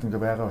төслийн багт ингээ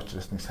байгаа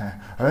учраас нэг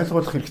сайн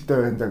ойлгуулах хэрэгтэй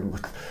байна да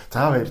гэнгүүт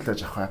заа баярлаж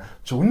авах.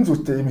 Чи үнэн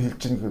зүйтэй юм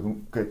хэлж ийн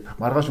гээд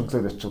маргааш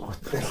өглөөд очихгүй.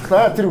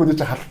 Тэр хүнээ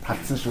чи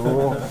халдсан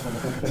шүү.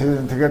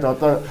 Тэгээд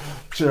одоо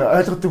чи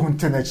ойлгодог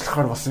хүнтэй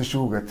ажиллахаар болсон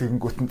шүү гэдэг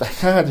тэгэнгүүт нь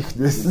дахиад их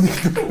нээсэн нэг.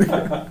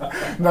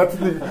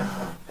 Надад нэг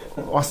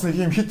бас нэг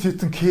юм хит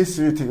хитэн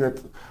кейс үү тэгээд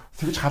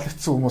тэгж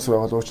халагдсан хүмүүс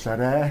байгаад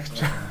уучлаарай гэж.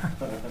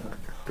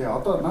 Тэгээ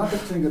одоо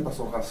надад ч ингэж бас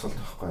ургаан асуулт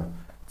байхгүй юу.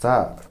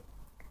 За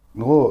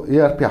нөгөө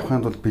ERP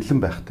авахын тулд бэлэн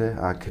байх те.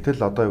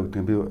 Гэтэл одоо юу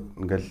гэдэг би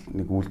ингээл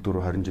нэг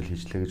үйлдвэр 20 жил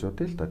хийжлээ гэж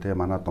бодъё л да. Тэгээ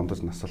манай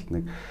дундаж насалт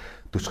нэг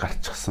 40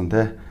 гарчихсан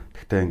те.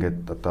 Гэхдээ ингээд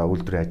одоо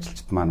үйлдвэрийн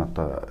ажилчид маань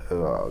одоо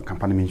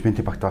компани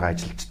менежментийн багт байгаа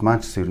ажилчид маань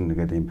ч ер нь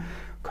нэгээд ийм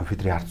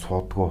компьютерийн ард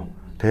суудгүй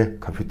те.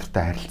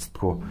 Компьютертэй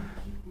харилцдаггүй.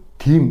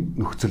 Тим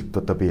нөхцөлд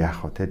одоо би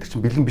яах вэ те. Тэр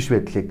чинь бэлэн биш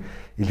байдлыг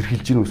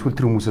илэрхийлж гин эсвэл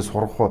тэр хүмүүсээ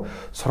сурах уу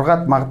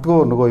сургаад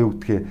магадгүй нөгөө юу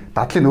гэдгийг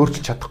дадлыг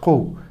өөрчилж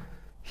чадахгүй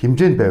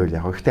хэмжээнд байвал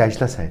яг ихтэй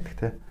ажиллаа сайдаг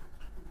те.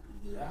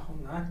 Яг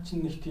наад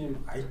чинь нэг тийм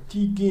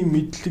IT-ийн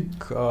мэдлэг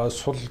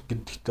сул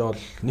гэдэгтээ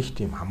бол нэг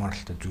тийм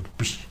хамааралтай зүйл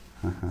биш.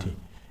 Тийм.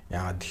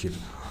 Яагаад тэгэхээр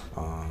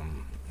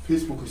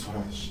Facebook-ыг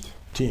сураад шүү дээ.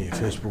 Тийм,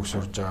 Facebook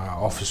сурж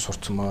байгаа, Office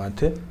сурцсан байгаа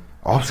тий.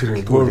 Office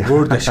хэрэглэдэг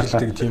Word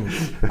ашигладаг тийм.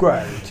 Үгүй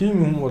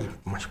тийм хүн бол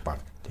маш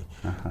бага.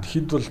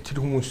 Тэгэхэд бол тэр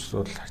хүмүүс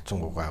бол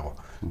хайцангуй гайгүй.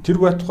 Тэр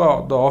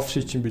байтугай одоо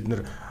офис чинь бид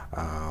нэр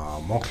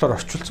монголоор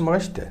орчуулсан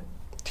байгаа шүү дээ.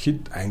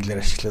 Тэгэхэд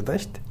англиар ашиглаад байгаа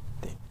шүү дээ.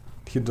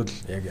 Тэгэхэд бол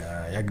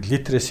яг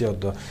литераси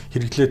одоо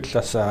хэрэглээ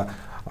талаас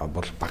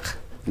бол бага.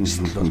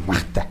 Эсвэл бол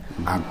багтай.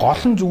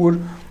 Гол нь зүгээр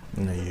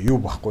юу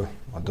баггүй.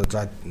 Одоо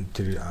за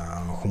тэр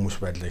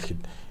хүмүүс байлаа гэхэд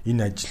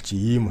энэ ажил чи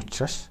ийм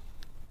учраас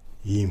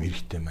ийм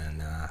хэрэгтэй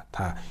байна.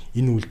 Та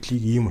энэ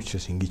үйлдэлийг ийм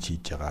учраас ингэж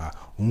хийж байгаа.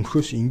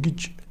 Өмнөхөөс ингэж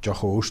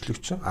жоохон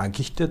өөрчлөгдсөн.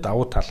 Гэхдээ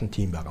давуу тал нь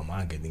тийм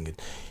байгаамаа гэдэг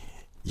ингээд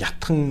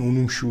ятхан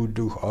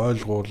үнэмшүүлэх,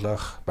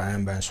 ойлгуулах,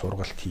 байн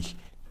сургалт хийх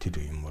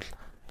тэр юм бол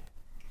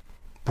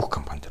бүх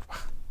компанид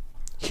баг.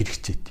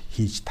 Хэрэгцээд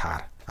хийж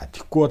таар.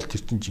 Тэгэхгүй бол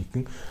тэр чинь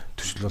жинхэнэ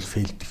төсөл бол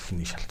фейлдэх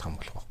нэг шалтгаан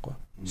болох байхгүй.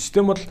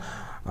 Систем бол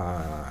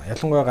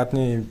ялангуяа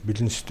гадны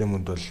бэлэн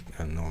системүүд бол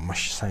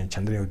маш сайн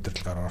чанарын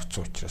удирдлагаар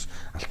орцсон учраас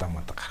алдаа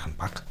мада гарах нь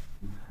бага.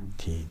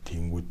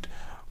 Тиймгүүд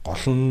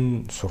гол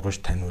нь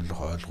сургаж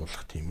таниулах,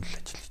 ойлгуулах тийм л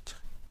ажил хийж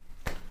байгаа.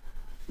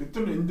 Бид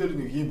нар энэ дээр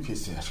нэг ийм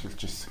кейсийг ашиглаж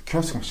байсан.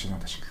 Киоск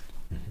машинууд ашиглав.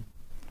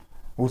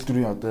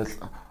 Үйлдвэрийн одоо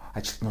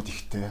ажилтнууд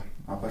ихтэй.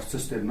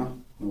 Процесс дээр нөө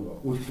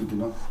үйлдвэрүүд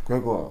нөө.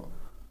 Гэхдээ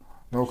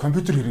нөгөө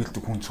компьютер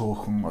хэрэглэдэг хүн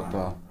цөөхөн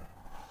одоо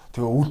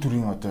тэгээ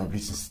үйлдвэрийн одоо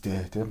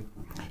бизнестэй тийм.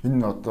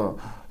 Энэ одоо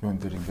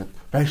юун дээр ингээд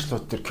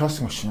байршлууд дээр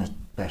киоск машинууд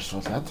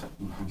байршуулад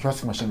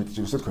киоск машин гэдэг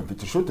чинь өсөд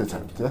компьютер шүү дээ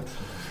цаав тийм.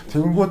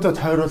 Тэгэнгүүтээ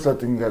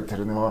тойруулаад ингээд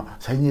тэр нөгөө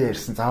саяны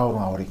ярьсан заавар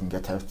мааврыг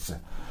ингээд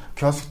тавьчихсан.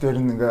 Киоск дээр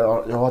нь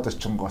ингээд яваад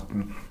очингоот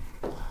нь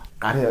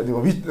гарын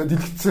нөгөө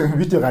дэлгэцсэн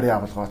видео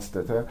гарын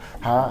авалгаатай тийм.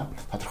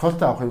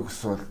 Тодорхойлолтой авахыг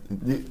хүсвэл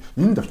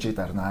энэ төвчийг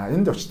дарнаа.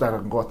 Энэ төвч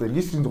дарангууд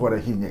регистрийн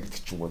дугаараа хийнэ гэдэг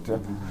ч юм уу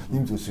тийм.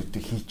 Ийм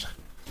зүйлсүүдийг хийж байгаа.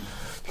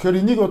 Тэгэхээр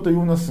энийг одоо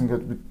юунаас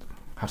ингээд бид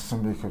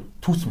харсан бэ гэхээр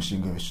түүц машин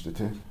ингэ байж тээ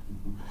тийм.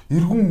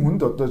 Иргэн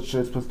хүнд одоо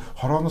жишээлбэл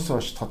хорооноос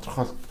хойш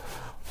тодорхойлт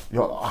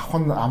авах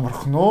нь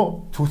амарх нь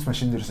уу түүц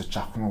машин дээрээс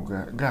ч авах нь уу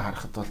ингээ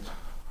харахад бол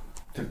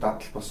тэр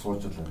дадал бас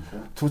сууж байна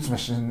тийм. Түүц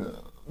машин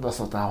бас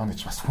одоо аавны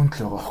ч бас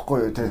хүндэл байгаа байхгүй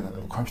юу тийм.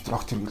 Компьютер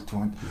огт хэрэглэдэг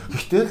хүн.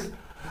 Гэхдээ л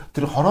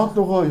тэр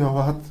хороолгоо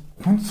яваад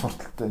хүнд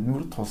сурталтай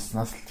нүр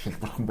тулснаас л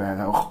хэлбэрхэн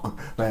байгаа байхгүй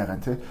байгаа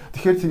тийм.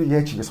 Тэгэхээр тэр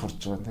яаж хийгээс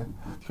сурж байгаа тийм.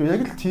 Тэгэхээр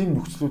яг л тийм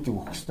нөхцлүүдийг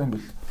өгөх хэрэгтэй юм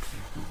бэл.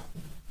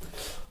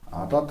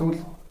 Одоо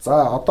тэгвэл за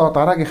одоо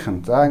дараагийнх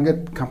нь за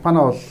ингээд компани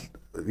бол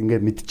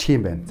ингээд мэдчих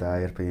юм байна. За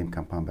ERP ийм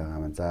компани байгаа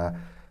юм. За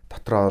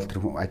дотроо бол тэр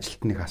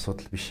ажилтны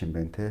асуудал биш юм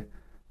байна те.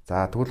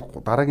 За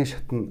тэгвэл дараагийн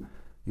шат нь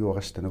юу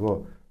байгаа шүү дээ. Нөгөө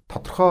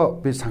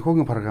тодорхой би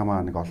санхүүгийн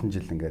програмаа нэг олон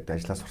жил ингээд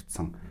ажиллаа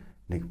сурцсан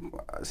нэг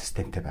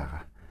системтэй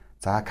байгаа.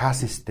 За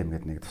CAS систем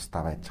гэдэг нэг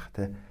тусдаа байж байгаа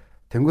те.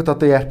 Тэнгүүд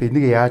одоо ERP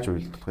энийг яаж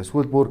уйлдуулах вэ?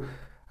 Эсвэл бүр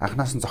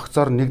анханаас нь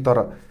зөгцоор нэг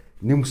дор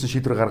нэмсэн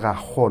шийдвэр гаргаа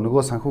авах уу,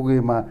 нөгөө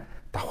санхүүгийн юм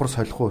давхар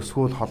солих уу,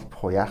 эсвэл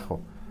холбох уу, яах вэ?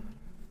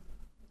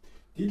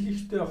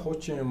 Дийлэгтэй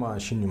хуучин юм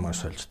шинэ юмар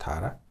сольж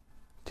таараа.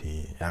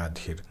 Тий. Яагаад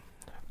тэгэхээр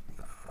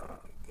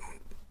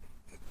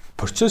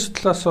процесс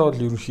талаасаа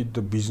бол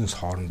ерөнхийдөө бизнес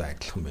хоорондоо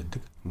адилхан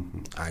байдаг.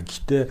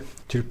 Гэхдээ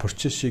тэр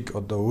процессыг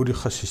одоо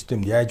өөрийнхөө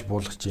системд яаж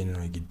буулгаж ийн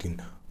вэ гэдэг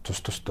нь тус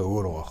тустай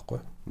өөр байгаа байхгүй.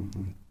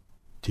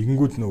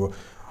 Тэгэнгүүт нөгөө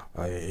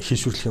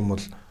хийсвэрлэх юм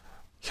бол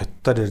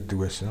хятадаар ярьдаг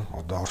байсан.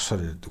 Одоо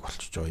орсоор ярьдаг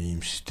болчихж байгаа ийм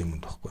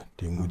системүүд байхгүй.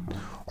 Тэгэнгүүт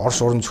орс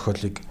уран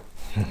зохиолыг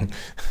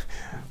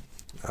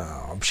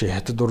биш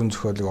хятад уран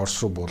зохиолыг орс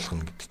руу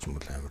буулгах гэдэг чинь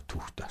бол амар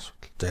төвхтэй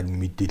асуудал. Зарим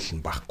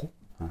мэдээлэл нь багхгүй.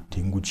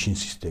 Тэгэнгүүт шинэ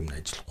систем нь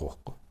ажиллахгүй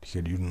байхгүй.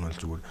 Тэгэхээр ер нь бол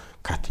зүгээр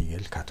кат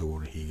хийгээл, кат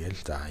өөр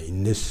хийгээл. За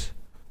энэс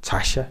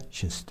цаашаа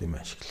шинэ систем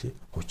ашиглая.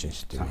 Хуучин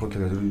систем. Санхүү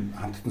тэгээд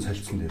хамтдан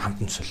солилцсон дээ.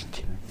 Хамтдан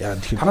солилцсон. Яа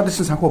тэгэхээр танад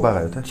гэсэн санхүү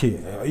байгаа юу те? Тий.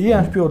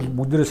 ERP бол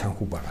бүгдээрээ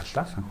санхүү байгаа л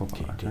да. Санхүү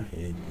байгаа.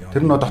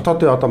 Тэр нь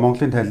дотоодын одоо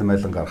Монголын тайлан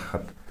байлан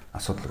гаргахад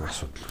асуудал.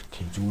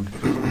 Тийм зүгээр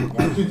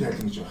Монголын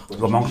тайлан гэж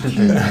байхгүй. Монголын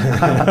тайлан.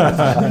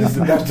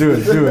 Зүг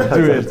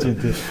ярьж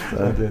байна тий.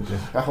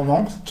 Яг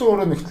монголчин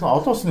өөрөө нэгтлэн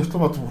олон улсын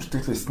нэгтлэн бод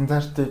бүртгэл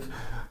стандартыг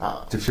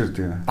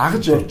зөвшөөрдөг.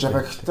 Дагаж явж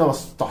байгаа. Гэхдээ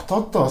бас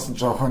дотооддоо бас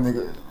жоохон нэг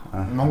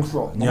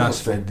Монгол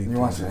нюанс байдаг.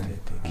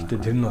 Гэтэ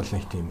тэр нь бол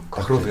нэг тийм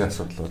тохируулгын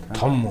асуудал уу.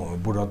 Том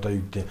бүр одоо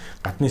юу гэдэг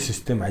гадны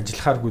систем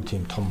ажиллахааргүй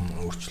тийм том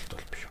өөрчлөлт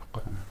бол биш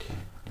байхгүй.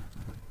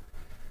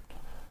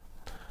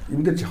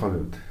 Энд дээр жахаа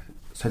гэвэл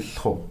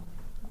солих уу?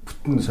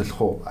 Бүтэн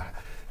солих уу?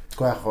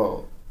 Гэхдээ яг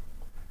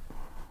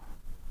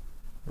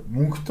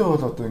мөнгөтэй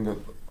бол одоо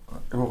ингээд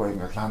аюугаа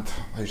ингээд ланд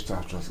 200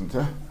 авч болно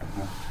тий.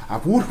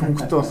 Бүр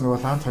мөнгөтэй бол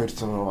нөгөө ланд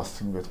 200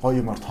 бас ингээд гоё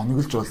юмар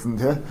тоноглож болно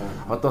тий.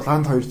 Одоо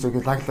ланд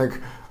 200-ыг лаглаг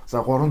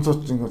за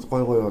 300 ингээд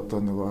гоё одоо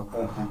нөгөө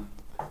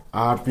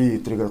RB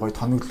эдрийг гоё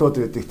тоноглоод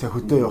байдаг тий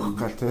хөдөө явах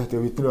гал тий.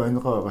 Тэгээ бидний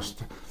оногоо байгаа шүү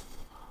дээ.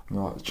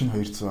 Нөгөө чин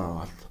 200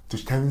 бол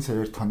 40-50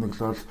 саяар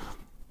тоноглол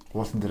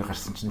уулан дээр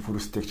гарсан чинь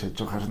фүрстэйг чаж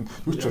гарна.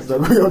 Юу ч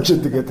болоогүй явж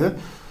байдаг тий.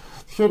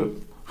 Тэгэхээр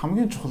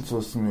хамгийн чухал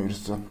зүйлс нь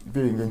ерөөсөө би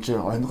ингээд чи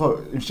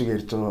оногоо юм шиг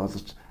ярьж байгаа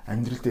боловч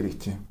амьдрал дээр их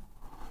тийм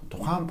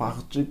тухайн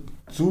багжийг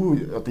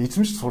зөв одоо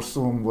эзэмш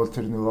сурсан хүн бол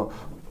тэр нөгөө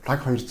лаг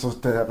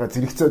 200-тайгаа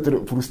зэрэгцээ тэр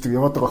бүрсдэг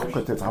яваад байгаа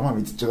байхгүй тий замаа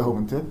мэдчихэж байгаа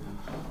хүн тий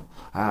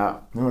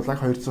нөгөө лаг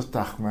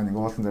 200-тай ах маань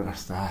ингээ уулан дээр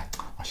гарсан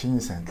машины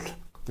сандал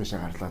дэшээ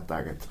гарлаа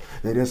да гэд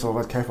яриа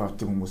суугаад кайф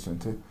авдаг хүмүүс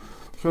байна тий.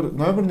 Тэгэхээр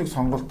номер 1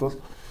 сонголт бол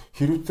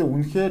хэрвээ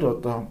үнэхээр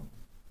одоо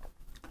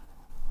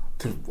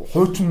тэр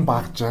хуучин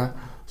багжаа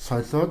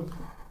солиод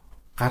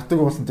гардаг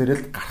уулан дээр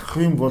л гарах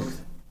юм бол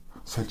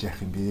сольж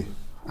яах юм бэ?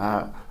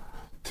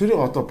 Тэр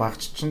одоо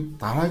багч чинь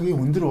дараагийн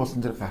өндөр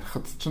уулан дээр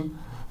гарахад чинь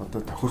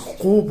одоо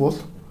тохирохгүй бол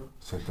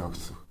солио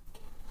гэсэн.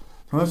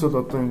 Түүнээс бол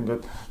одоо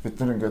ингээд бид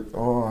нар ингээд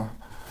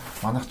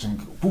манайх чинь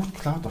бүгд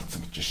клауд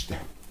болсон гэж штэ.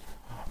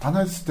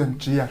 Танай систем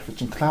чи яах вэ?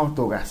 Чин клауд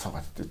уугаа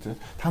асуугаад тий.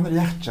 Та нар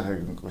яах гэж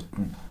байгааг ингээд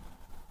нь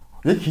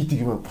яг хийдэг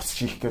юм босч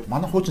хийх гээд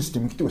манай хуучин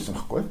систем ингэдэг байсан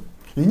байхгүй.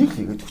 Энийг л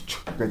хийгээд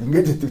өччих гэдэг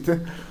ингээд хэдэг тий.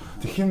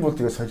 Тэгэх юм бол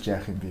тэгээ сольж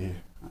яах юм бэ?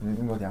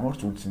 Энэ нь бол ямар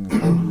ч үнсэн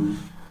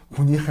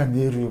хүнийхээ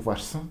нервийг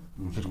барсан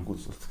хэрэггүй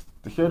зүйл.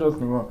 Тэгэхээр бол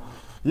нөгөө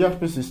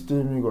ERP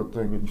системийг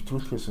одоо ингээд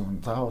нэвтрүүлэхээс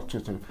өмнө заавал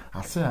ч тэр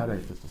алсын хараа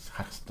гэдэг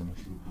харах хэрэгтэй юм.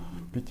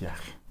 Бид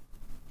яах вэ?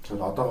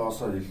 Тэгэхээр одоогоос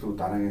илүү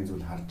дараагийн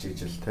зүйл харж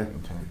ижил те.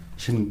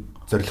 Шинэ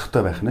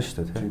зорилготой байх нь шүү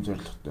дээ те. Тийм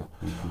зорилготой.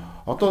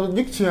 Одоо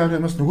нэг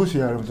CRM-аас нөгөө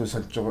CRM-д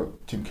сольж байгаа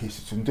тийм кейс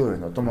зөндөө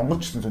байна. Одоо Монгол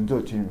ч гэсэн зөндөө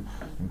тийм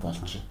юм болж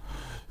байна.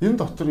 Энэ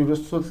дотор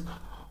ерөөсөө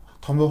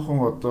томоохон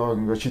одоо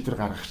ингээд шийдвэр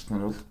гаргагч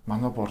нар бол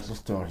манай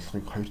борлуулалтын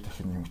орлогыг 2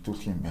 дахин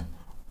нэмэгдүүлэх юм байна.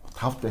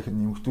 5 дахин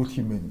нэмэгдүүлэх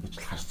юм байна гэж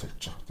л харж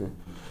сольж байгаа тийм.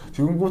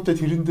 Тэгэнгүүтээ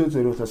тэрэндээ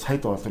зориулаад сая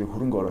долларын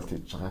хөрөнгө оруулалт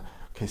хийж байгаа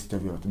кейстэй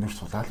би одоо нэр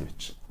сулаал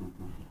байж.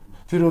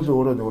 Тэр бол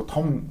өөрөө нөгөө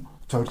том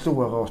зорилго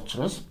байгаа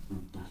учраас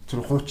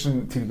тэр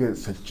хуучин тэргээ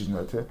сольж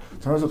байна тийм.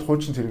 Цаанаас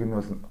хуучин тэрэг нь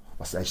бол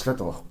бас ажиллаад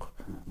байгаа байхгүй.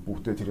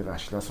 Бүгдээ тэрийг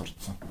ашлаа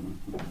сурцсан.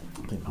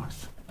 Тийм байна.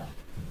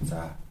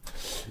 За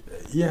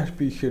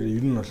ERP гэхээр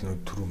ер нь бол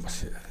нэг түрүүн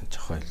бас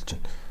жоохон хэлж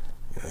байна.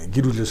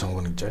 Гэр бүлээ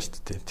сонгоно гэж байгаа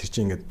шүү дээ. Тэр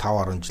чинь ингээд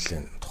 5-10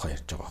 жилийн тухай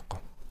ярьж байгаа байхгүй.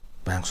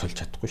 Баян сольж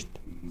чадахгүй шүү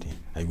дээ. Тийм.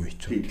 Айгүй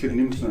хэцүү. Тэгэхээр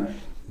нэмсэн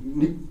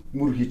нэг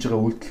мөр хийж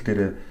байгаа үйлдэл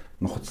дээр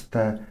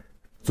нухацтай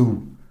зөв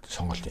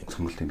сонголт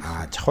юм.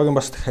 Жахвагийн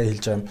бас дахиад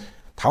хэлж байгаа юм.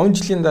 5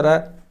 жилийн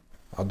дараа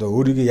одоо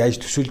өөрийгөө яаж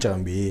төсөөлж байгаа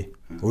юм бэ?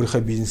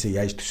 Өөрийнхөө бизнесийг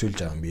яаж төсөөлж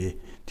байгаа юм бэ?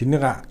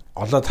 Тэрнийг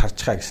олоод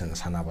харчихаа гэсэн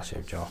санаа бас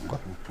явж байгаа байхгүй.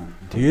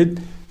 Тэгээд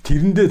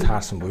тэрэндээ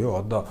таарсан буюу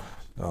одоо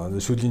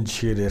сүүлийн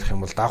жишгээр ярих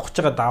юм бол давхаж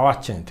байгаа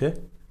даваач юм тий.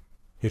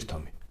 Хэр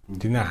том юм.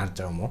 Тэрнийг харж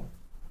байгаа юм уу?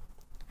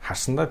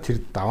 Харсандаа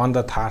тэр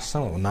даваандаа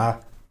таарсан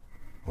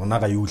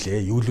унаага юу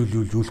лээ?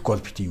 Юулүүлүүлүүлэхгүй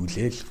бол бити юу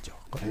лээ л гэж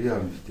байгаа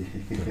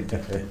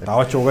байхгүй.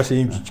 Даваач угаасаа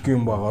ийм жижиг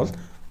юм байгаа бол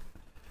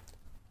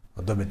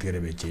одоо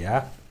мэдгээрээ байж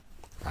яа.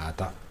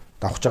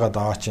 Давхаж байгаа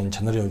даваач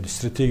чанарын хувьд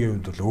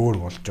стратегийн хувьд бол өөр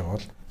болж байгаа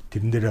бол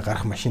тэрэн дээрээ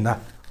гарах машина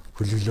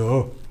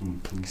хөлөглөө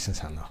гэсэн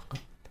санаа байхгүй.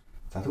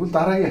 За тэгвэл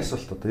дараагийн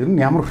асуулт одоо ер нь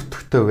ямар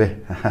өртөгтэй вэ?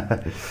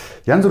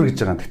 Янз бүр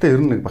гэж байгаа. Гэхдээ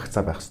ер нь нэг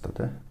багцаа байх хэрэгтэй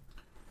тий.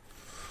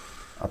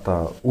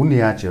 одоо үн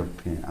яаж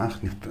явдгийг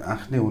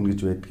анхны үн гэж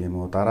байдаг юм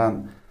уу? Дараа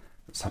нь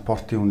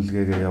саппортын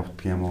үнэлгээгээ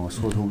явдаг юм уу?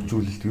 Эсвэл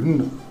хөгжүүлэлт ер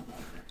нь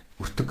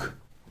өртөг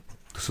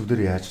төсөв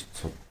дээр яаж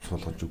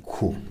суулгаж өгөх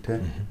үү,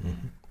 тэ?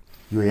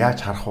 Юу яаж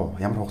харах уу?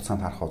 Ямар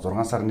хугацаанд харах уу?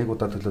 6 сар нэг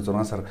удаа төлөө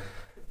 6 сар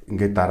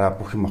ингээд дараа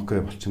бүх юм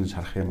окей болчихно гэж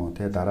харах юм уу,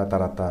 тэ?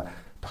 Дараадаа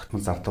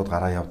тогтмол зардлууд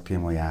гараа явдаг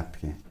юм уу,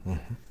 яадаг юм?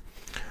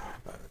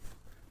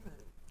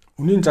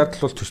 Үнийн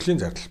зардал бол төслийн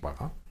зардал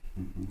байгаа.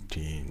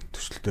 Тийм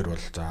төсөл дээр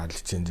бол за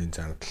лицензийн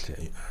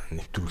зардал,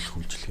 нэвтрүүлэх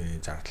үйлчилгээний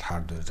зардал,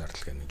 хардвер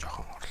зардал гэх нэг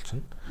жоохон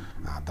оролцсон.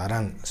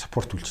 Дараа нь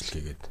саппорт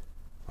үйлчилгээгээд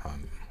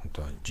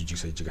одоо жижиг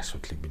сажиг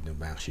асуудлыг бид нэ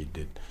байнга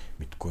шийдээд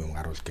мэдгүй юм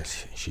гаруул гэл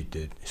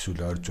шийдээд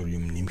эсвэл ойр зур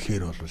юм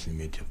нэмэхээр бол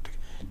нэмээд явдаг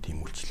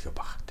тийм үйлчилгээ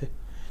баг тий.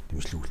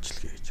 Дэмжлэг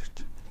үйлчилгээ гэж ярьж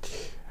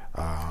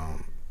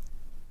байна.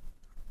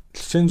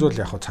 Лиценз бол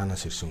яг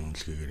цаанаас ирсэн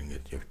үнэлгээгээр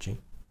ингээд явж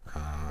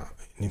байна.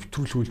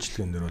 Нэвтрүүлэх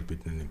үйлчилгээн дээр бол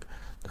бид нэг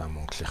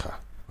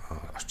Монголынхаа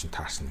орчин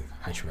таарсан нэг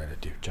ханш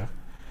бариад явж байгаа.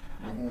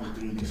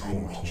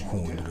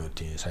 Хүн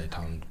өдрөөдийн сая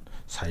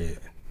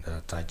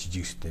за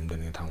жижиг систем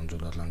дээр нэг 500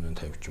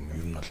 750 ч юм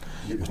ер нь бол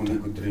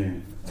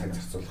өдрийн цаг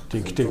зарцуулах.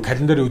 Тийм гэтээ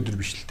календар өдөр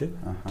биш л те.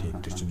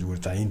 Тийм тэр чинь зүгээр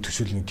за энэ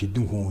төсөл нэг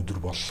тэдэн хүн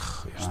өдөр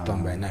болох ёстой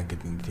байна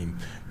гэдэг нэг тийм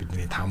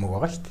бидний таамаг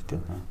байгаа шүү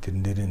дээ.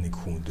 Тэрэн дээрээ нэг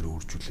хүн өдөр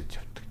үржүүлээд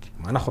явдаг.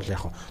 Манайх бол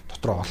яг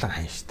дотроо олон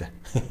ханштай.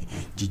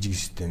 Жижиг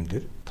систем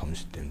дээр, том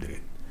систем дээр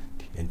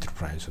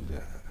enterprise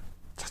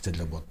зах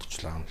зээлээ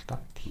бодчихлаа юм л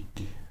да.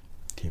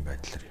 Тийм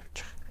байдлаар явж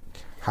байгаа.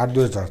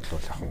 Хардвер зардал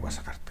бол яг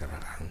угаасаа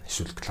гарна.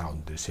 Эсвэл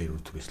клауд дээр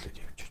сервер түгээслээд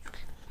явж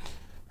байгаа.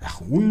 Яг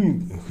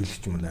үн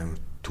хэлэх юм амар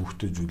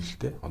төвхтэй зүйл л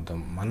дээ. Одоо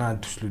манай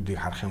төслүүдийг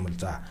харах юм бол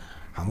за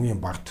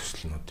хамгийн бага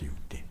төслнүүд юу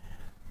гэдэг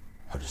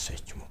 20 сая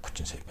ч юм уу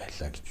 30 сая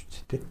байлаа гэж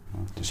үзье тий.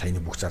 Тэгээ саяны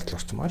бүх зардал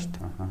орсон байгаа шүү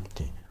дээ.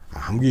 Тийм.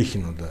 Хамгийн их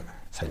нь одоо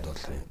сая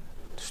долларын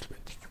төсөл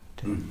байдаг юм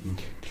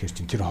тий. Тэгэхээр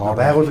чин тэр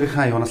хооронд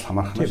байгууллагынхаа юунаас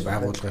хамаарх нь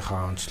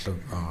байгууллагынхаа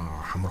онцлог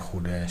хамрах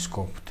хүрээ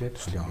скоп тий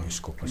төслийн он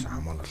скопоос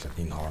хамааруулаад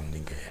энэ хооронд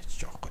ингээ яачих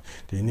жоохгүй.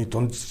 Тэгээ энийг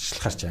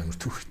дундчлахаар ч амар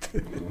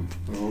төвхтэй.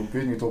 Би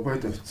нэг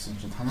Дубайд очсон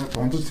чинь танай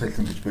дундаж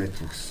цалин гэж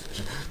байдаг гэсэн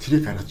чинь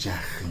тэрийг гаргаж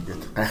яах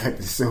ингээд гайхаад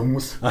ирсэн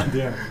хүмүүс.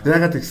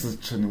 Яагаад гэсэн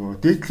чинь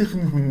нөгөө дээдлийнх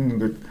нь хүн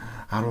ингээд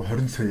 10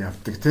 20 сая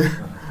явдаг тий.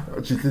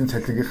 Жилийн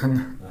цалингийнх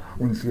нь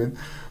үнэлгээ.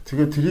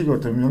 Тэгээд тэрийг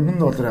одоо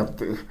 $1000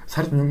 авдаг.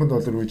 Сард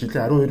 $1000 үе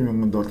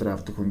жилийн $12,000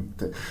 авдаг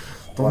хүнтэй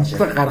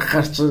дундчлаг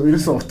гаргахаар чи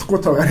ерөөсөө утахгүй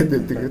таагаад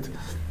байдаг гэдэг.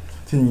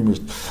 Тийм юм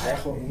байна.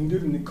 Яг энэ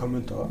дээр нэг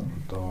комент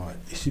одоо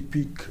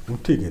SCP-г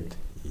үнтэйгээд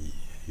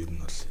ер нь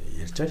бол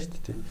ярьж байгаа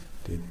шүү дээ.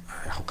 Тэгээд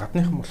яг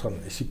гадныхан болохоор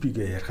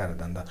SCP-гээ ярихаар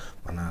дандаа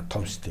манай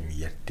том систем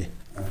ярьдээ.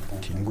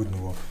 Тэнгүүд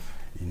нөгөө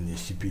энэ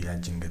SCP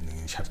яаж ингээд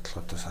нэг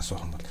шаардлагатаас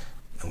асуух юм бол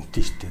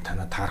үнтэй шүү дээ.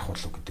 Танаа таарах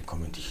болов гэдэг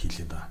комент их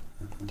хийлээд байгаа.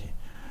 Тийм.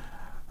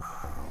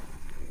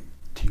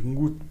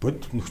 Тэнгүүд бод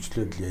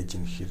нөхцөлөд л яаж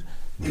юм гэхээр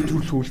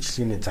нэвтрүүлэх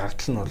үйлчилгээний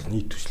зардал нь бол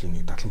нийт төслийн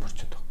нэг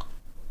 70% байхгүй.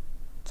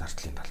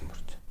 Зардлын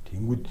 70%.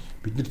 Тэнгүүд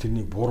бид нар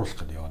тэрнийг бууруулах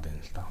гэдэг яваад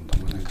байна л да. Хондоо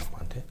манай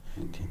компани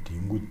тийм.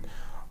 Тэнгүүд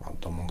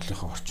одоо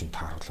Монголынхаа орчинд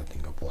тааруулаад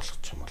ингээ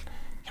буулгах юм бол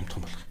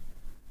хямдхан болох.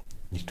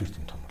 Нэгдүгээр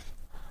тийм том бол.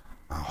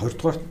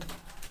 Хоёрдугаарт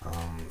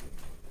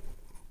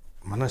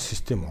манай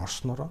систем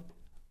орснороо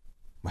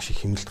маш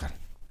их хэмнэлт гарна.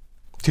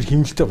 Тэр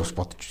хэмнэлтээ бас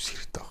бодож үзэх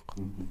хэрэгтэй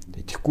байхгүй.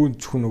 Тэгэхгүй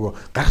зөвхөн нөгөө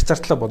гарах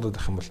зардлаа бодоод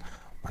авах юм бол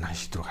манай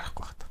шийдвэр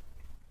гарахгүй байна.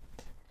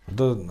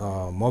 Одоо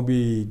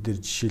моби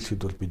дээр жишээлхэд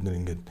бол бид нэр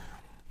ингээд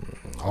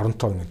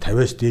оронтой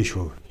 50-аас дээш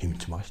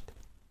хэмжиж байгаа шүү дээ.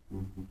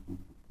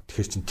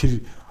 Тэгэхээр чин тэр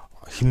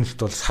хэмнэлт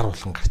бол сар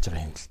болгон гарч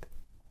байгаа хэмнэлт.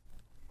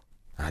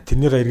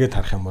 Тэрнийг эргээд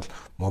харах юм бол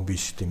моби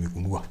системийг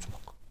өнгөө авч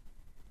байгаа.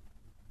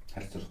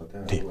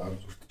 Харилцуулах тийм.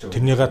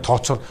 Тэрнийг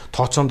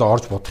тооцоонд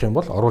орж бодох юм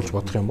бол, оруулж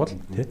бодох юм бол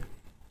тий.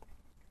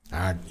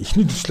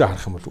 Эхний төслөө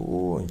харах юм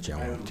бол энэ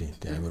ямар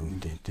үнэтэй амар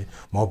үнэтэй тий.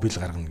 Мобил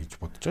гаргана гэж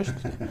бодож байгаа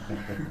шүү дээ.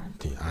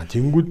 Тий.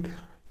 Тэнгүүд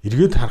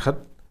эргээд харахад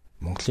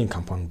Монголын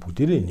компани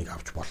бүгдээрээ энийг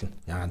авч болно.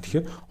 Яагаад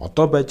тэгэхээр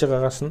одоо байж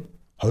байгаагаас нь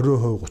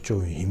 20%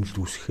 30% хэмнэлт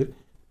үүсгэхээр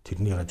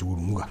тэрнийгээ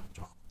зүгээр мөнгө авч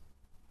байгаа.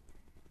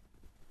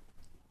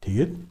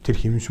 Тэгээд тэр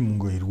хэмшин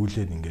мөнгөө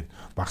эргүүлээд ингээд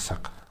баг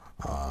саг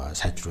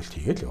сайжруулалт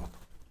хийгээл явна.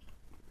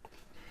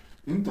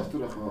 Энэ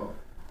дотор яг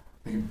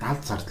нэг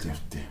 70 зардал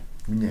явтыг.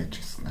 Миний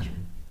ажигласнаар.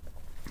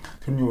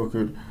 Тэрний юу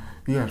гэхээр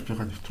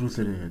ERP-га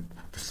нэвтрүүлээрээ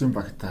төслийн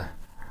багтаа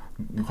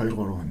 2-3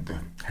 хүнд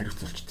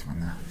хариуцуулчих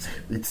юм байна.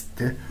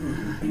 Эцтэй.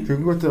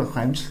 Тэгэнгүүт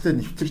амжилттай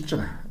нэвтэрч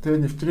байгаа.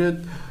 Тэгээ нэвтрээд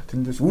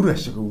тэндээс үр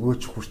ашиг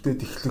өгөөч хүртээд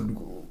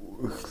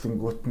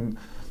эхлэнгүүт нь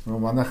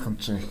нөгөө манайхан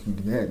ч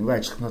нөгөө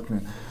ажилтнууд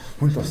нь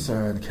хүн л бас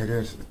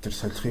карьер төр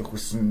солихыг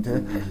хүснэ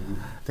тий.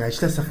 Тэгээ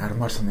ажилласаа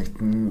гармаар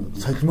санагдана,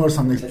 солимоор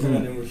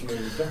санагдана.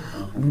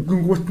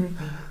 Гүнгүүт нь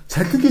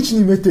цалин гэж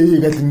нэмээтэй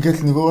гээл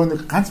ингээл нөгөө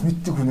нэг ганц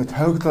мэддэг хүнээ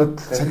тойглоод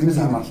цалин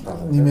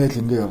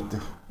нэмээл ингээ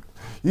явдаг.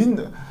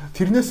 Энэ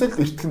тэрнээс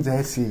л эртхэн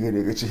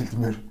зайлсхийгээрэй гэж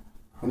хэлмээр.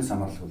 Хүнээс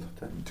хамааралгүй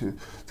тий.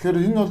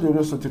 Тэгэхээр энэ бол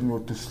ерөөсөө тэр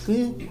нөгөө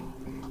төслийн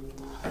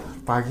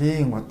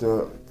багийн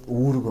одоо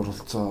үүрэг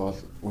оролцоо бол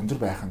өндөр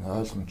байх нь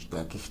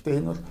ойлгомжтой.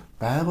 Гэхдээ энэ бол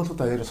байгууллагад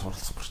даяараас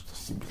оролцох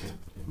процесс юм билээ.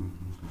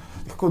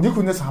 Тэгэхгүй нэг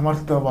хүнээс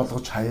хамааралтай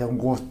болгож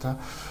хаянгуутаа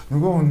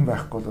нөгөө хүн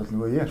байхгүй бол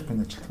нөгөө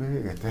ERP-ний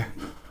ажилтгүй гэдэг.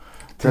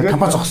 Тэгээд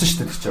компани зогсон шүү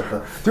дээ чи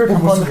одоо. Тэгээд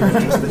компани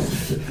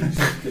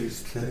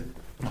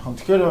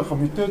тэгэхээр яг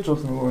мэдээж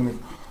бол нөгөө нэг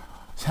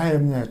сайн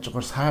юмны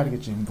хажуугаар саар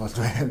гэж юм бол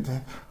байна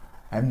те.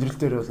 Амьдрал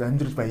дээр бол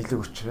амьдрал баялаг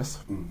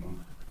учраас.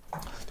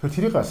 Тэгэхээр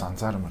тэрийг бас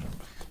анзаармаар юм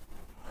байна.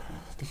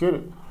 Тэгэхээр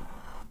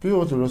би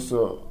бол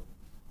ерөөсөө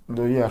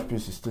ERP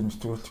систем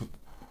зөвлөлт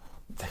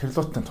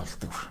тахирлуудтай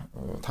толдог.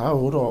 Та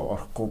өөрөө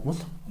орохгүй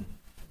бол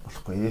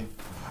болохгүй.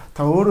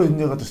 Та өөрөө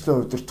энэнийг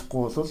төслөө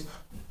удирдахгүй бол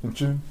энэ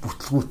чинь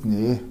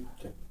бүтлгүүтнэ.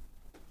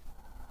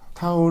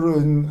 Та өөрөө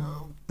энэ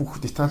бүх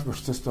деталь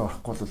процессд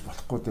орохгүй бол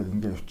болохгүй дээр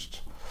ингэ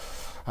явчих.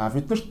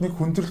 Биднэрт нэг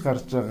хүндрэл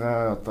гарч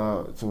байгаа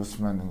одоо зүйлс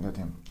маань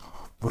ингээд юм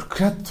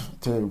бюрократ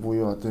тий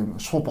буюу одоо юм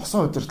шууд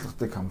босон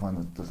удирдлагатай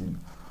компаниуд бол энэ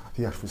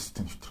ERP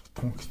систем нэвтрэх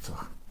тун хэцүү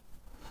байна.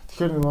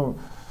 Тэгэхээр нөгөө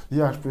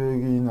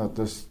ERP-ийн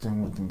одоо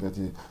системүүд ингээд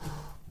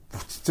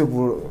бүтцээ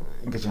бүр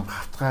ингээд юм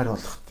хавтгаар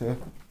болох тий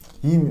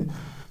ийм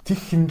тех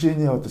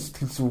хэмжээний одоо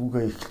сэтгэл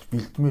зүгээ их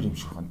бэлдмээр юм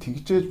шиг байна.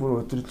 Тэгжээж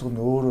бүр удирдлага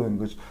нь өөрөө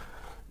ингээд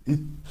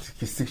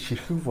хэсэг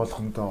ширхэг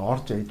болгондоо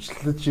орж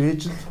ажиллаж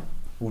ээж л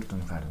үр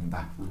дүн гарна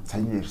да.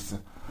 Саяны ярьсан.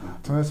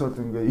 Түүнээс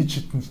бол ингээд иж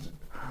хитэн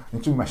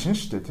энэ чинь машин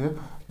шүү дээ тий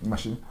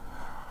машин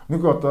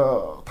нэг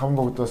одоо 5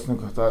 богдоос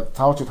нэг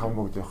цаавч 5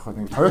 богд явах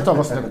нэг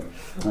Toyota-гоос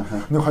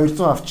нэг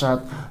 200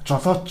 авчаад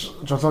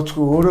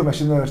жолоочгүй өөрөө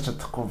машинаа барьж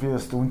чадахгүй би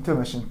бас үнэтэй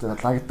машинтай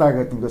лагдаа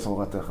гэдэг ингээд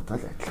суугаад байхад л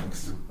адилхан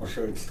гэсэн.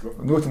 Уршаа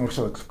хөдөлгөө. Нөөц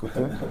уршаа хөдөлгөө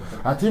тий.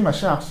 Тийм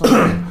машин авсан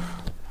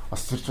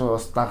бас тэр чинь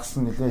бас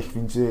дагсан нэлээ их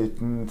бензин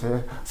эдэн тий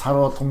сар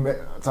болгон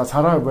за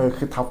сараа байх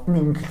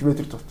 5000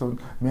 км тутам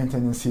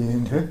maintenance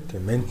хийн тий.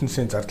 Тийм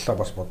maintenance-ийн зардлаа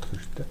бас бодох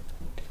хэрэгтэй.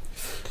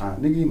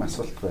 Нэг юм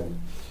асуулт байна.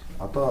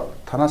 Одоо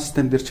танаа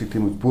систем дээр ч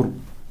гэдэг юм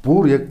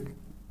бүр яг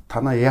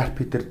танаа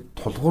ERP дээр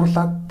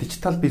тулгуурлаад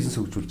дижитал бизнес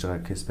хөгжүүлж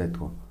байгаа кейс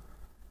байдгүй.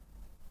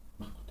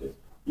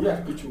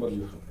 ERP ч юм бол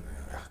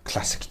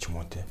классик ч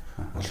юм уу тий.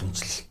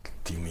 Уламжлалт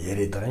тийм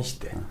яриад байгаа юм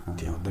шүү дээ.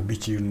 Тийм одоо би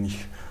чи ер нь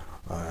их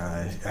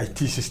IT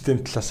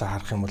систем талаас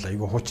харах юм бол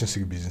айгүй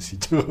хуучинсаг бизнес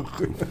хийж байгаа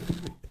байхгүй.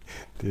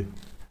 Тий.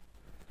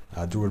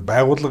 Зүгээр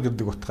байгууллага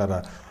гэдэг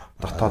утгаараа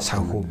дотоод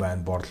санхүү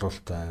байна,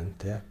 борлуулалт байна,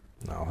 тий.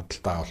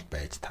 Худалдаа авал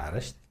байж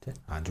таарна шүү дээ, тий.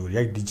 Зүгээр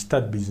яг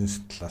дижитал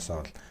бизнес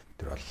талаасаа бол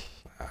тэр бол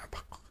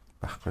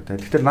байхгүй.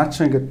 Тэгэхээр наад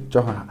чинь ингээд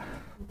жоохон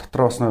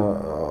дотроо бас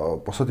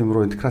бусад юм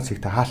руу интеграц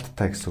хийхдээ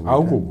хаалттай гэсэн үг.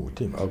 Үгүй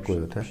тийм. Үгүй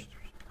юу тий.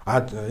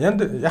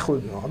 Яг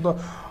одоо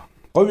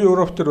говь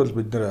Европ төр бол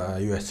бид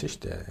нэр юу яасан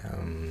шүү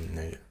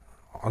дээ.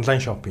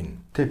 Онлайн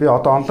шопинг. Тий би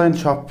одоо онлайн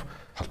шоп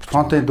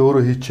фронтенд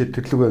өөрөө хийчихэд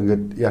тэрлүүгээ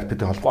ингээд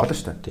ERP-тэй холбоотой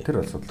шүү дээ. Тэр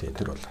бол асуудал.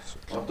 Тэр бол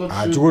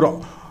асуудал. Зүгээр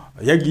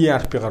яг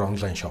ERP-гаар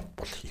онлайн шоп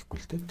бол хийхгүй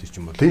л дээ. Тэр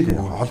чинь бол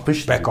холбоо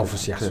шүү дээ. Back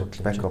office-ийн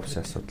асуудал. Back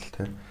office-ийн асуудал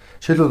тий.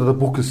 Жишээлбэл одоо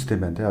booking систем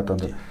байна тий. Одоо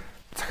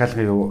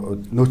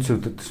захиалгын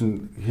нөөцүүд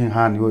чинь хин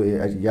хаана юу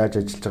яаж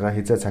ажиллаж байгаа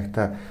хязаа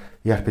цагтаа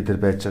ERP дээр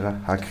байж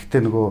байгаа.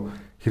 Гэхдээ нөгөө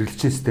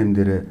хэрэглэгчийн систем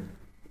дээр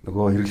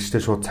нөгөө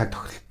хэрэглэгчтэй шууд цаг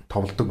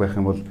товлдог байх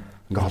юм бол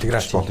ингээд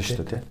холбогдож болно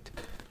шүү дээ тий.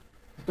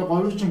 Тэгээ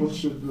говьч юм бол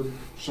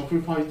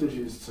Shopify дээр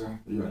хийсэн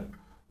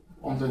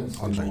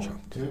онлайн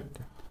шоп тий.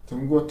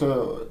 Тэнгүүт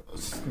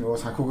нөгөө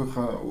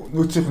санхүүгийн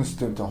нөөцийн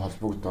системтэй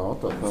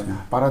холбогдоод одоо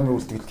барааны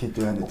үйлдэл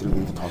хэд байна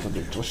гэдгийг тоолоод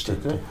явж байгаа шүү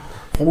дээ тий.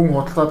 Хувийн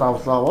худалдаад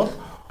авлаа бол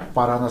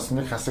бараанаас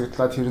нэг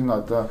хасагдлаа тэр нь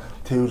одоо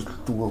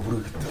тээвэрлэлдгөө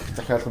хүрэгдэх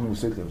захиалгын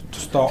үсэл явж.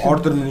 Тусдаа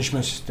order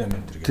management систем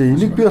энэ. Тэгээ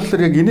энийг би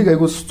болохоор яг энийг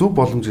айгуус зөв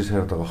боломжийг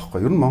саяад байгаа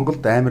байхгүй. Ер нь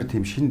Монголд амар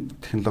тийм шинэ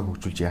технологи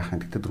хөгжүүлж яах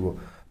юм гэдэг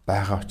дөрөв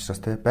байгаа учраас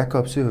тий. Back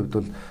office-ийн хувьд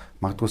бол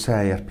магадгүй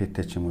сайн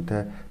ERP-тэй ч юм уу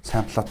тий.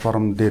 Сайн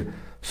платформ дээр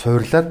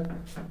суурлаад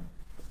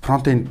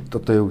фронтенд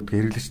одоо юу гэдэг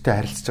хэрэглэгчтэй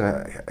харилцаж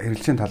байгаа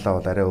хэрэглэгчийн талаа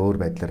бол арай өөр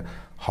байдлаар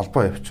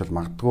холбоо явуучвал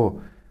магадгүй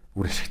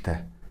үр ашигтай.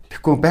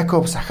 Тэгэхгүй back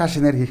office ахаа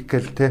шинээр хийх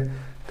гээл тий.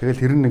 Тэгэл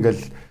тэр нь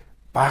ингээл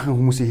баахан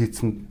хүмүүсийн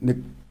хийцэн нэг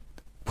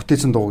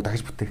бүтээсэн дууг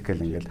дахиж бүтээх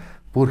гээл ингээл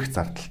бүр их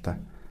зардалтай.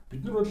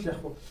 Бид нар бол яг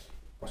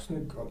бас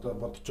нэг одоо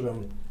бодож байгаа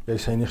юм яг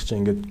саяных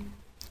чинь ингээд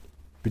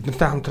бид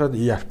нартай хамтраад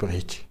ERP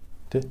хийж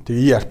тий.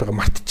 Тэгээ ERP-г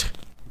мартчих.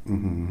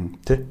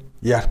 Тий.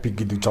 ERP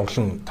гэдэг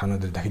зовлон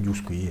танаа дээр дахиж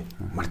юусгүй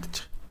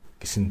мартчих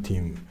гэсэн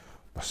тийм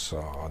бас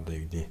одоо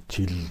юу гэдэг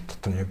чиглэл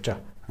дотор явж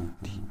байгаа.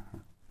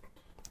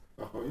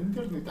 Энэ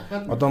дэр нэг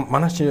дахиад одоо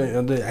манай чи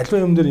одоо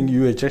аливаа юм дээр ингэ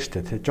юу яаж байгаа шүү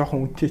дээ тий. Жохон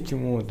үнэтэй ч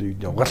юм уу одоо юу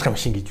гэдэг угаалгын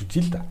машин гэж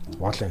үзье л да.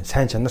 Угаалгын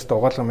сайн чанартай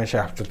угаалгын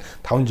машин авчвал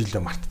 5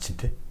 жилдээ мартчих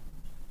тий.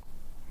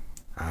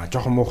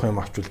 Жохон муухай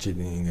юм авчвал чи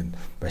ингэ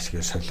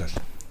байшгаа солиол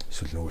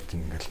эсвэл нөгөөт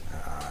нь ингээл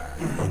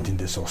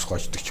эндээс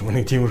усгоождаг ч юм уу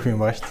нэг тиймэрхүү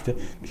юм байгаа шүү дээ.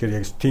 Тэгэхээр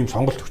яг тийм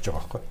сонголт өгч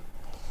байгаа байхгүй.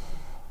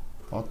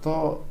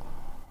 Одоо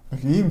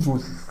нэг ийм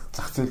зүйл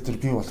зах зээл дээр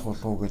бий болох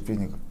болов уу гэж би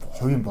нэг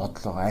хувийн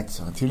бодлоо айдас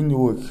байгаа. Тэр нь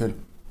юу гэхээр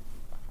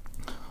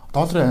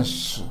долларын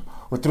анш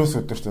өдрөөс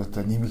өдөрт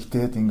одоо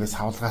нэмэгдээд ингээд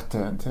савлгаатай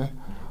байна тий.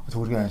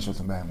 Төгрөгийн анш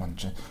бол байман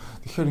чинь.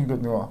 Тэгэхээр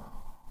ингээд нөгөө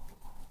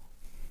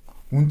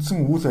үндсэн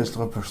үйл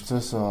ажиллагаа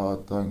процесс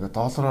одоо ингээд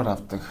доллараар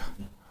авдаг,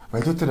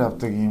 валютаар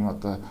авдаг ийм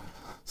одоо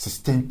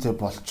системтэй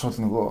болчвол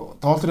нөгөө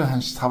долларын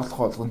ханш савлах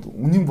болгонд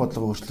үнийн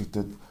бодлого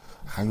өөрчлөгдөд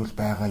хаюул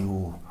байгаа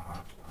юу?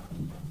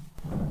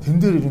 Тэн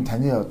дээр ер нь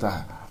таны одоо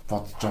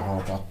бодож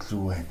байгаа бодол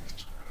юу вэ гэж.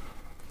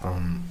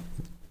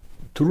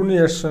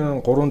 Түрүүний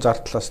ярьсан 3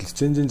 зардлаас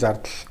лицензийн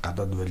зардал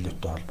гадаад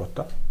валюттай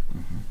холбоотой.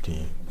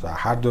 Тийм. За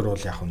хардвер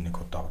бол яг нэг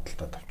удаа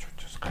худалдаад авч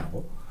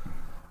гайгүй.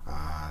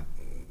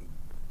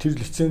 Тэр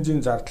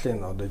лицензийн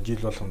зардлын одоо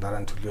жил болгон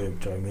дараа нь төлөө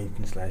явж байгаа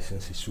maintenance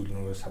license эсвэл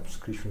нөгөө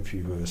subscription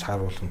fee сар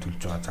болгон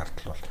төлж байгаа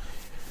зардал бол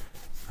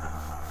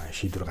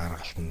шийдвэр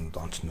гаргалтанд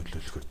онц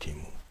нөлөөлөхөр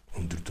тийм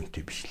өндөр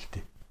дүнтэй биш л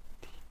дээ.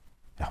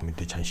 Яг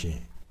мэдээж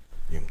ханшийн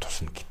юм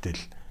тусна гэтэл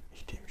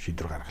нэг тийм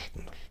шийдвэр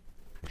гаргалтанд бол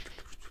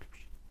нөлөөлөх зүйл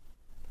биш.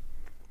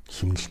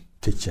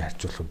 Химнэлттэй чи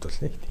харьцуулахад бол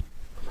нэг тийм.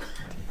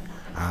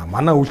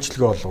 Манай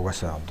үйлчлэгээ бол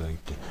угаасаа одоо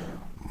нэг тийм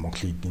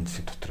Монголын эдийн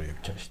засаг дотор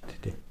явж байгаа шүү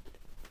дээ.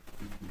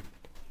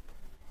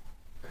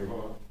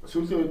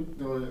 Сүүлийн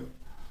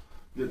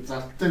үед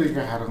залтаар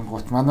ингээ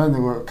харангуут манай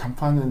нөгөө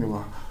компани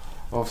нөгөө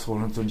Office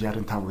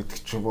 365 гэдэг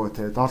ч юм уу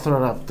те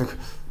доллараар авдаг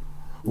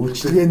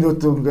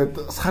үйлчлэгээнүүд ингээд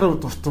сар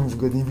тутам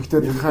ингээд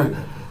нэмэгдээд байхаар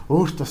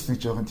өөрт бас нэг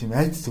жоохон тийм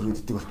айц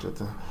төрөддөг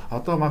болчиход.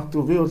 Одоо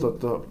магадгүй би бол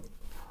одоо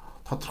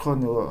тодорхой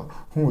нөгөө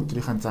хүн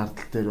өдрийнхээ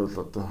зардал дээр бол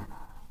одоо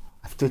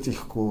апдейт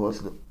хийхгүй бол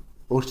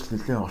өөрчлөлт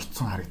нэлээд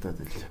орцсон харагдаад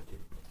байлаа.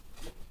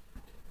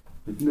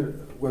 Бид нэр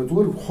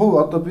зүгээр хувь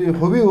одоо би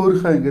хувийн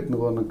өөрийнхөө ингээд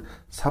нөгөө нэг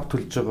сав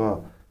төлж байгаа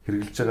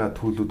хэрэгжилж байгаа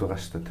төлөвлөд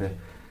байгаа шүү дээ.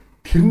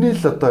 Тэрнээ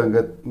л одоо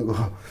ингээд нөгөө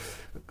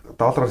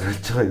доллараар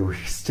төлж байгаа юу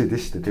ихсчээд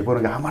байна шүү дээ. Тэг бүр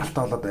ингээд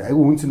хамааралтай болоод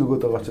айгүй үнц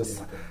нөгөөд байгаа учраас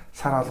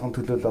сар алган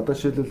төлөөл одоо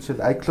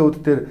жишээл iCloud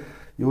дээр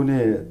юуны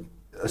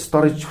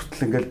storage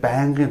хүртэл ингээд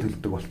байнгын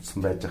төлдөг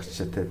болцсон байж байгаа ч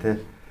тий.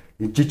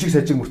 Жижиг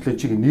сажиг мөртлөө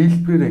чиг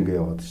нийлбэрээр ингээд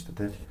яваад шүү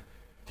дээ.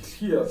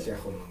 Дэлхий бол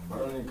яг нь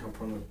барууны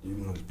компаниуд ер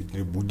нь бол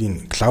бидний бүгдийн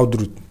клауд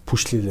руу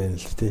пушлээ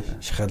л тий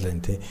шахаал байна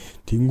тий.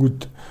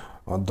 Тэнгүүд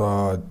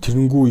одоо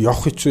тэрнгүү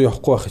явах хэцүү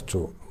явахгүй байх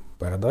хэцүү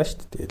байгаад байгаа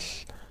шүү дээ.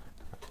 Тэгэл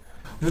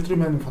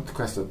өнөөдрийн маань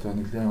подкаст одоо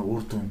нэгэн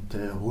үр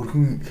дүнтэй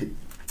өргөн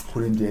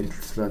хүрээнд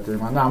ярилцлаа тий.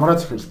 Манай амраа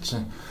зөвхөлч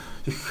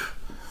их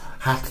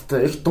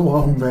хаалттай их дуу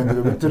хүн байна.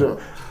 Бид нар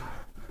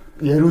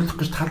яриулах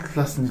гэж тал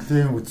талаас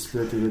нэлээд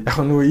үзлээ. Тэгээд яг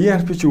нөгөө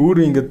ERP чи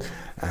өөрөө ингээд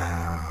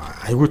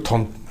айгүй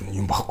том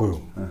юм баггүй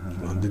юу.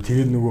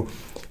 Тэгээд нөгөө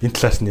энэ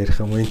талаас нь ярих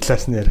юм уу, энэ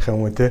талаас нь ярих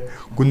юм уу те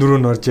гүн рүү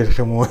н орж ярих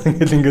юм уу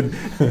ингээд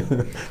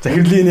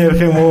захирлын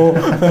ярих юм уу,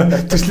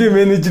 төслийн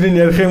менежерийн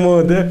ярих юм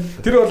уу те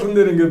тэр болгон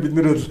дээр ингээд бид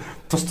нэр бол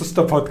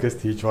тус-тустай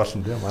подкаст хийж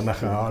болно те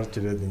манайхаа орж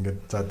ирээд ингээд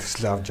за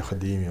төслөө авч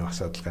явахад ийм юм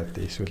асуудал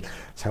гадтай эсвэл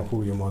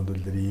санхүү юм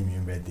ондол дээр ийм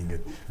юм байд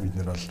ингээд бид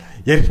нар бол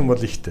ярих юм бол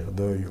ихтэй.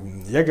 Одоо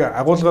яг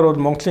агуулгаар бол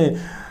Монголын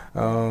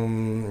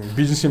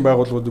бизнесийн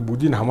байгууллагууд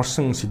бүгдийг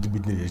хамарсан сэдв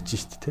бид нэр ярьж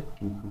штэ те.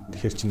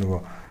 Тэгэхээр чи нөгөө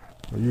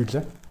юу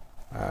лээ?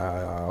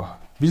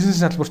 Бизнес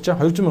салбарч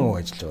 200 мянган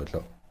ажиллаж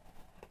байгаа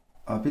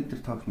лөө. Бид тэр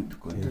тоог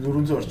мэдэхгүй.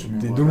 400 орчим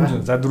юм.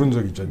 400 за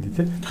 400 гэж байна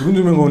тий.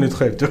 400 мянган хүний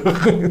тухай ярьж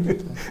байгаа.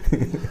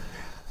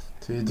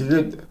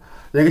 Тэгээд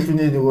яг л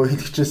миний нөгөө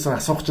хэлчихсэн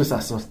асуухчээс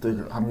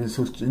асуултыг хамгийн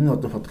сүүлч энэ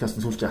одоо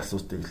подкастын сүүлчийн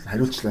асуултыг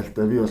хариулчлаа л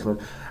да. Би болохоор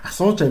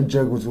асууж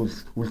амжаагүй зүйл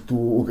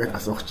үлдүү гэж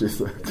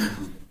асуухчээсэн.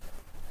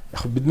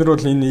 Яг бид нар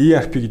бол энэ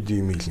ERP гэдэг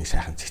юм ийм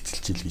сайхан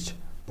цэцэлж ил гэж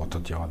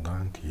бодод яваад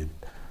байгаа. Тэгээд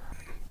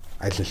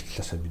аль аль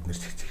талаасаа бид нэр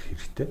цэцэх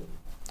хэрэгтэй.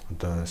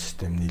 Одоо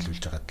систем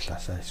нийлүүлж байгаа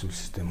талаасаа эсвэл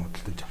систем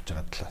худалдаж авч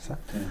байгаа талаасаа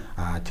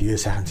тэгээ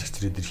сайхан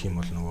цэгцрээд ирэх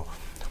юм бол нөгөө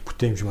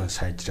бүтээмж маань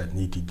сайжраад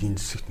нийт эдийн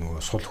засагт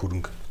нөгөө сул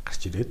хөрөнгө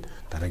гарч ирээд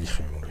дараагийнх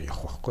юм руу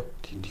явах байхгүй.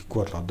 Тэгэхгүй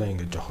бол одоо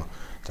ингээд жоохон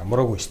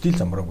замбраагүй стил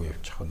замбраагүй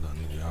явж байгаа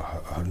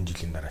одоо 20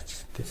 жилийн дараа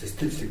ч тийм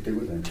системчлэгдэг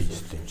үү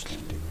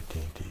системчлэгдэг үү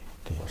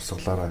тийм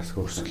урсгалаараа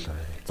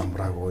өөрсөлөө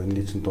замбраагүй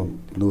энэ чинь дунд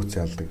нөөц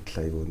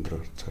ялдагдлаа аюу өндөр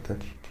орж байгаа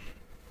тийм.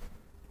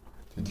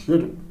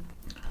 Тэгэхээр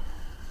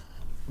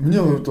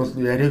миний хувьд бол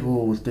яриаггүй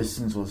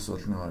үлдээсэн зүйлс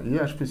бол нөгөө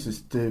ERP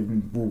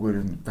систем бүгээр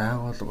нь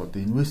байгууллага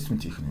одоо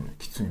инвестмент хийх нь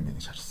хэцүү юм байна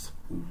гэж харсан.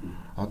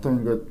 Одоо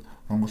ингээд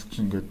Монголч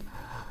ингээд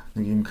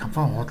нэг юм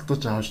компани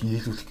худалдаж авч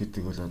нийлүүлэх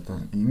гэдэг бол одоо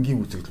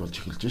энгийн үзэгдэл болж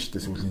эхэлж байна шүү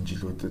дээ сүүлийн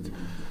жилүүдэд.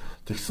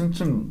 Тэгсэн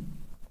чинь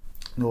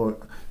нөгөө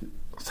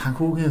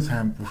санхүүгийн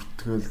сайн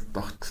бүртгэл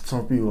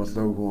тогтолцоо бий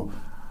болоогүй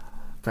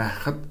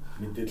байхад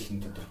мэдээлэл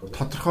нь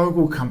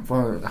тодорхойгүй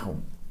компани яг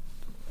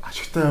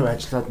ашигтай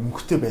ажиллаад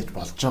мөнгөтэй байж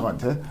болж байгаа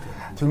тий.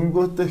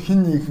 Тэгэнгүүт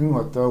хин нэгэн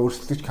одоо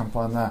өрсөлдөгч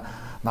компани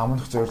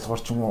намнах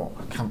зорилгоор ч юм уу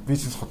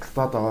бизнес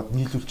худалдаад аваад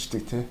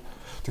нийлүүлчихдэг тий.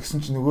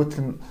 Тэгсэн чинь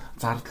нөгөөх нь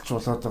зардалж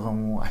болоод байгаа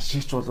юм уу,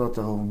 ашигч болоод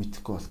байгаа юм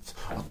мэдэхгүй болц.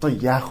 Одоо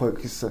яах вэ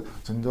гэсэн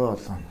зөндөө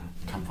олон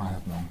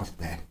компаниуд Монголд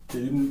байна.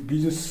 Тэр энэ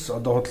бизнес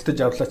одоо худалдаж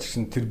авлаа ч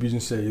гэсэн тэр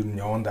бизнесээ ер нь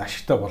явандаа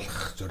ашигтай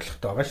болгох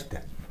зорилготой байгаа шүү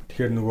дээ.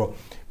 Тэгэхээр нөгөө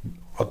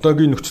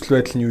одоогийн нөхцөл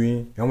байдал нь юу юм?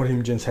 Ямар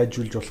хэмжээнд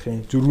сайжруулж болох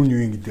юм? Зөрүү нь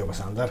юу юм гэдгийг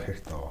бас анзаарах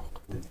хэрэгтэй байгаа.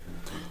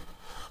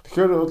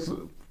 Тэгэхээр бол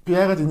би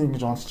яагаад энийг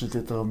ингэж онцлж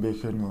хэлээд байгаа юм бэ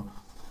гэхээр нөгөө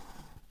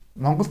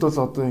Монголд бол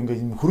одоо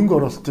ингээ юм хөрөнгө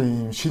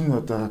оруулалтын юм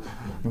шинэ одоо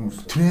юм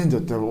тренд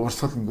одоо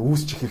урсгал ингээ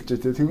үүсч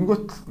эхэлж байгаа.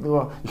 Тэгэнгүүт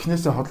нөгөө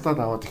эхнээсээ хотлоод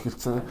аваад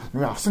эхэлсэн.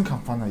 Нөгөө авсан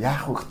компани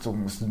яах вэ гэсэн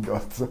хүмүүс ингээ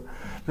болсон.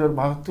 Тэгэхээр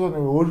магадгүй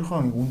нөгөө өөрийнхөө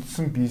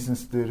үндсэн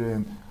бизнес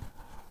дээр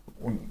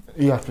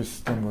ERP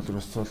систем бол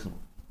ерөөсөө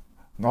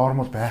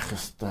нормал байх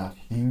ёстой.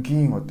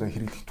 Энгийн одоо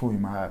хэрэглэгдэхүүн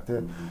юм аа тий.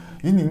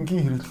 Энэ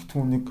энгийн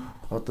хэрэглэгдэхүүнийг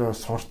одоо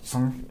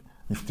сурцсан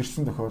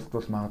нэвтэрсэн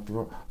тохиолдолд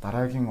магадгүй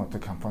дараагийн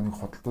одоо компаниг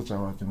худалдаж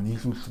аваад юм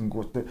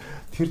нийлүүлэнгүүтээ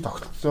тэр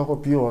тогтолцоогоо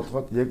бий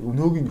болгоод яг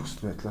өнөөгийн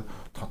нөхцөл байдлаа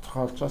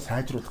тодорхойлж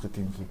сайжруулах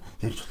гэдэг юм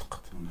ярьж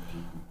болох гэдэг.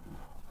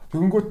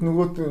 Тэгэнгүүт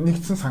нөгөөд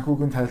нэгдсэн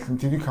санхүүгийн тайлан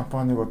тэр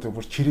компаниг одоо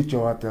бүр чирэж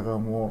яваад байгаа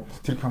юм уу?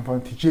 Тэр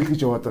компани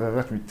тижээлгэж яваад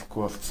байгаагаа ч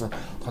мэдэхгүй болсон.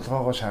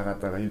 Толгоогоо шаагаад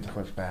байгаа юм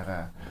тохиол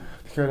байгаа.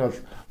 Тэгэхээр бол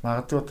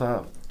магадгүй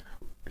та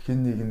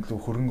хин нэгэн лөө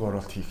хөрөнгө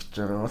оруулалт хийх гэж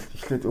байгаа бол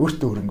эхлээд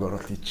өөртөө хөрөнгө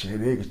оруулалт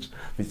хийчихээрэй гэж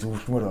би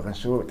зөвлөмөр байгаа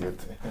шүү.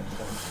 Тэгээд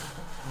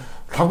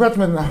тавгаад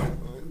мэн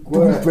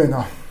гүнт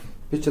байна.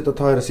 Би ч одоо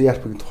тооёроос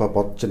ERP-ийн тухай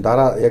бодож чинь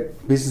дараа яг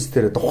бизнес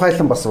дээр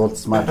тухайлан бас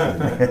уулзмаар.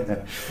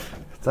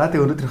 За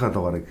тэгээ өнөөдрийнхээ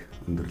дугаарыг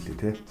өндөрлөе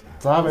тий.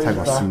 За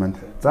баярлалаа.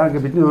 За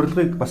ингээ бидний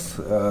урилгыг бас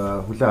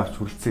хүлээн авч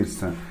хүрэлцэн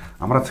ирсэн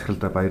Амраа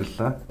захиралд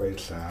баярлалаа.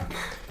 Баярлалаа.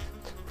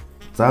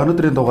 За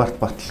өнөөдрийн дугаарт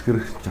Батлгэр,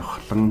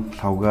 Жавхлан,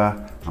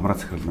 Лавга, Амраа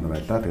захирал нар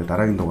байлаа. Тэгээ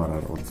дараагийн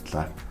дугаараар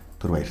уулзлаа.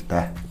 Түр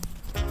баяртай.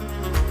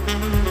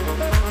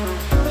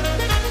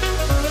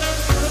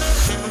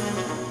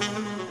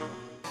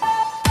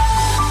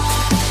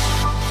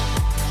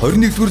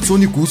 21-р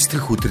зууны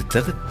гүйцэтгэх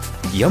удирдлага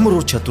ямар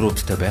ур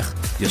чадваруудтай байх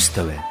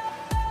ёстой вэ?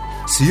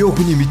 CEO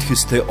хүний мэдэх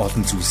ёстой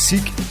олон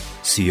зүйлсийг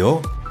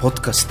CEO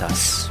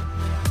podcast-аас